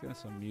Show. Let's get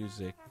some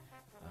music.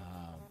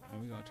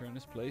 And we're going to turn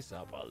this place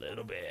up a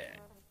little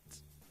bit.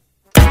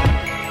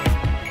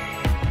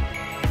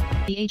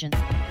 The Agent.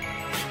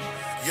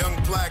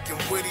 Young, black,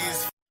 and witty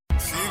as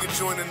so you can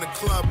join in the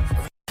club.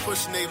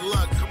 Pushing they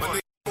luck. My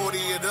niggas 40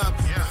 it up.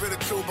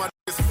 Ridicule by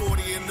niggas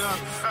 40 and up.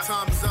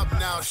 Time's up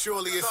now,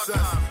 surely it's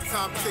us.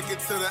 Time ticket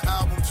to the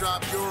album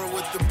drop. Euro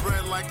with the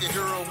bread like a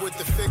hero with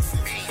the fixes.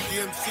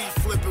 The MC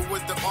flipping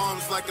with the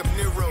arms like a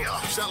Nero.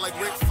 Shot like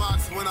Rick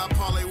Fox when I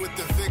parlay with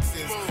the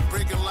Vixens.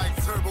 Breaking like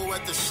Turbo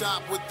at the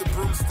shop with the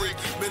broomstick.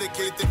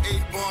 Mitigate the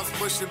 8 balls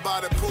pushing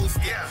by the pool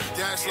stick.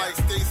 Dash like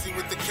Stacy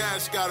with the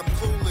cash, got him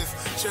clueless.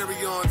 Cherry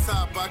on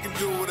top, I can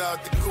do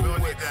without the cool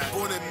whip.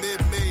 Born in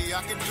mid-May,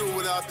 I can do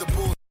without the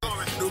bullshit.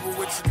 Nuba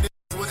with your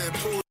niggas went and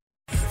pull.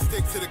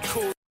 Stick to the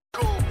cool.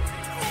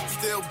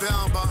 Still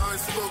bound by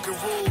unspoken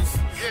rules.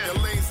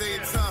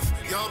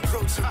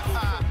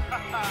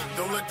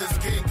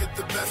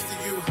 best of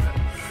you.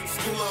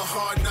 School of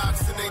hard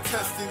knocks and they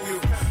testing you.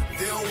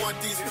 They don't want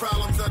these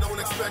problems, I don't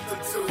expect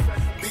them to.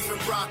 Beef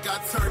and Brock, I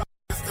turn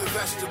to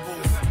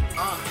vegetables.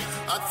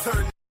 I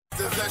turn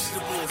to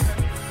vegetables.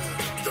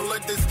 Don't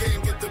let this game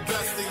get the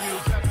best of you.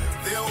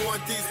 They don't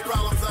want these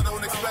problems, I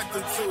don't expect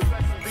them to.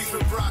 Beef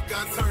and Brock,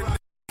 I turn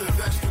to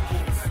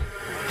vegetables.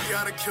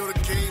 Gotta kill the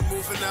game,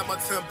 moving at my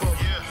tempo.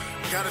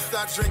 Gotta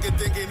stop drinking,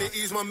 thinking to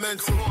ease my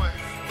mental.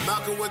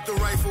 Malcolm with the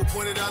rifle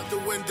pointed out the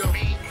window.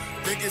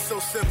 Think it's so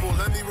simple,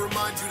 let me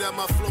remind you that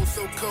my flow's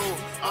so cold.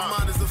 My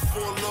mind is a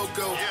full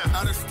logo.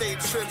 Out of state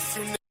trips,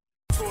 you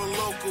to a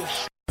local.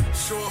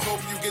 Sure hope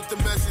you get the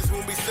message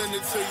when we send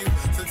it to you.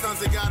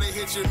 Sometimes it gotta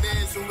hit your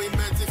mans when we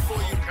meant it for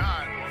you.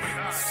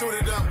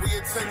 Suited up, we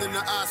attending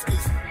the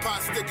Oscars. Pot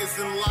stickers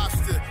and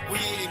lobster, we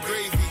eating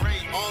gravy.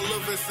 All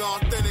of us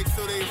authentic,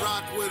 so they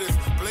rock with us.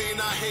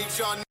 Blatant, I hate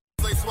y'all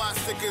like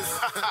swastikas.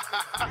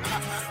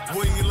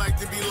 Wouldn't you like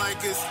to be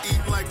like us?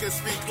 Eat like us,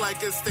 speak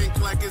like us, think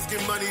like us,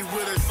 get money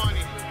with us.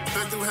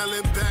 Been through hell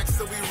and back,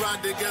 so we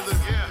ride together.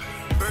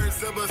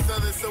 Birds of a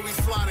feather, so we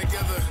fly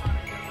together.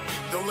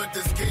 Don't let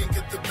this game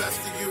get the best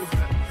of you.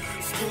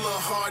 School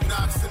of hard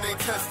knocks and they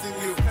testing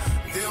you.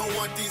 They don't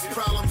want these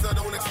problems, I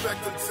don't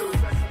expect them to.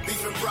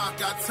 Beef and Brock,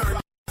 I turn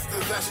to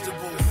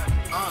vegetables.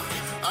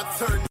 I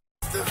turn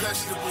to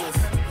vegetables.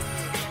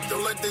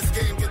 Don't let this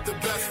game get the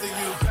best of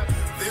you.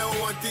 They don't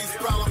want these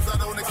problems, I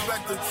don't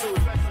expect them to.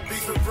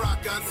 Beef and Brock,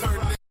 I turn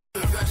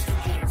to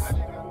vegetables.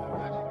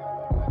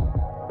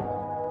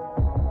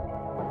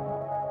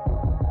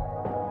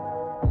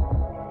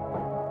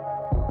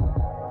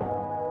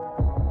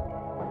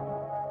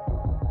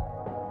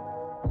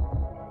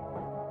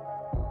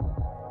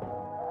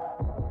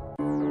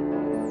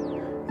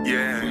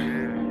 Yeah,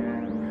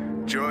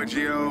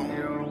 Giorgio,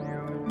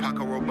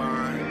 Paco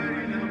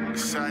Rabanne,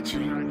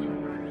 Versace,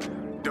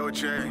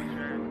 Dolce,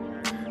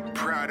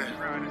 Prada.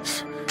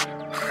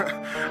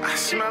 I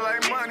smell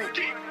like money.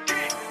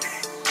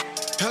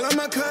 I love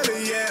my color,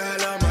 yeah, I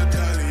love my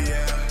color,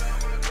 yeah.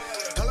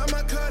 I love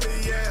my color,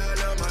 yeah, I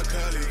love my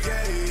color,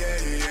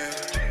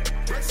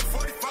 yeah. Rex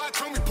 45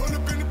 told me pull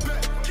up in the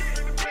back.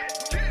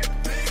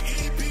 Big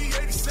EP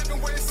 87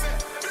 where it's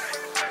at.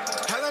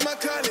 I love my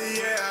color,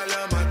 yeah, I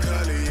love my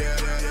color, yeah.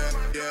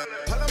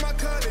 I love my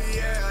color,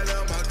 yeah, I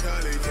love my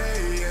color,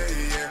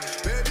 yeah.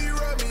 Baby,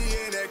 rub me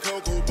in that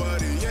cocoa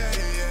butter,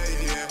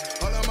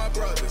 yeah. All of my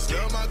brothers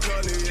love my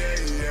color,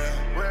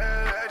 yeah.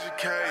 Well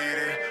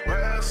educated,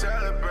 well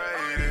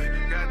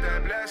celebrated. Got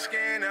that black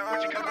skin and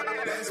all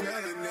that's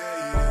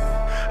melanated.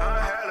 I'm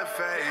hella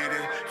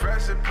faded,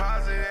 fresh and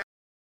positive.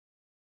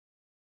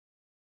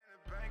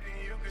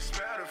 You can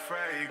smell the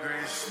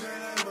fragrance. Smell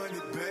that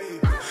money,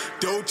 baby.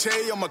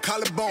 Dolce on my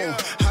collarbone,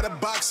 hot a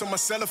box on my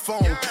cell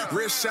phone.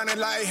 Wrist shining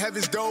like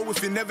heaven's door.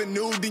 If you never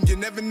knew, then you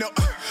never know.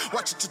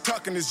 Watch what you're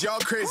talking, is y'all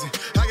crazy.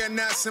 I got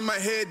knots in my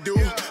head,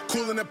 dude.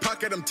 Cool in the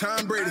pocket, I'm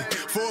Tom Brady.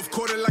 Fourth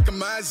quarter like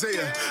I'm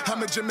Isaiah.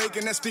 I'm a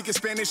Jamaican that speaking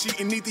Spanish,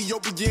 eating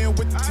Ethiopian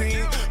with the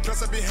team.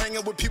 Plus I be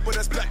hanging with people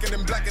that's blacker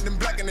than black and then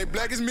black and they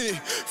black as me.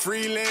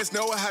 Freelance,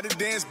 know how to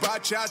dance,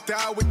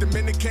 bachata with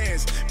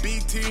Dominicans.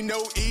 BT,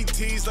 no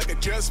ETs, like I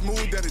just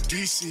moved out of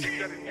DC.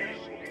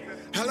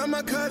 I love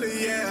my color,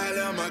 yeah, I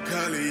love my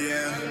color,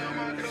 yeah.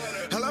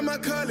 I love my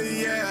color,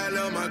 yeah, I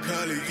love my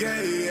color,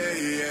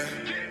 yeah.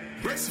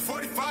 Rex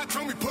 45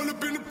 told me pull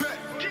up in the back.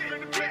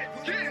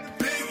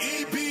 Big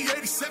EP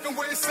 87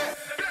 where it's at.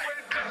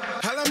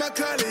 I love my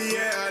color,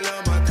 yeah, I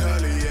love my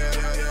color, yeah.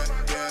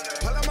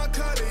 I love my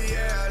color,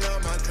 yeah, I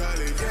love my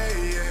color,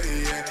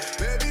 yeah.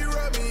 Baby,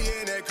 rub me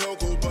in that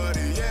cocoa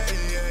butter,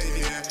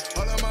 yeah.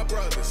 All of my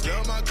brothers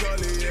love my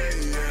color, yeah.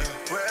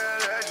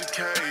 Well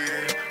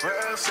educated,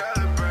 well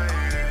celebrated.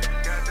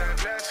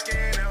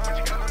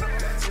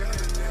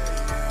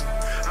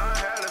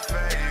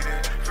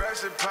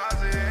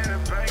 Deposit in the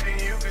bank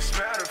and you can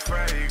smell the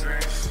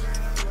fragrance.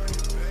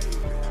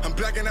 I'm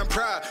black and I'm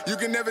proud. You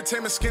can never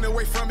take my skin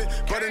away from it.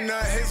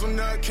 Butternut,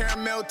 hazelnut,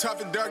 caramel,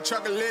 toffee, dark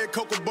chocolate,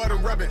 cocoa butter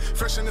rubbing.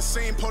 Fresh in the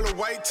scene, polar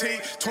white tee.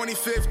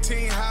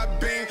 2015 hot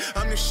bean.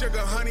 I'm the sugar,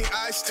 honey,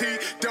 iced tea.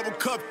 Double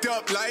cupped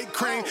up like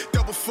cream.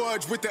 Double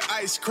fudge with the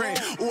ice cream.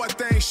 Ooh, I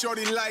think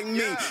shorty like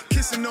me.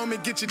 Kissing on me,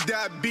 get your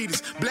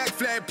diabetes. Black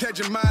flag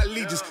pledging my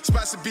allegiance.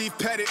 Spicy beef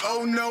patty,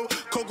 oh no.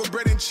 Cocoa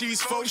bread and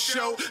cheese, faux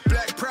show.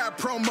 Black pride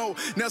promo.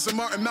 Nelson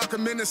Martin,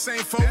 Malcolm in the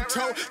same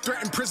photo.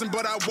 Threatened prison,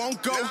 but I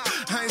won't go.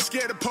 I ain't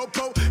scared of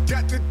popo.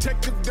 Got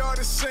detective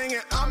daughter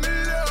singing. I'm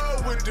in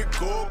love with the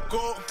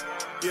cocoa.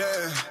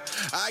 Yeah,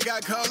 I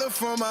got color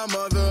from my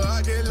mother.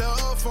 I get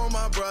love from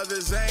my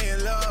brothers. Ain't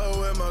in love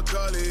with my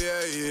color,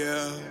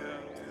 yeah.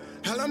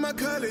 I love my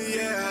color,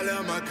 yeah, I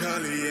love my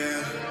color,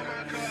 yeah.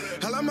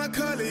 I love my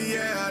color,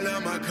 yeah, I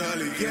love my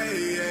color,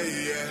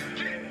 yeah.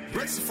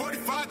 Rex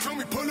 45 told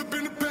me pull up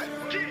in the back.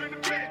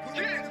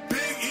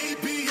 Big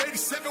EP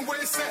 87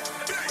 where it's at.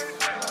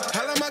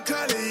 I love my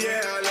color,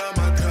 yeah, I love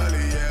my color,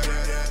 yeah.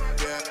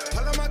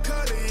 I love my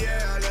color,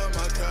 yeah, I love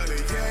my color,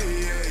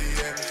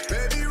 yeah.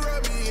 Baby,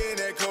 rub me in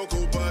that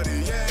cocoa butter,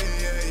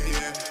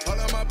 yeah. All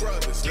of my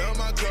brothers love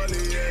my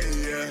color,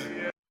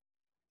 yeah.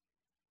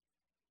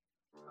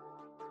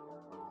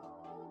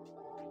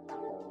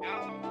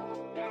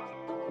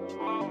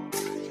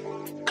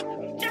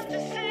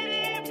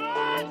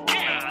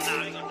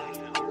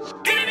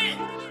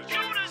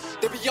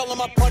 Y'all on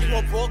my party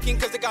were broken,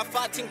 cause they got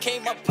 510K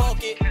in my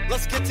pocket.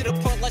 Let's get to the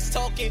point, let's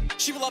talk it.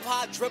 She will love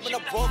how I drip and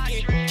I'm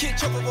broken. Kid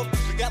trouble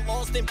with got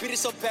lost and beat it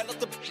so bad,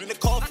 left the in the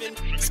coffin.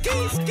 Ski,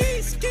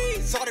 ski,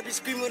 ski. Saw they be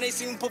screaming when they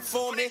see me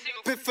performing.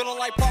 Been feeling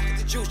like pocket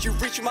the juice. You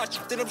reaching my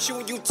shit, then I'm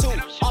shooting you too.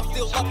 I'm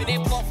still loving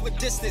it, far from a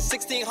distance.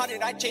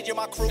 1600, I changing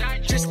my crew.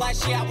 Just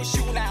last year I was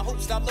shooting at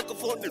hoops, not looking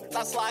for a new.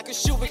 I slide, can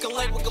shoot, we can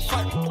lay, we can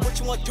fight. What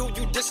you want to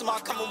do, you dissing my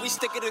coming, we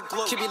stick it to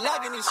glue. She be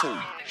loving these hoes.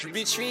 She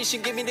be treating, she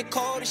give me the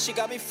code, and she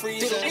got me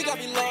freezing. We got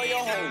me loyal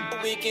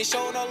home. We can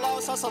show no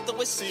loss, on something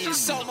with seeds.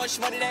 So much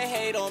money they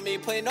hate on me.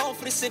 Playing on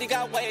for the city,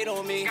 got weight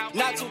on me.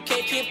 Not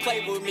 2K, can't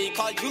play with me.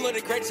 Call you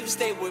the greatest if you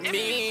stay with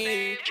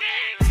me.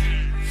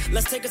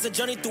 Let's take us a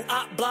journey through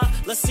Op Block.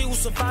 Let's see who's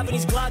surviving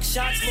these Glock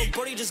shots. Lil'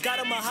 Birdie just got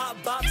him a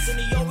hot box, and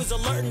he always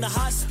alerting the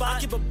hot spot. I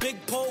keep a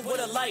big pole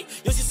with a light.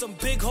 You'll see some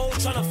big hoes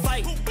tryna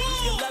fight.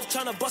 Your left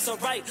tryna bust a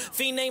right.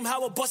 Fiend named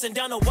Howard busting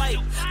down a white.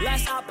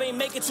 Last op ain't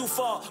make it too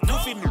far.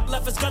 Goofy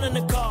left his gun in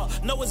the car.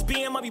 Know it's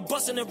BM, I be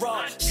busting it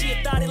raw. She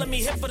a thotty, let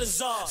me hit for the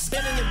czar.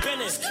 Spinning and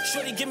bending.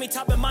 Shorty give me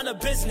top and mind her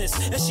business.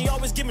 And she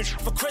always give me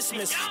for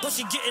Christmas. But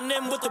she getting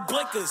in with the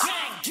blinkers.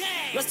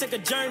 Let's take a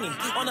journey.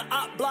 On the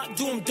Op Block,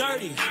 do him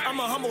dirty. I'm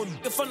a humble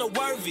from the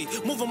worthy,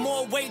 moving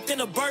more weight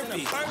than a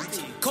burpee.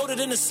 Coated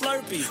in a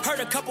Slurpee.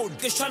 Heard a couple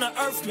niggas tryna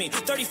earth me.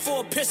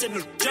 34 piss in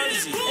New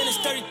Jersey, and it's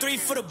 33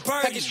 for the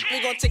birdie.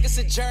 We gon' take us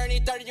a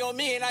journey, 30 on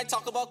me, and I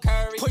talk about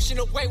Curry. Pushing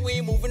away, we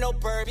ain't moving no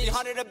birdie.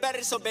 100 or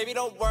better, so baby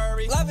don't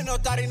worry. Loving no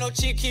thotty, no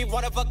cheeky,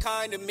 one of a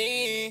kind to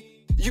me.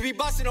 You be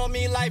busting on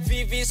me like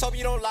VVs, hope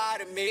you don't lie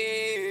to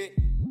me.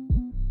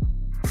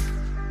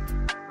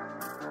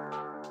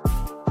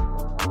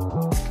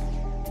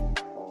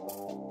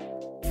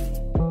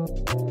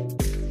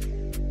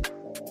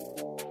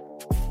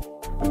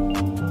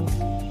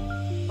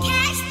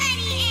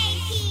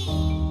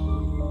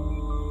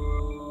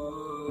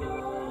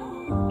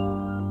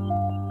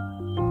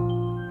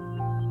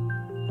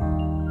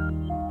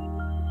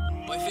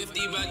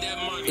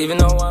 Even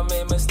though I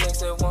made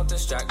mistakes, it won't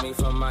distract me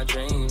from my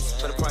dreams.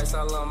 For the price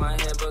all on my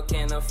head, but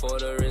can't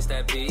afford her, is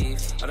that beef.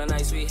 All the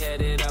nights we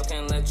headed out,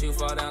 can't let you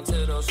fall down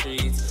to those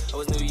streets.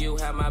 Always knew you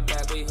had my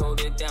back, we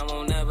hold it down,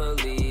 won't never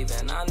leave.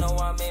 And I know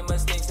I made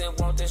mistakes, it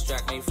won't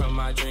distract me from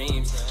my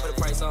dreams. For the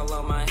price all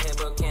on my head,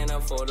 but can't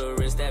afford her,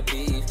 is that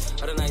beef.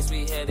 All the nights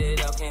we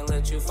headed out, can't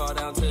let you fall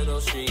down to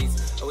those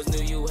streets. Always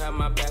knew you had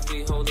my back,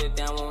 we hold it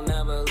down, won't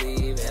never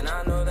leave. And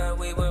I know that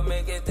we would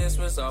make it, this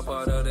was all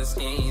part of the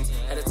schemes.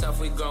 Had it tough,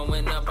 we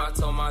growing up, I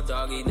told my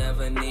dog he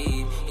never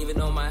need. Even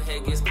though my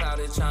head gets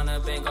clouded,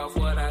 tryna bank off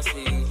what I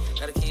see.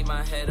 Gotta keep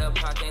my head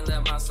up, I can't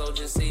let my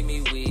soldiers see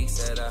me weak.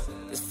 Said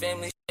this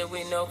family shit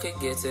we know could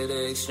get to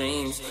the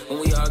extremes.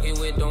 When we argue,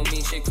 it don't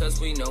mean shit, cause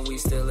we know we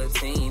still a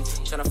team.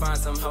 Tryna find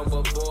some help,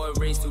 but boy,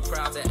 raised too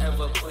proud to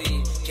ever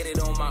plead. Get it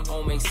on my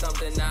own, make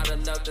something out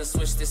enough to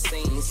switch the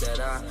scene. Said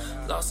I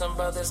lost some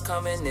brothers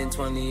coming in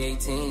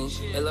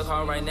 2018. It look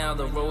hard right now,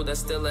 the road that's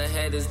still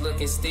ahead is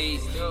looking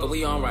steep. But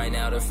we on right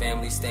now, the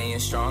family staying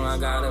strong, I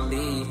gotta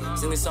lead.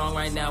 Sing this song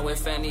right now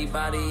if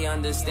anybody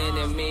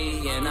understanding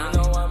me. And I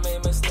know I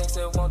made mistakes,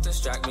 it won't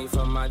distract me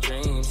from my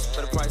dreams.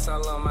 For the price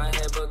all on my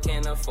head, but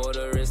can't afford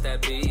her, is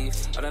that beef.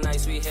 All the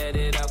nights we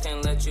headed out,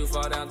 can't let you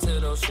fall down to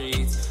those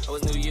streets.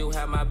 Always knew you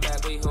had my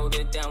back, we hold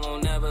it down,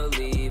 won't never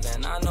leave.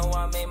 And I know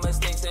I made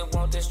mistakes, it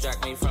won't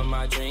distract me from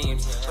my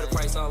dreams. For the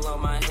price all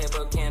on my head,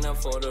 but can't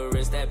afford her,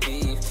 is that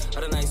beef.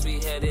 All the nights we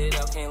headed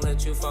out, can't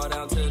let you fall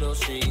down to those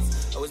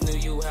streets. Always knew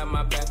you had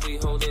my back, we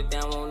hold it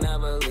down, won't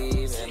never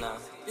leave. And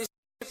this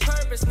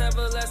purpose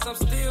nevertheless, I'm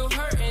still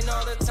hurting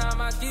all the time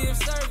I give.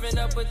 Serving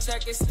up a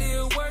check, it's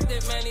still worth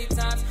it many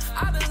times.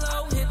 I've been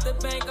low, hit the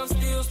bank, I'm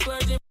still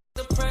splurging.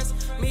 The press,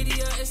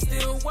 media is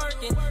still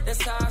working, that's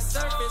how I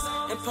surface.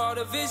 And part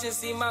of vision,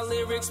 see my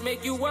lyrics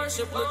make you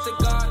worship. Look to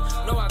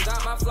God, know I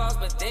got my flaws,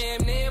 but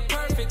damn near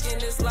perfect in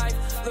this life.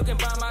 Looking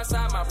by my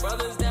side, my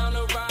brothers down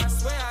the ride,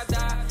 swear I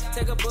die.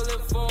 Take a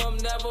bullet for them,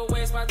 never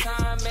waste my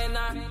time. And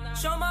I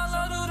show my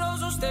love to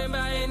those who stand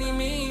by any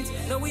means.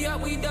 No, we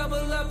up, we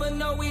double up, but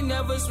no, we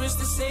never switch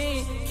the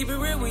scene. Keep it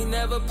real, we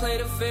never play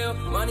the field.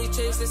 Money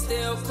chasing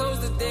still, close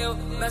the deal.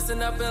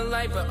 Messing up in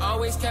life, but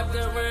always kept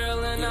it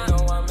real. And I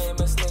know I made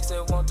mistakes,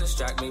 it won't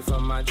distract me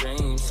from my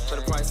dreams. For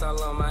the price all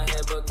on my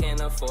head, but can't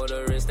afford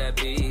her, is that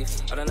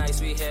beef. All the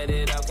nights we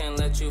headed out, can't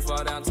let you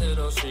fall down to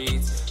those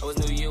streets. Always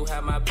knew you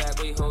had my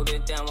back, we hold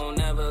it down, won't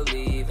never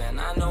leave. And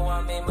I know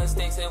I made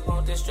mistakes, it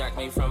won't distract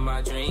me from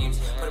my dreams.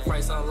 For the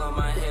price all on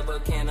my head,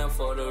 but can't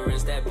afford her,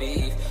 is that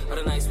beef. All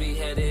the nights we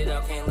headed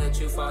out, can't let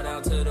you fall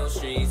down to those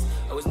streets.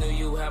 Always knew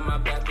you had my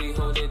back, we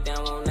hold it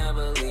down, won't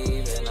never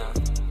leave. And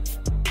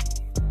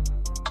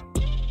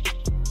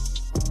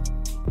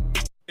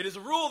It is a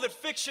rule that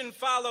fiction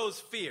follows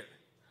fear.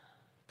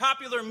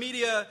 Popular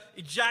media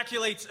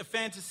ejaculates a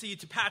fantasy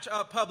to patch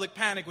up public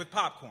panic with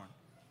popcorn.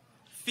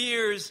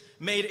 Fears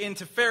made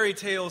into fairy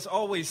tales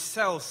always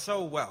sell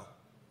so well.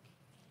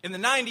 In the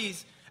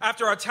 90s,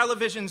 after our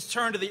televisions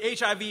turned to the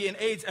HIV and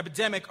AIDS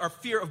epidemic, our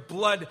fear of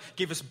blood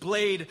gave us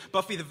Blade,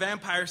 Buffy the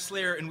Vampire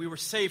Slayer, and we were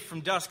safe from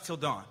dusk till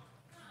dawn.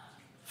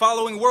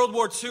 Following World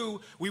War II,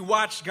 we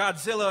watched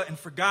Godzilla and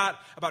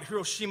forgot about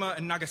Hiroshima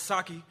and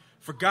Nagasaki,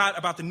 forgot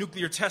about the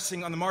nuclear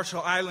testing on the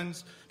Marshall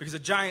Islands, because a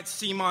giant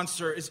sea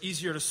monster is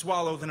easier to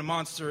swallow than a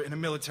monster in a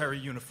military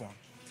uniform.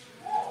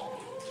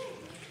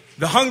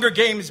 The Hunger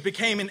Games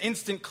became an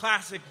instant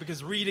classic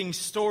because reading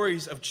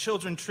stories of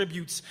children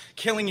tributes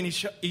killing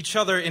each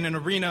other in an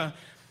arena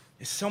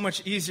is so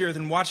much easier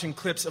than watching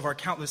clips of our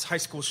countless high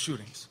school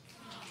shootings.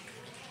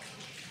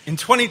 In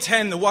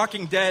 2010, The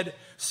Walking Dead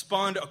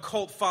spawned a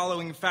cult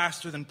following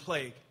faster than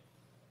plague.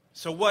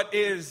 So what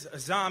is a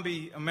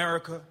zombie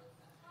America?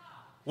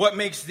 What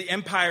makes the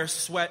empire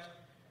sweat?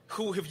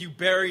 Who have you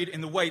buried in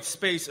the white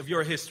space of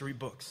your history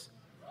books?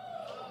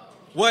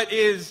 What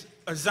is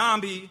a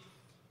zombie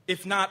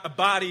if not a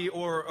body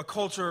or a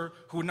culture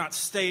who would not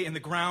stay in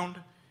the ground?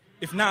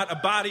 If not a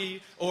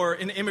body or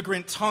an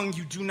immigrant tongue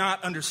you do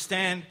not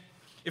understand?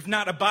 If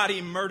not a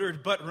body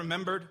murdered but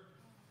remembered?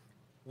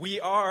 We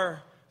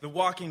are the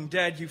walking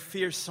dead you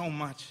fear so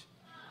much.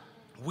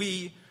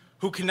 We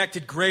who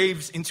connected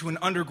graves into an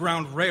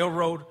underground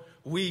railroad.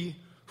 We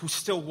who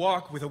still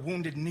walk with a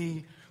wounded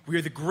knee. We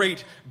are the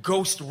great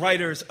ghost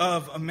writers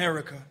of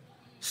America.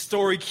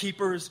 Story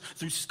keepers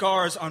through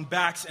scars on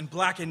backs and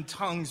blackened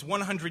tongues.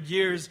 100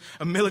 years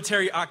of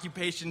military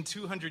occupation,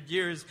 200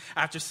 years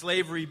after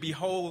slavery.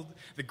 Behold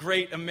the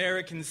great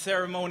American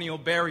ceremonial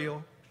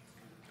burial.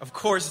 Of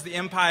course, the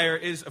empire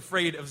is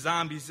afraid of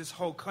zombies. This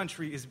whole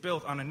country is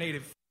built on a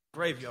native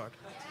graveyard.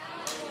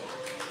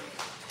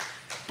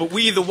 But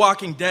we, the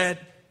walking dead,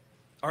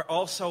 are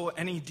also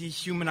any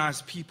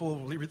dehumanized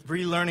people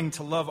relearning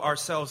to love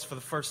ourselves for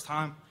the first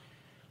time.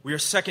 We are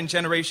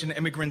second-generation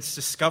immigrants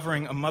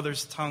discovering a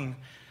mother's tongue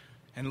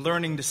and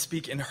learning to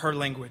speak in her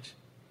language.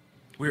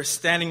 We are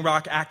Standing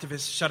Rock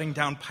activists shutting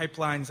down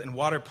pipelines and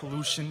water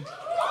pollution.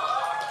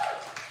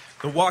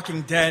 The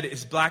Walking Dead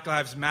is Black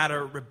Lives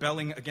Matter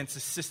rebelling against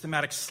the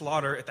systematic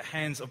slaughter at the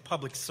hands of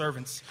public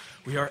servants.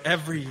 We are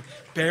every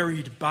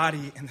buried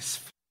body in this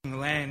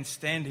land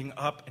standing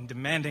up and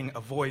demanding a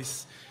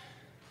voice.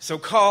 So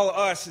call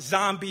us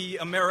Zombie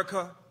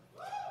America.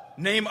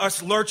 Name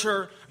us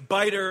lurcher,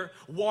 biter,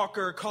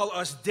 walker. Call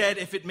us dead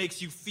if it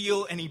makes you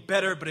feel any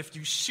better. But if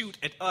you shoot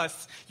at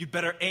us, you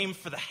better aim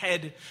for the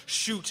head.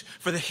 Shoot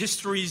for the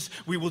histories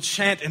we will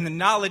chant and the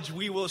knowledge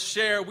we will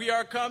share. We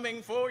are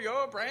coming for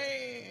your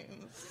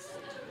brains.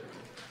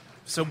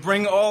 So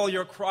bring all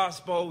your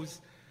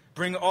crossbows.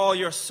 Bring all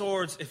your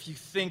swords if you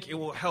think it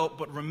will help.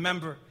 But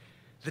remember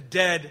the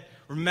dead.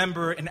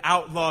 Remember an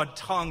outlawed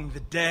tongue.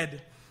 The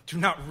dead do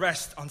not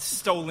rest on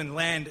stolen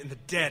land, and the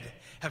dead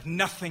have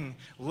nothing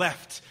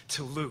left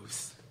to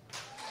lose.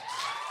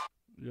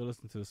 You're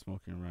listening to the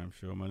Smoking Rhyme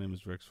Show. My name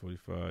is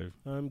Rex45.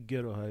 I'm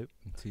Ghetto Hype.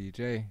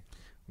 TJ.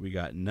 We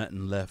got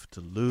nothing left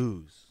to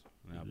lose.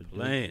 Not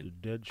playing.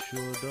 The dead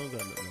sure don't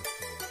got nothing left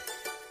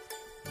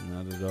to lose.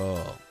 Not at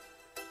all.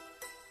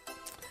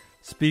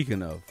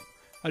 Speaking of,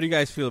 how do you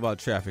guys feel about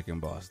traffic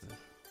in Boston?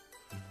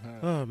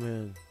 Oh,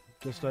 man.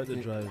 Just like the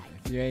drive.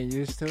 If you ain't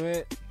used to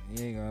it,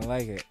 you ain't gonna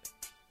like it.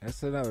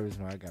 That's another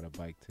reason why I got a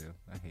bike, too.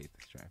 I hate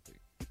this traffic.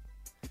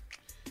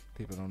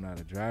 People don't know how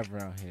to drive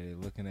around here. They're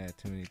looking at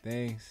too many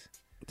things.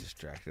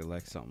 Distracted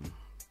like something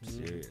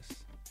serious.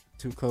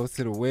 Too close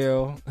to the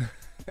wheel.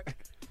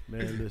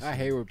 Man, listen. I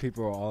hate when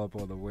people are all up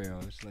on the wheel.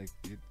 It's like,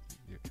 you're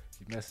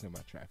messing up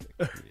my traffic.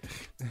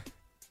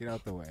 Get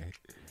out the way.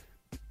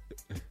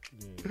 Yeah.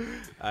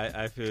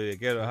 I feel you.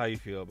 Ghetto, how you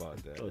feel about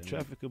that? Oh,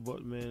 traffic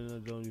about,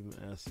 man, don't even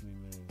ask me,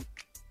 man.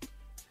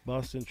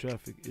 Boston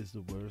traffic is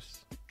the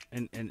worst.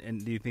 And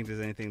do you think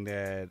there's anything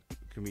that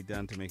can be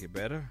done to make it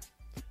better?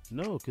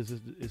 No, because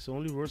it's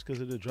only worse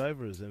because of the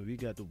drivers, and we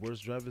got the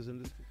worst drivers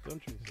in this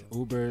country. So.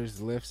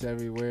 Ubers, Lyfts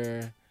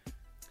everywhere.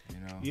 You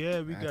know.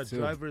 Yeah, we got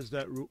drivers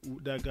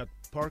that got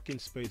parking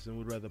space and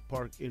would rather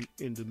park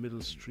in the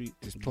middle street.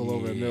 Just pull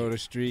over in the middle of the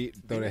street,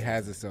 throw the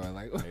hazards on.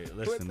 Like, hey,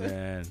 listen,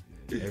 man.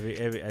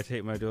 Every I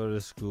take my daughter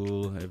to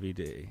school every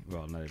day.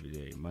 Well, not every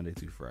day, Monday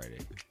through Friday.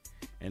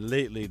 And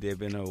lately, they've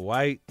been a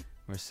white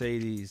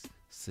Mercedes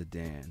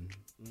sedan,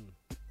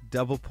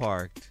 double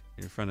parked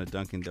in front of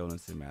Dunkin'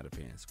 Donuts in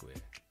Mattapan Square.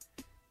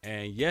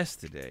 And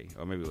yesterday,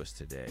 or maybe it was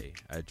today,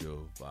 I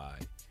drove by.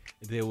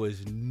 There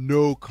was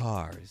no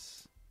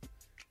cars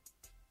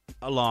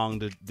along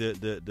the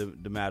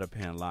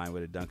Mattapan line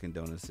where the Dunkin'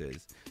 Donuts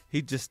is.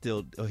 He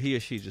or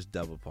she just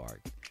double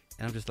parked.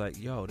 And I'm just like,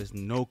 yo, there's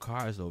no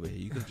cars over here.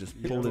 You could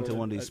just pull into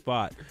one of these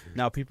spots.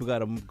 Now people got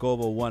to go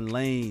over one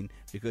lane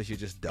because you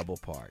just double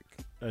park.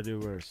 I do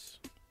worse.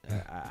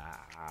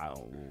 I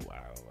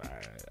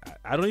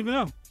don't even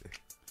know.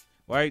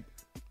 White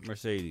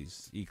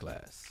Mercedes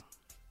E-Class.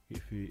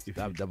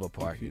 Stop double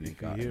parking in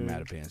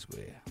Mattapan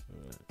Square.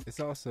 It's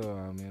also,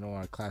 I don't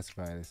want to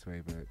classify it this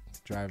way, but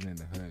driving in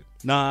the hood.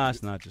 Nah,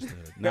 it's not just the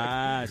hood.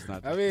 Nah, it's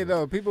not. I mean,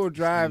 no, people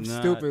drive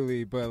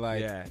stupidly, but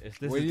like yeah,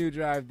 when you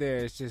drive there,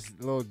 it's just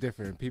a little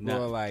different. People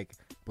are like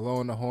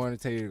blowing the horn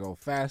to tell you to go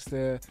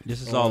faster.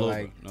 This is all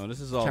over. No, this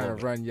is all trying over.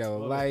 to run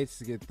yellow lights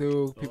to get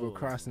through. People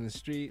crossing the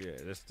street.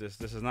 Yeah,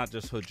 this is not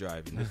just hood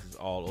driving. This is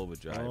all over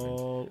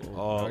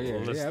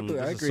driving.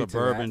 This is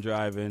suburban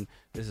driving.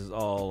 This is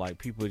all like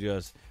people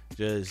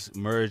just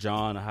merge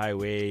on the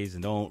highways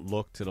and don't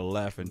look to the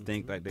left and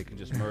think like they can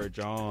just merge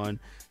on.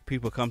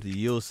 People come to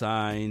yield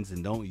signs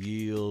and don't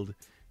yield.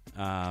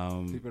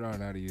 People don't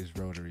know how to use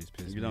rotaries.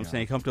 You know what I'm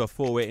saying? Come to a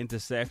four-way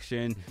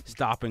intersection,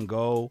 stop and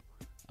go.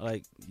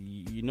 Like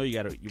you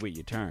gotta wait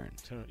your turn.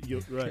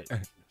 You're right.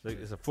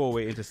 It's a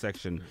four-way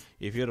intersection.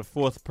 If you're the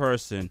fourth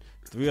person,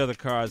 3 other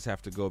cars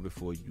have to go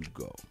before you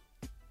go.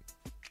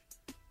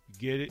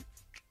 Get it?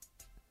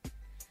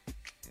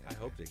 I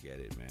hope they get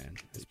it, man.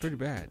 It's pretty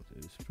bad.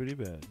 It's pretty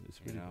bad.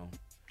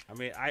 I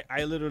mean,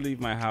 I literally leave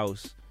my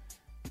house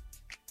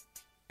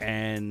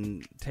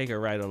and take a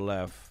right or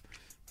left.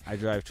 I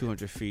drive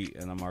 200 feet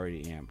and I'm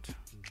already amped.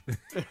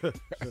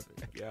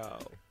 Yo.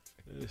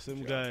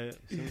 Some guy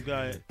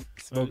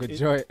smoke a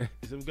joint.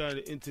 Some guy on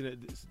the internet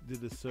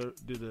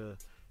did a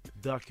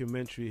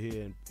documentary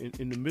here, and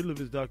in the middle of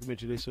his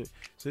documentary, they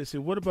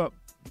said, what about?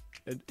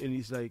 And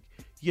he's like,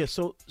 yeah.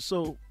 So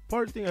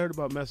part of the thing I heard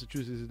about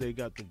Massachusetts is they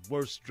got the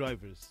worst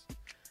drivers,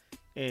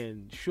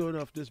 and sure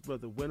enough, this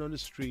brother went on the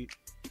street,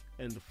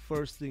 and the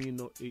first thing you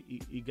know,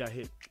 he got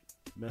hit.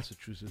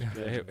 Massachusetts.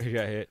 He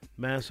got hit.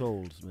 Mass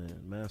holes, man.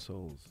 Mass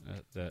holes.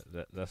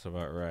 That's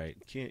about right.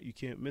 You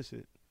can't miss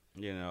it.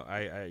 You know,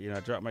 I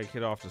dropped my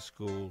kid off to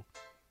school.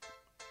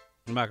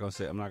 I'm not gonna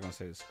say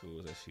the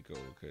schools that she go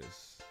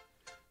because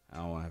I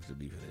don't want to have to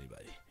beef with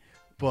anybody.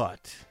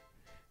 But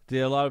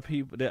there are a lot of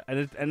people that,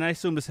 and I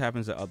assume this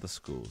happens at other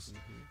schools.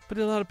 Mm-hmm. But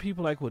there are a lot of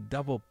people like will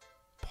double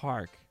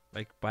park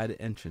like by the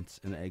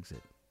entrance and the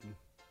exit.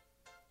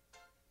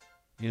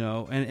 You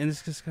know, and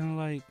it's just kind of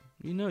like,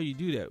 you know, you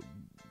do that.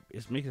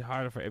 It's making it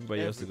harder for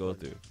everybody else to go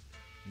through.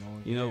 No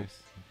one you know,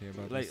 cares.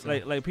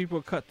 like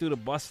people cut through the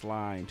bus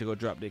line to go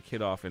drop their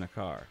kid off in a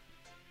car.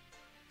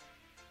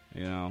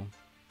 You know,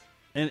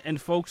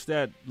 and folks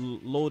that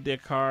load their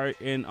car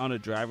in on the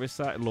driver's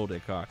side, load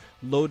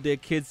their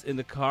kids in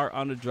the car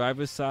on the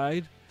driver's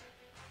side.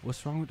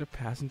 What's wrong with the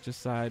passenger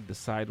side, the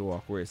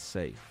sidewalk where it's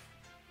safe?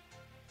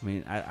 I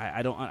mean,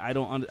 I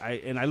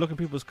look at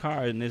people's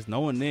car and there's no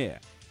one there.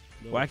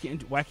 No. Why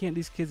can't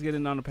these kids get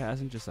in on the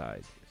passenger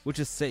side, which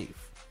is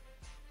safe?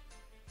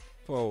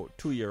 For a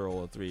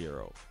 2-year-old or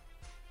 3-year-old.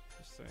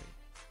 Just saying.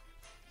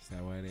 Is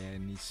that why they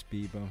adding these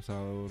speed bumps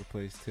all over the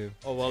place too?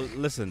 Oh well,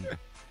 listen.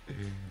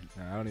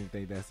 No, I don't even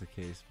think that's the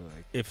case. But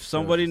like, if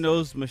somebody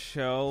knows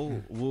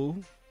Michelle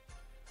Wu,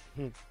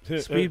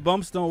 speed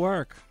bumps don't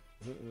work.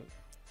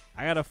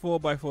 I got a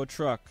 4x4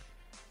 truck.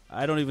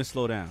 I don't even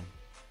slow down.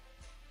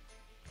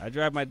 I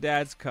drive my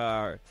dad's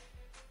car.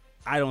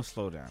 I don't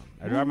slow down.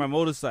 I drive my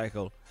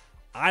motorcycle.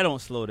 I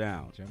don't slow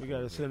down. We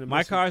gotta send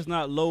my car's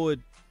not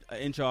lowered an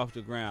inch off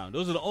the ground.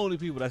 Those are the only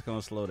people that's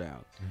gonna slow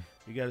down.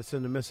 You gotta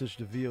send a message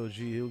to VOG.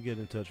 He'll get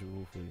in touch with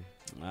you for you.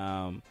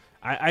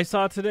 I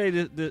saw today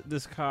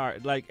this car,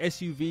 like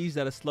SUVs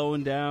that are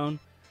slowing down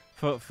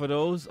for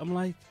those. I'm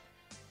like,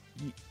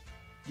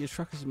 your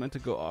truck is meant to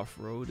go off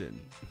roading.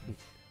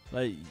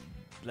 like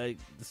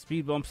the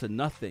speed bumps are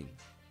nothing.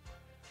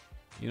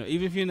 You know,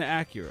 even if you're in the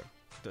Acura,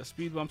 the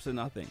speed bumps are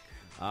nothing.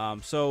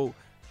 So.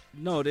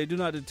 No, they do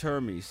not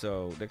deter me,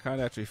 so they're kind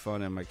of actually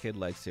fun, and my kid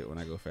likes it when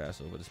I go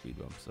fast over the speed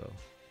bump, so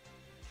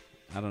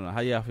I don't know.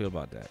 How y'all feel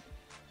about that?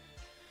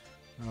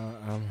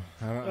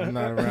 I'm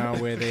not around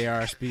where they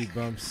are speed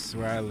bumps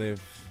where I live.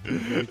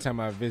 Every time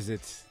I visit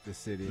the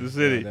city.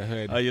 The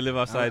hood. Oh, you live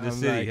outside the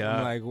city, huh?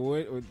 I'm like,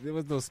 what? There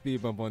was no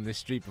speed bump on this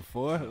street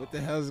before. What the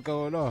hell is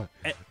going on?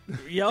 And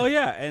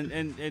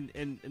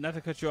not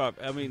to cut you off,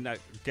 I mean, not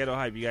Ghetto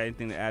Hype, you got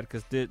anything to add?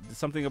 Because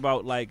something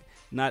about, like,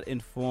 not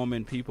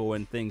informing people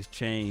when things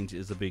change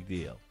is a big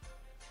deal.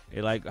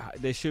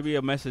 There should be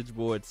a message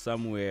board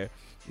somewhere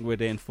where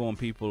they inform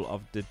people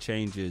of the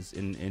changes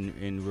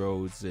in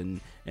roads and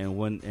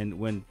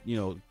when you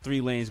know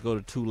 3 lanes go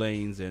to 2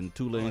 lanes and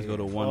 2 lanes go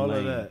to 1 all lane.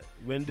 Of that.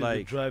 When did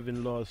the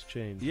driving laws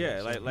change?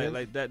 Yeah,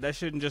 like that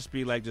shouldn't just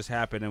be like just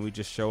happen and we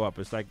just show up.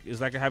 It's like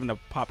having a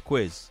pop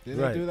quiz. Did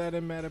they do that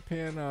in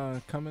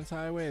Mattapan Cummins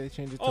Highway? They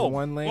changed it to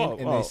 1 lane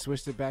and they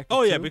switched it back to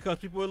 2? Yeah, because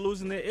people were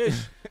losing their ish.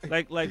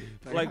 like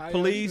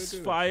police,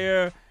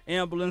 fire,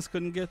 ambulance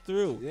couldn't get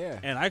through. Yeah,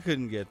 and I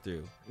couldn't get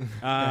through.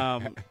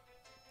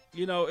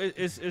 You know,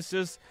 it's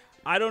just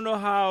I don't know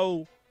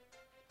how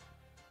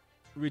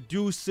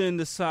reducing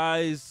the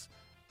size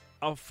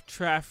of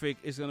traffic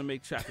is going to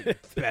make traffic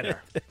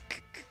better.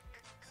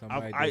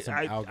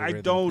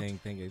 I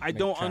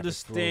don't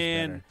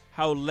understand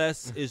how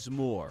less is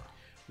more.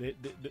 The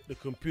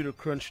computer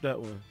crunched that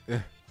one.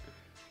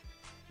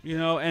 You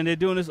know, and they're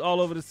doing this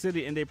all over the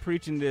city, and they're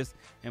preaching this.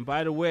 And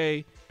by the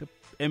way, the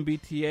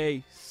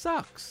MBTA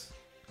sucks.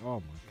 Oh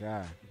my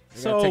God.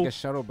 You gotta take a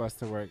shuttle bus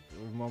to work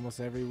almost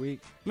every week.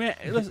 Man,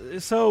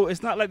 so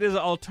it's not like there's an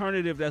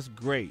alternative that's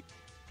great.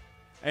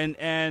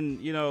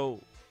 And you know,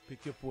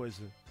 pick your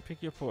poison.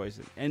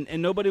 And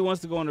nobody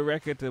wants to go on the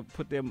record to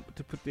put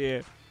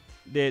their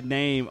their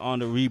name on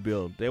the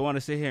rebuild. They want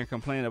to sit here and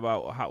complain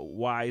about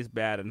why it's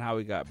bad and how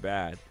it got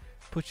bad.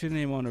 Put your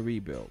name on the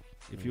rebuild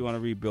if you want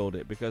to rebuild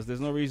it, because there's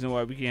no reason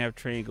why we can't have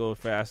train go as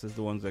fast as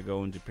the ones that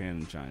go in Japan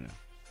and China.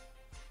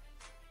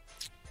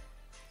 It's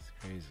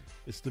crazy.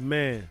 It's the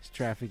man. It's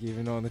traffic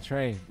even on the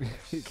train.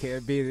 You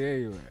can't be there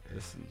anywhere.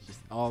 It's just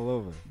all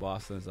over.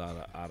 Boston's out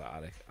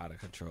of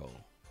control.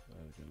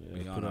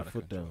 Put our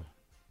foot down.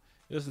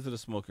 Listen to the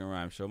Smoking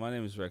Rhyme Show. My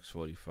name is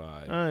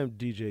Rex45. I'm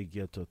DJ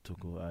Ghetto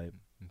Tuko. I'm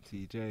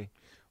TJ.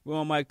 We're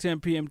on mic 10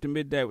 p.m. to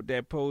midnight with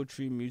that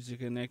poetry,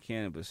 music, and that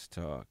cannabis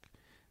talk.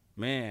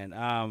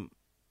 Man,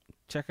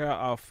 check out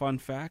our fun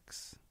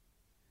facts.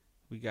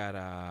 We got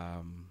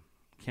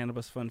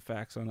cannabis fun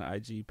facts on the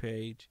IG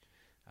page.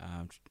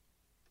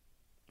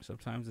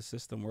 Sometimes the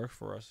system works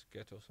for us,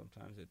 Ghetto.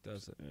 Sometimes it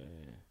doesn't.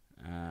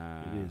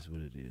 It is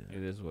what it is.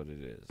 It is what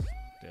it is.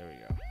 There we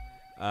go.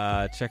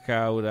 Check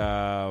out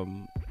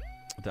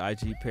the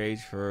IG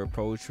page for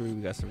poetry.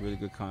 We got some really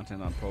good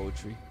content on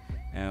poetry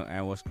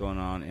and what's going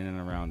on in and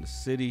around the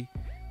city.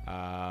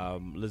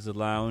 Lizard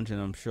Lounge, and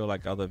I'm sure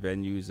like other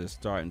venues are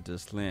starting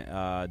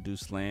to do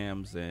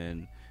slams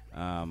and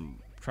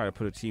try to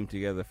put a team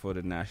together for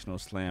the National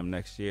Slam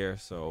next year.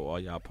 So all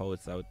y'all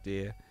poets out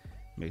there,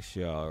 make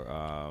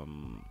sure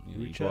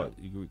you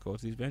go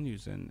to these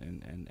venues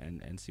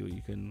and see what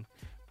you can,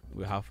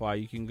 how far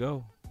you can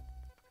go.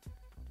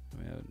 I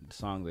mean, the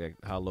song like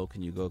 "How Low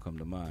Can You Go" come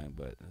to mind,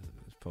 but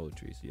it's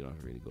poetry, so you don't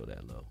really go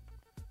that low.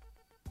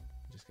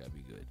 You just gotta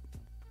be good.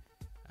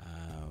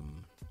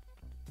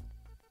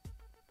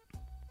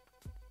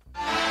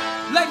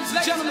 Ladies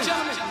and gentlemen,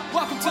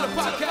 welcome to the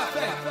podcast.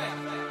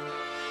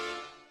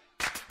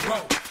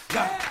 Roll,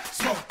 light,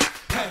 smoke,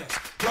 pass.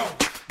 Roll,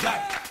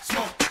 light,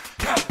 smoke,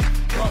 pass.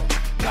 Roll,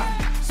 light,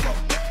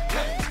 smoke,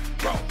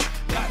 pass. Roll,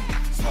 light,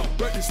 smoke.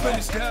 Break the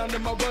Spanish down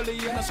in my rollie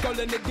and I'm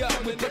scrolling it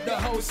up. We put the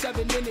whole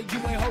 7 in it, you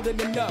ain't holding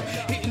it up.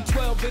 Hitting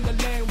 12 in the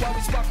lane while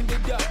we sparking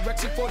it up.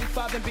 Rexy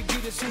 45 and Big E,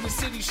 that's who the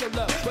city show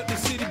love. But the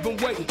city been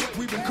waiting,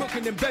 we been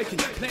cooking and baking,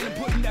 planning,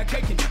 putting that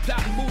cake in,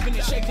 plotting, moving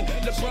and shaking.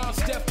 LeBron,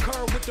 Steph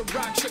Curry with the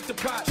rock, shake the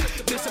pot.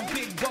 There's some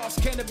big boss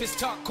cannabis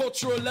talk,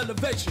 cultural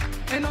elevation.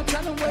 Ain't no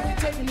telling where we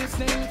taking this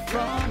thing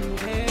from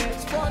here.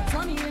 It's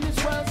 420 in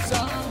this world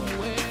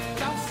somewhere.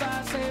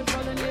 Outside, say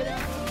rolling it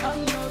up. I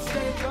know,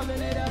 stay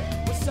rolling it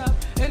up. What's up?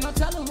 Ain't no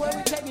telling where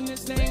we taking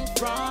this thing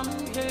from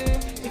here.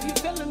 If you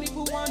feeling me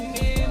for one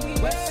year,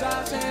 West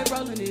Side, stay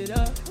rolling it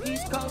up.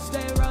 East Coast,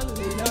 stay rolling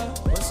it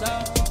up. What's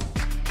up?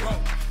 Roll,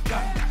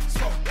 light,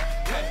 smoke,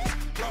 hey.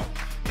 Roll,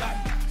 light,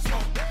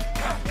 smoke,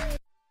 hey.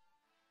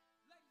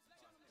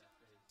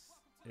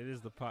 It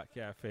is the Pot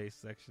Cafe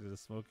section of the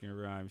Smoking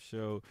Rhyme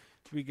Show.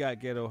 We got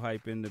Ghetto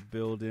Hype in the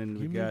building.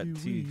 We got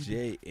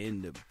TJ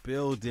in the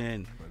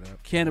building.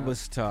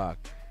 Cannabis talk.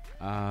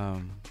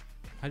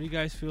 How do you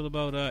guys feel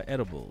about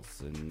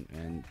edibles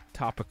and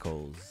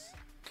topicals?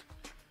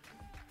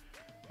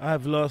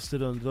 I've lost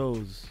it on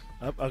those.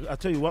 I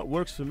tell you what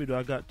works for me though.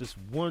 I got this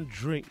one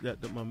drink that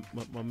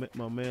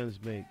my man's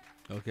make.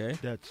 Okay.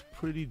 That's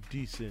pretty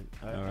decent.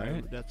 All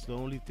right. That's the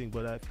only thing.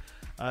 But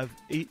I've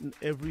eaten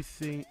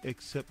everything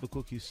except the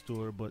cookie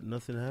store, but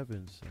nothing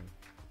happens. So.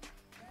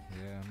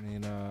 Yeah, I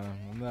mean,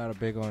 I'm not a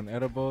big on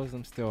edibles.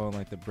 I'm still on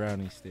like the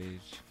brownie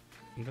stage.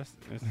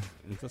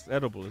 That's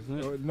edible, isn't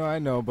it? No, I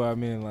know, but I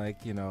mean,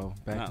 like, you know,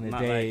 back in the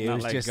day, it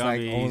was just like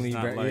only,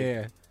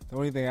 yeah. The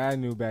only thing I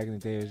knew back in the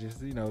day was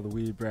just, you know, the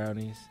weed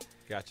brownies.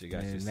 Gotcha.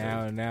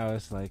 And now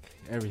it's like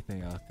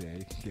everything out there.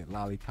 You can get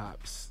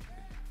lollipops,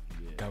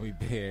 gummy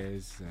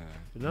bears,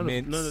 none of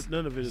it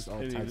is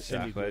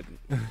any good.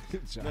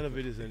 None of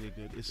it is any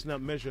good. It's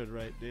not measured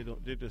right.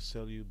 They just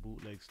sell you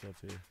bootleg stuff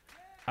here.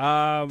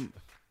 I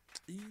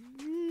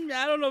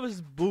don't know if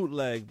it's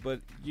bootleg,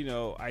 but you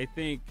know, I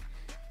think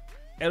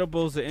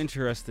edibles are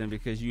interesting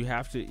because you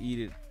have to eat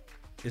it.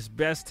 It's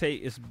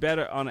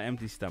better on an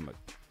empty stomach.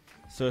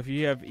 So if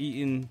you have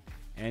eaten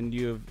and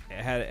you've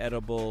had an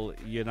edible,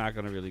 you're not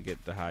gonna really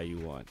get the high you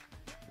want.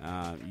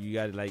 You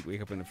gotta like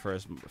wake up in the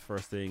first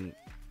thing.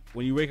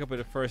 When you wake up at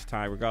the first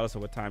time, regardless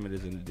of what time it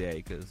is in the day,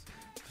 because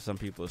for some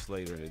people it's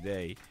later in the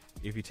day.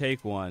 If you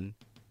take one,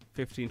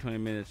 15-20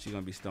 minutes, you're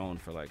gonna be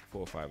stoned for like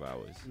 4 or 5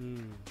 hours.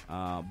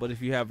 But if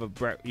you have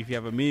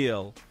a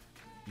meal,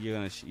 you're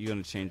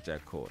gonna change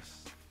that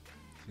course.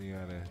 So you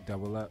gotta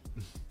double up.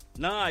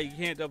 Nah, you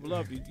can't double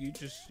up. You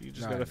just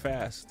gotta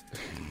fast.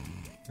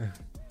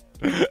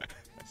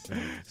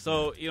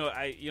 So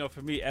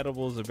for me,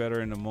 edibles are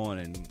better in the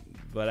morning,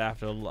 but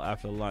after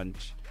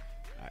lunch,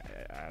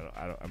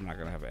 I'm not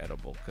gonna have an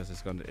edible because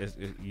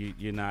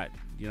you're not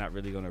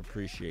really gonna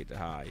appreciate the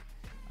high,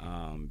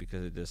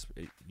 because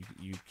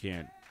you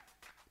can't.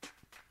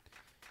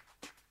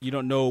 You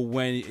don't know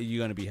when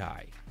you're gonna be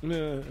high. You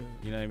know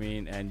what I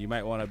mean? And you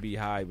might want to be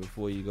high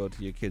before you go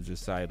to your kid's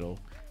recital,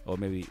 or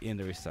maybe in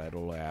the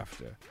recital or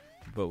after.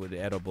 But with the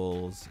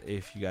edibles,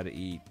 if you got to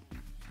eat,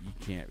 you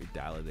can't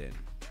dial it in.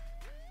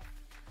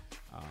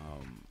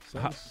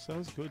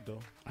 Sounds good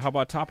though. How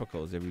about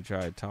topicals? Have you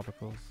tried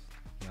topicals?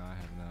 No, I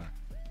have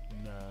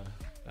not.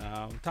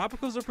 Nah.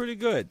 Topicals are pretty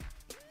good.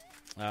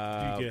 Do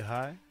you get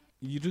high?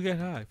 You do get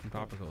high from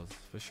topicals,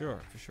 for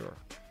sure.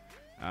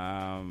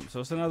 So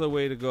it's another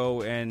way to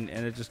go, and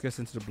it just gets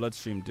into the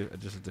bloodstream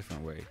just a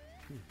different way.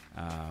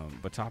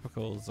 But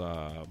topicals,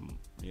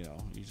 you know,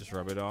 you just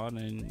rub it on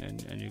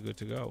and you're good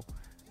to go.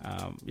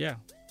 Yeah.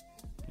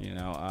 You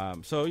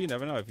know, so you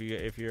never know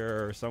if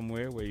you're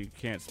somewhere where you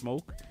can't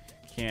smoke,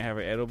 can't have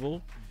an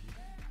edible,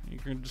 you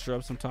can just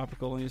rub some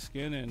topical on your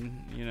skin and,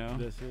 you know,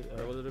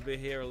 rub a little bit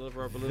here, rub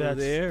a little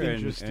there,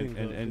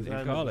 and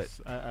call it.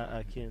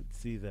 I can't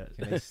see that.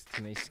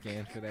 Can they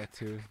scan for that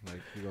too?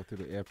 Like you go through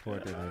the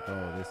airport, they're like,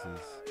 oh, this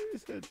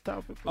is. It's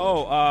topical.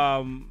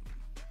 Oh,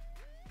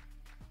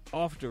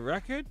 off the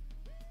record?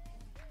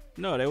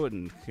 No, they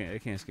wouldn't. They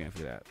can't scan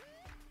for that.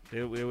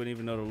 They wouldn't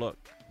even know to look.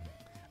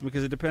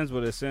 Because it depends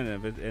what it's in,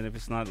 and if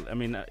it's not, I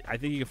mean, I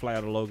think you can fly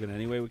out of Logan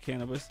anyway with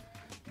cannabis,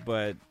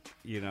 but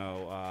you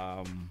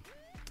know,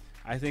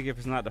 I think if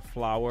it's not the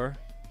flower,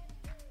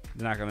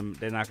 they're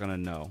not gonna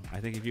know. I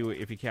think if you're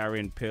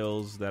carrying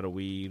pills that are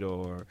weed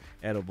or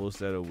edibles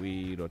that are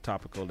weed or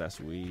topical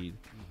that's weed,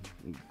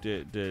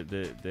 they're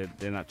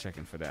not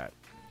checking for that.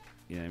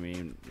 You know what I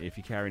mean? If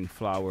you're carrying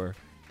flower,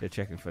 they're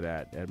checking for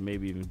that.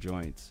 Maybe even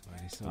joints.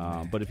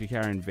 But if you're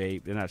carrying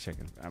vape, they're not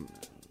checking.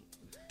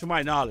 To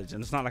my knowledge,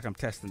 and it's not like I'm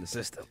testing the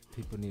system.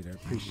 People need to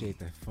appreciate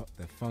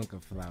the funk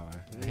of flower.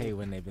 I hate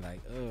when they be like,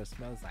 "Oh, it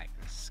smells like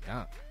a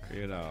skunk."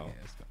 You know.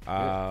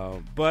 Yeah,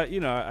 but you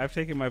know, I've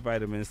taken my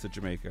vitamins to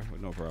Jamaica with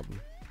no problem.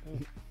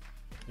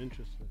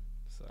 Interesting.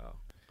 So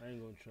I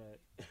ain't gonna try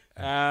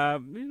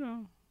it. You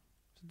know,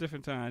 it's a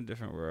different time,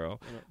 different world.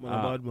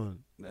 Bad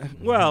man.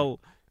 Well,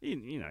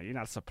 you know, you're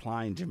not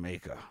supplying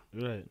Jamaica,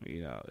 right?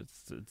 You know,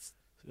 it's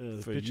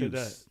for picture use,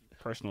 that.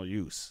 personal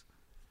use.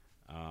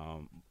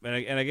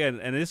 And again,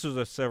 this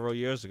was several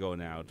years ago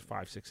now,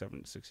 6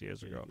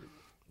 years ago.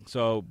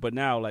 So, but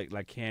now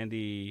like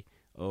candy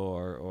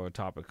or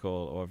topical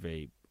or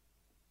vape,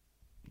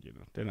 you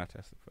know, they're not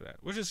tested for that,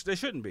 which is they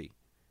shouldn't be.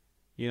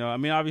 You know, I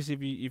mean, obviously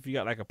if you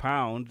got like a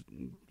pound,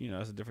 you know,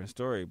 that's a different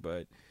story.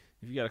 But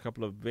if you got a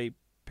couple of vape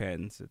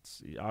pens,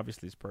 it's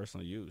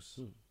personal use.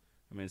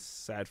 I mean, it's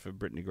sad for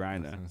Brittany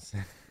Griner.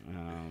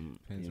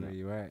 Depends where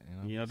you at.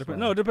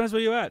 It depends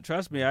where you at.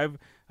 Trust me, I've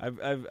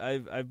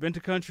been to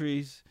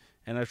countries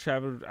and I've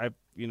traveled.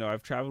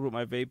 I've traveled with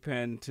my vape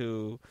pen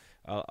to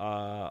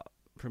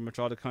pretty much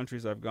all the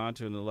countries I've gone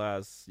to in the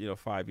last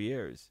 5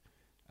 years.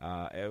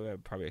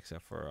 Probably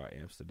except for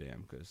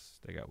Amsterdam because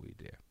they got weed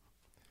there.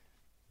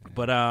 Yeah.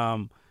 But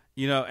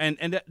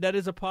and that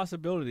is a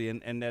possibility,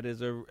 and that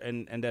is a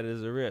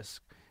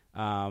risk.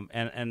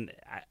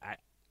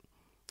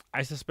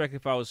 I suspect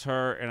if I was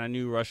her and I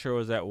knew Russia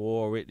was at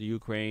war with the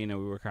Ukraine and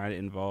we were kind of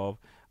involved,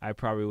 I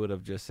probably would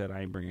have just said I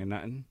ain't bringing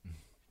nothing.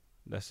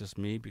 That's just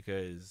me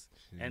because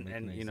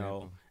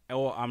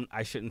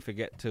I shouldn't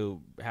forget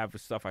to have the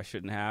stuff I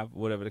shouldn't have,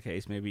 whatever the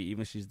case may be.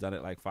 Even she's done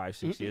it like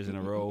 5-6 years in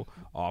a row,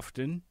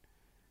 often,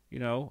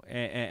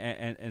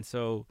 and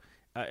so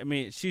I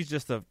mean she's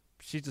just a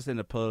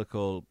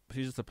political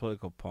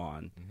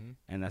pawn,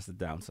 and that's the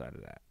downside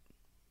of that.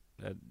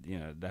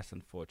 That's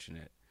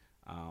unfortunate.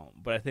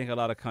 But I think a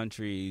lot of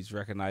countries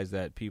recognize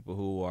that people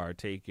who are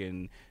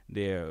taking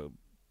their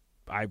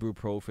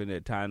ibuprofen,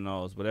 their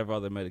Tylenols, whatever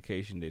other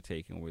medication they're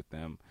taking with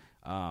them,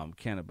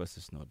 cannabis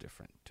is no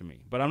different to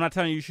me. But I'm not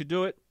telling you should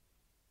do it.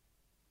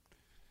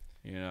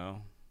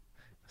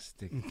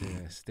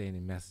 Staying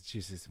in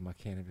Massachusetts with my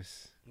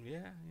cannabis.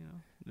 Yeah,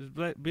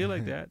 just be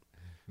like that.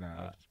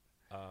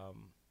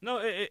 No,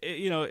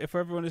 for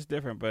everyone it's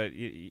different. But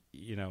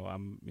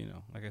I'm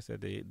like I said,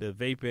 the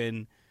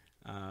vaping.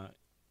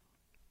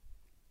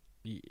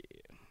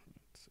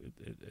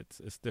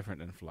 It's different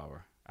than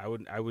flower. I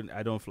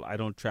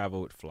don't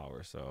travel with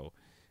flower, so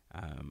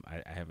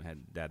I haven't had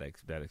that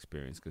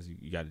experience because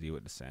you got to deal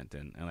with the scent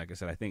and like I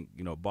said, I think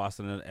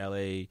Boston and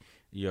LA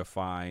you're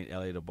fine,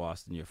 LA to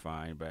Boston you're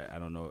fine, but I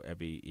don't know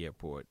every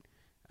airport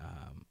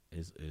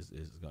is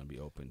going to be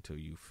open to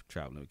you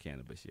traveling with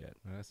cannabis yet.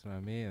 Well, that's what I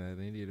mean.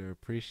 They need to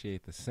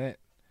appreciate the scent.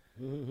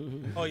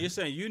 Oh, you're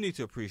saying you need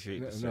to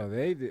appreciate the scent? No,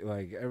 they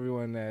like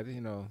everyone that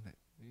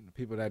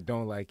people that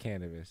don't like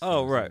cannabis.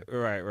 Oh, right.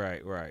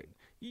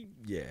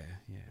 Yeah.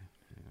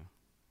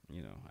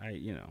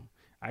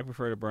 I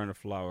prefer to burn a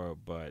flower,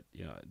 but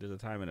there's a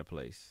time and a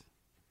place.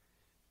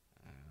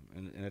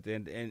 And at the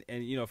end,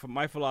 and for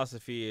my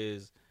philosophy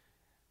is,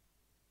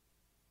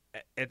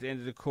 at the end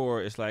of the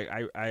core, it's like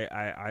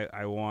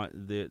I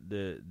want the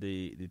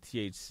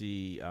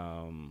THC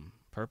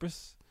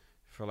purpose,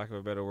 for lack of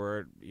a better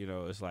word.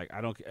 It's like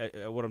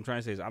what I'm trying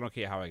to say is I don't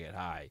care how I get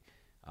high.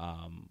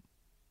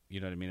 You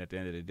know what I mean? At the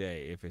end of the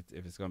day, if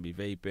it's gonna be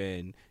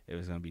vaping, if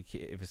it's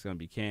gonna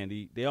be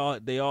candy,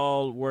 they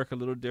all work a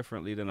little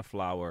differently than a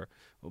flower.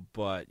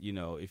 But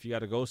if you got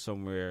to go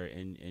somewhere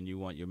and you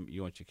want your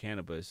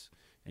cannabis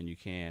and you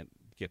can't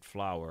get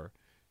flower,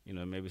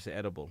 maybe it's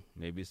edible,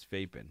 maybe it's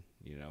vaping,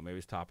 maybe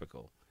it's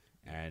topical,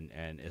 and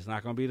it's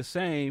not gonna be the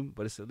same,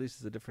 but at least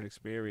it's a different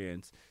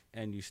experience,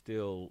 and you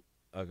still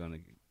are gonna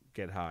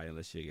get high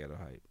unless you get a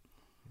hype.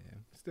 Yeah,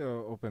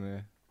 still open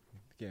to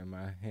getting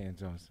my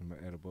hands on some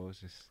edibles.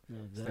 Just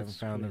haven't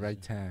found the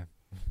right time.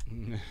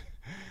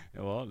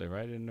 Well, they're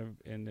right in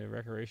the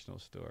recreational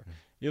store.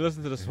 You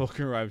listen to the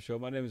Smoking Rhyme Show.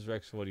 My name is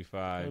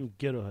Rex45. I'm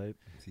Ghetto Hype.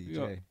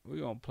 TJ. We're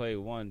going to play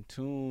one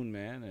tune,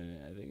 man,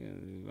 and I think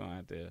we're going to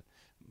have to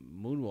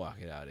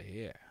moonwalk it out of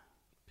here.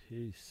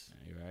 Peace.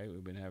 All right,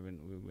 we've been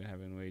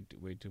having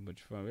way too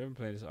much fun. We haven't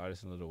played this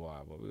artist in a little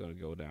while, but we're going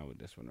to go down with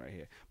this one right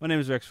here. My name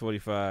is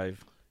Rex45.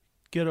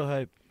 Ghetto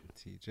Hype.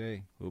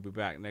 TJ. We'll be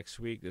back next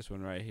week. This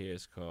one right here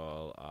is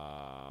called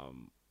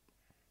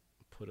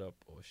Put Up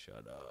or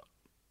Shut Up.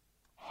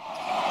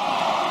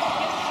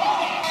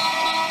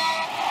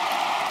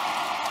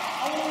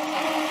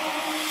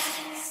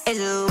 Is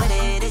you with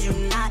it? Is you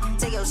not?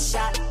 Take your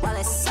shot while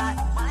it's hot.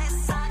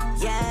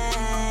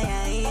 Yeah,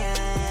 yeah,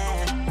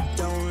 yeah.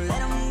 Don't let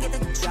them get the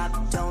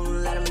drop.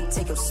 Don't let them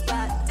take your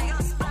spot.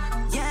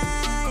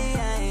 Yeah,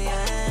 yeah,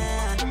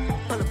 yeah.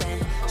 Pull up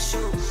and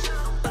shoot.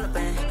 Pull up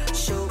and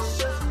shoot.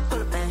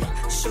 Pull up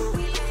and shoot.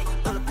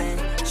 Pull up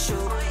and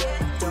shoot.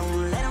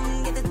 Don't let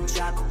them get the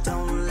drop.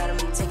 Don't let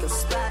them take your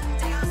spot.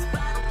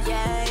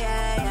 Yeah,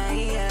 yeah, yeah,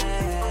 yeah,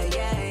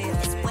 yeah,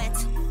 yeah. It's wet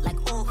like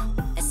ooh,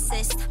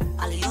 assist,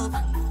 alley-oop.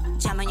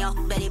 Jamming your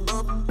Betty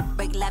Boop.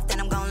 Break left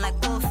and I'm going like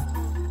poof.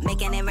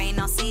 Making it rain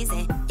all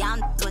season. Y'all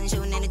wasn't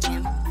shooting in the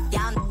gym.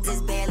 Y'all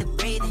is barely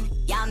breathing.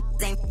 Y'all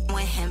ain't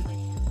with him.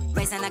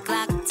 Racing the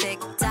clock, tick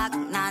tock,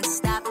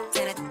 non-stop to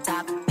the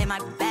top. Get my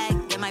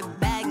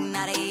bag,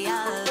 now they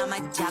all on my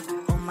job.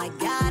 Oh my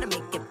God, I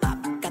make it pop.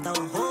 Got the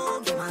whole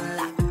game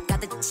unlocked.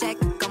 Got the check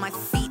on my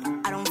feet.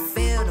 I don't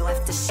feel no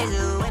aftershit. Is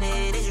you with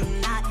it? Is you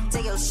not?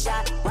 Take your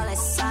shot while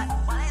it's hot.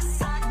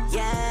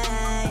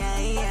 Yeah, yeah,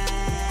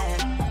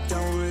 yeah.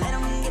 Don't let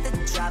them get the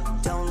drop.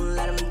 Don't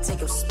let them take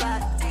your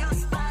spot.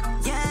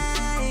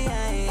 Yeah,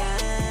 yeah,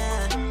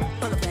 yeah.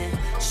 Pull up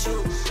and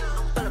shoot.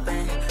 Pull up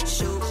and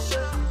shoot.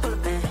 Pull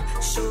up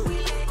and shoot.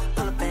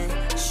 Pull up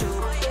and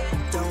shoot.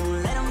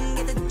 Don't let them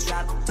get the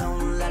drop.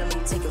 Don't let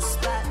them take your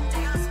spot.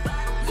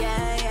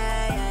 Yeah,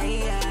 yeah, yeah,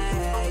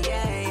 yeah,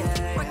 yeah,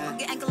 yeah. Work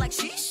your ankle like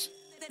sheesh.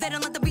 They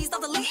don't let the beast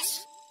off the leash.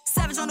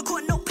 Savage on the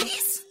court, no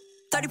peace.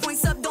 30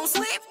 points up, don't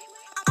sleep.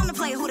 I'm the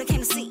player who they came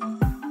to see.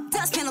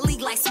 Dust in the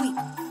league like sweep.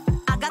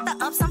 I got the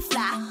ups, I'm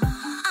fly.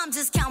 I'm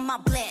just counting my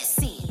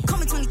blessings. Call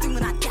me 23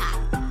 when I die.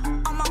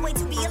 On my way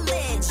to be a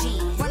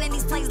legend. Running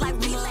these plays like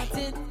relay.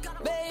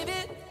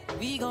 Baby,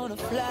 we gonna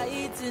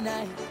fly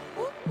tonight.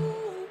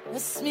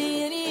 It's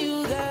me and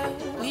you, girl.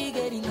 We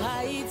getting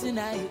high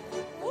tonight.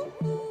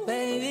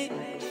 Baby,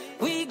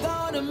 we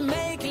gonna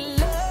make love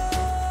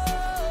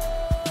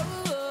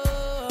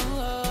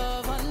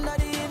under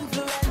the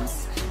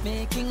influence.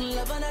 Making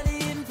love under the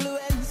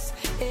influence.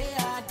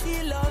 ART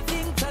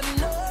loving to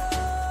know.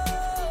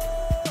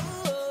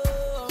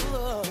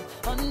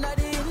 Under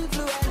the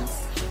influence.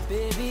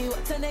 Baby,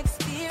 what an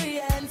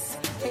experience.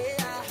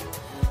 Yeah.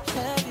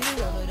 Have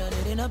you ever done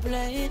it in a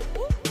plane?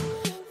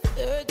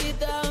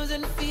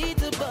 30,000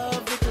 feet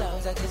above the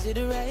clouds, I can see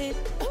the rain.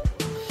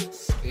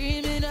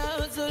 Screaming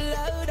out so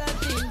loud, I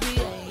think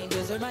the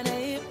angels heard my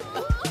name.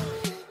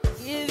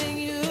 Giving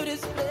you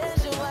this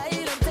pleasure while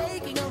I'm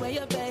taking away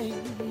your pain.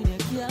 You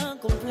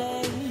can't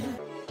complain.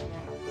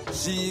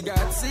 She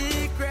got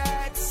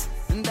secrets,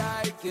 and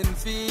I can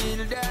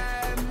feel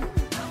them.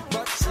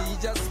 But she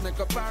just make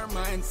up her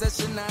mind, says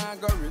she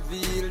not gonna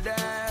reveal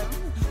them.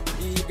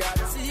 He got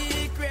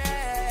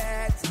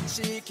secrets,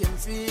 she can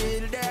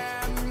feel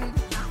them.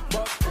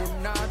 But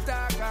him not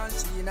talk and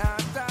she not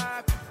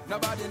talk.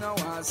 Nobody know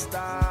what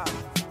stop.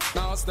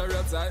 Now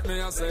stereotype me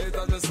and say it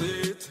as me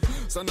see it.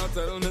 So now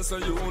tell me so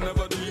you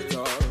never do it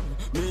all.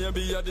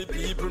 Maybe are the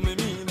people me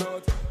mean,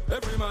 but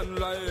every man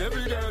lie,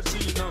 every girl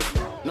cheat now.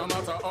 No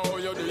matter how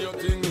you do your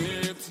thing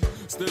it,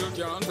 still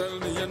can't tell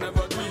me you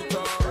never do it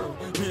all.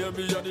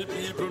 Maybe are the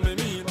people me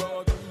mean,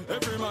 but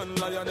every man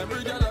lie and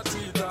every girl a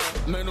cheat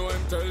out. Me know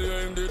him tell you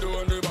him did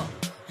on the back.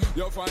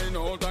 You find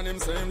out and him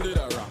say him did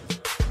a rap.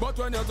 But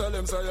when you tell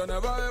him say you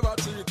never ever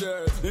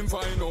cheated, him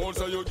find out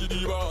say you give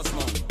the boss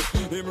man.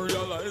 Him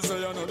realize say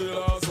you're not the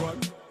last one,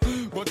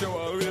 but you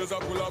always a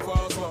pull a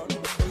fast one.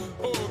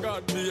 Oh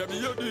God, baby,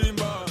 you doing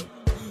bad.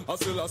 I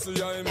still see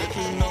you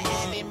making no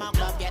man. Baby, my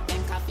club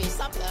getting coffee,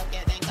 stop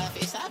getting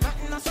coffee, stop.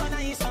 Nothing so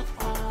nice, early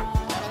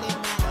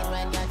morning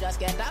when you just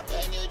get up,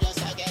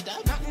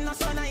 Nothing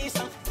so nice,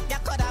 you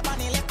could have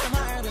bunny left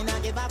tomorrow, we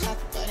not give a fuck.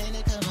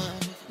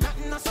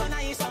 Nothing so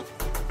nice,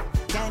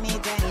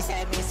 Jenny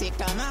said me sick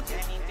stomach,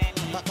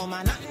 but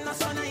woman, nothing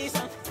so nice.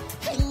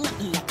 Hey,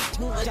 nothing like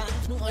no job.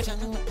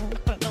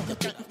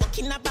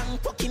 Walking a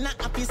bank, walking a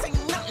happy,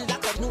 saying nothing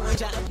like no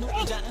job.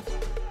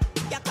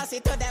 You cause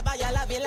it to the bar, you love it.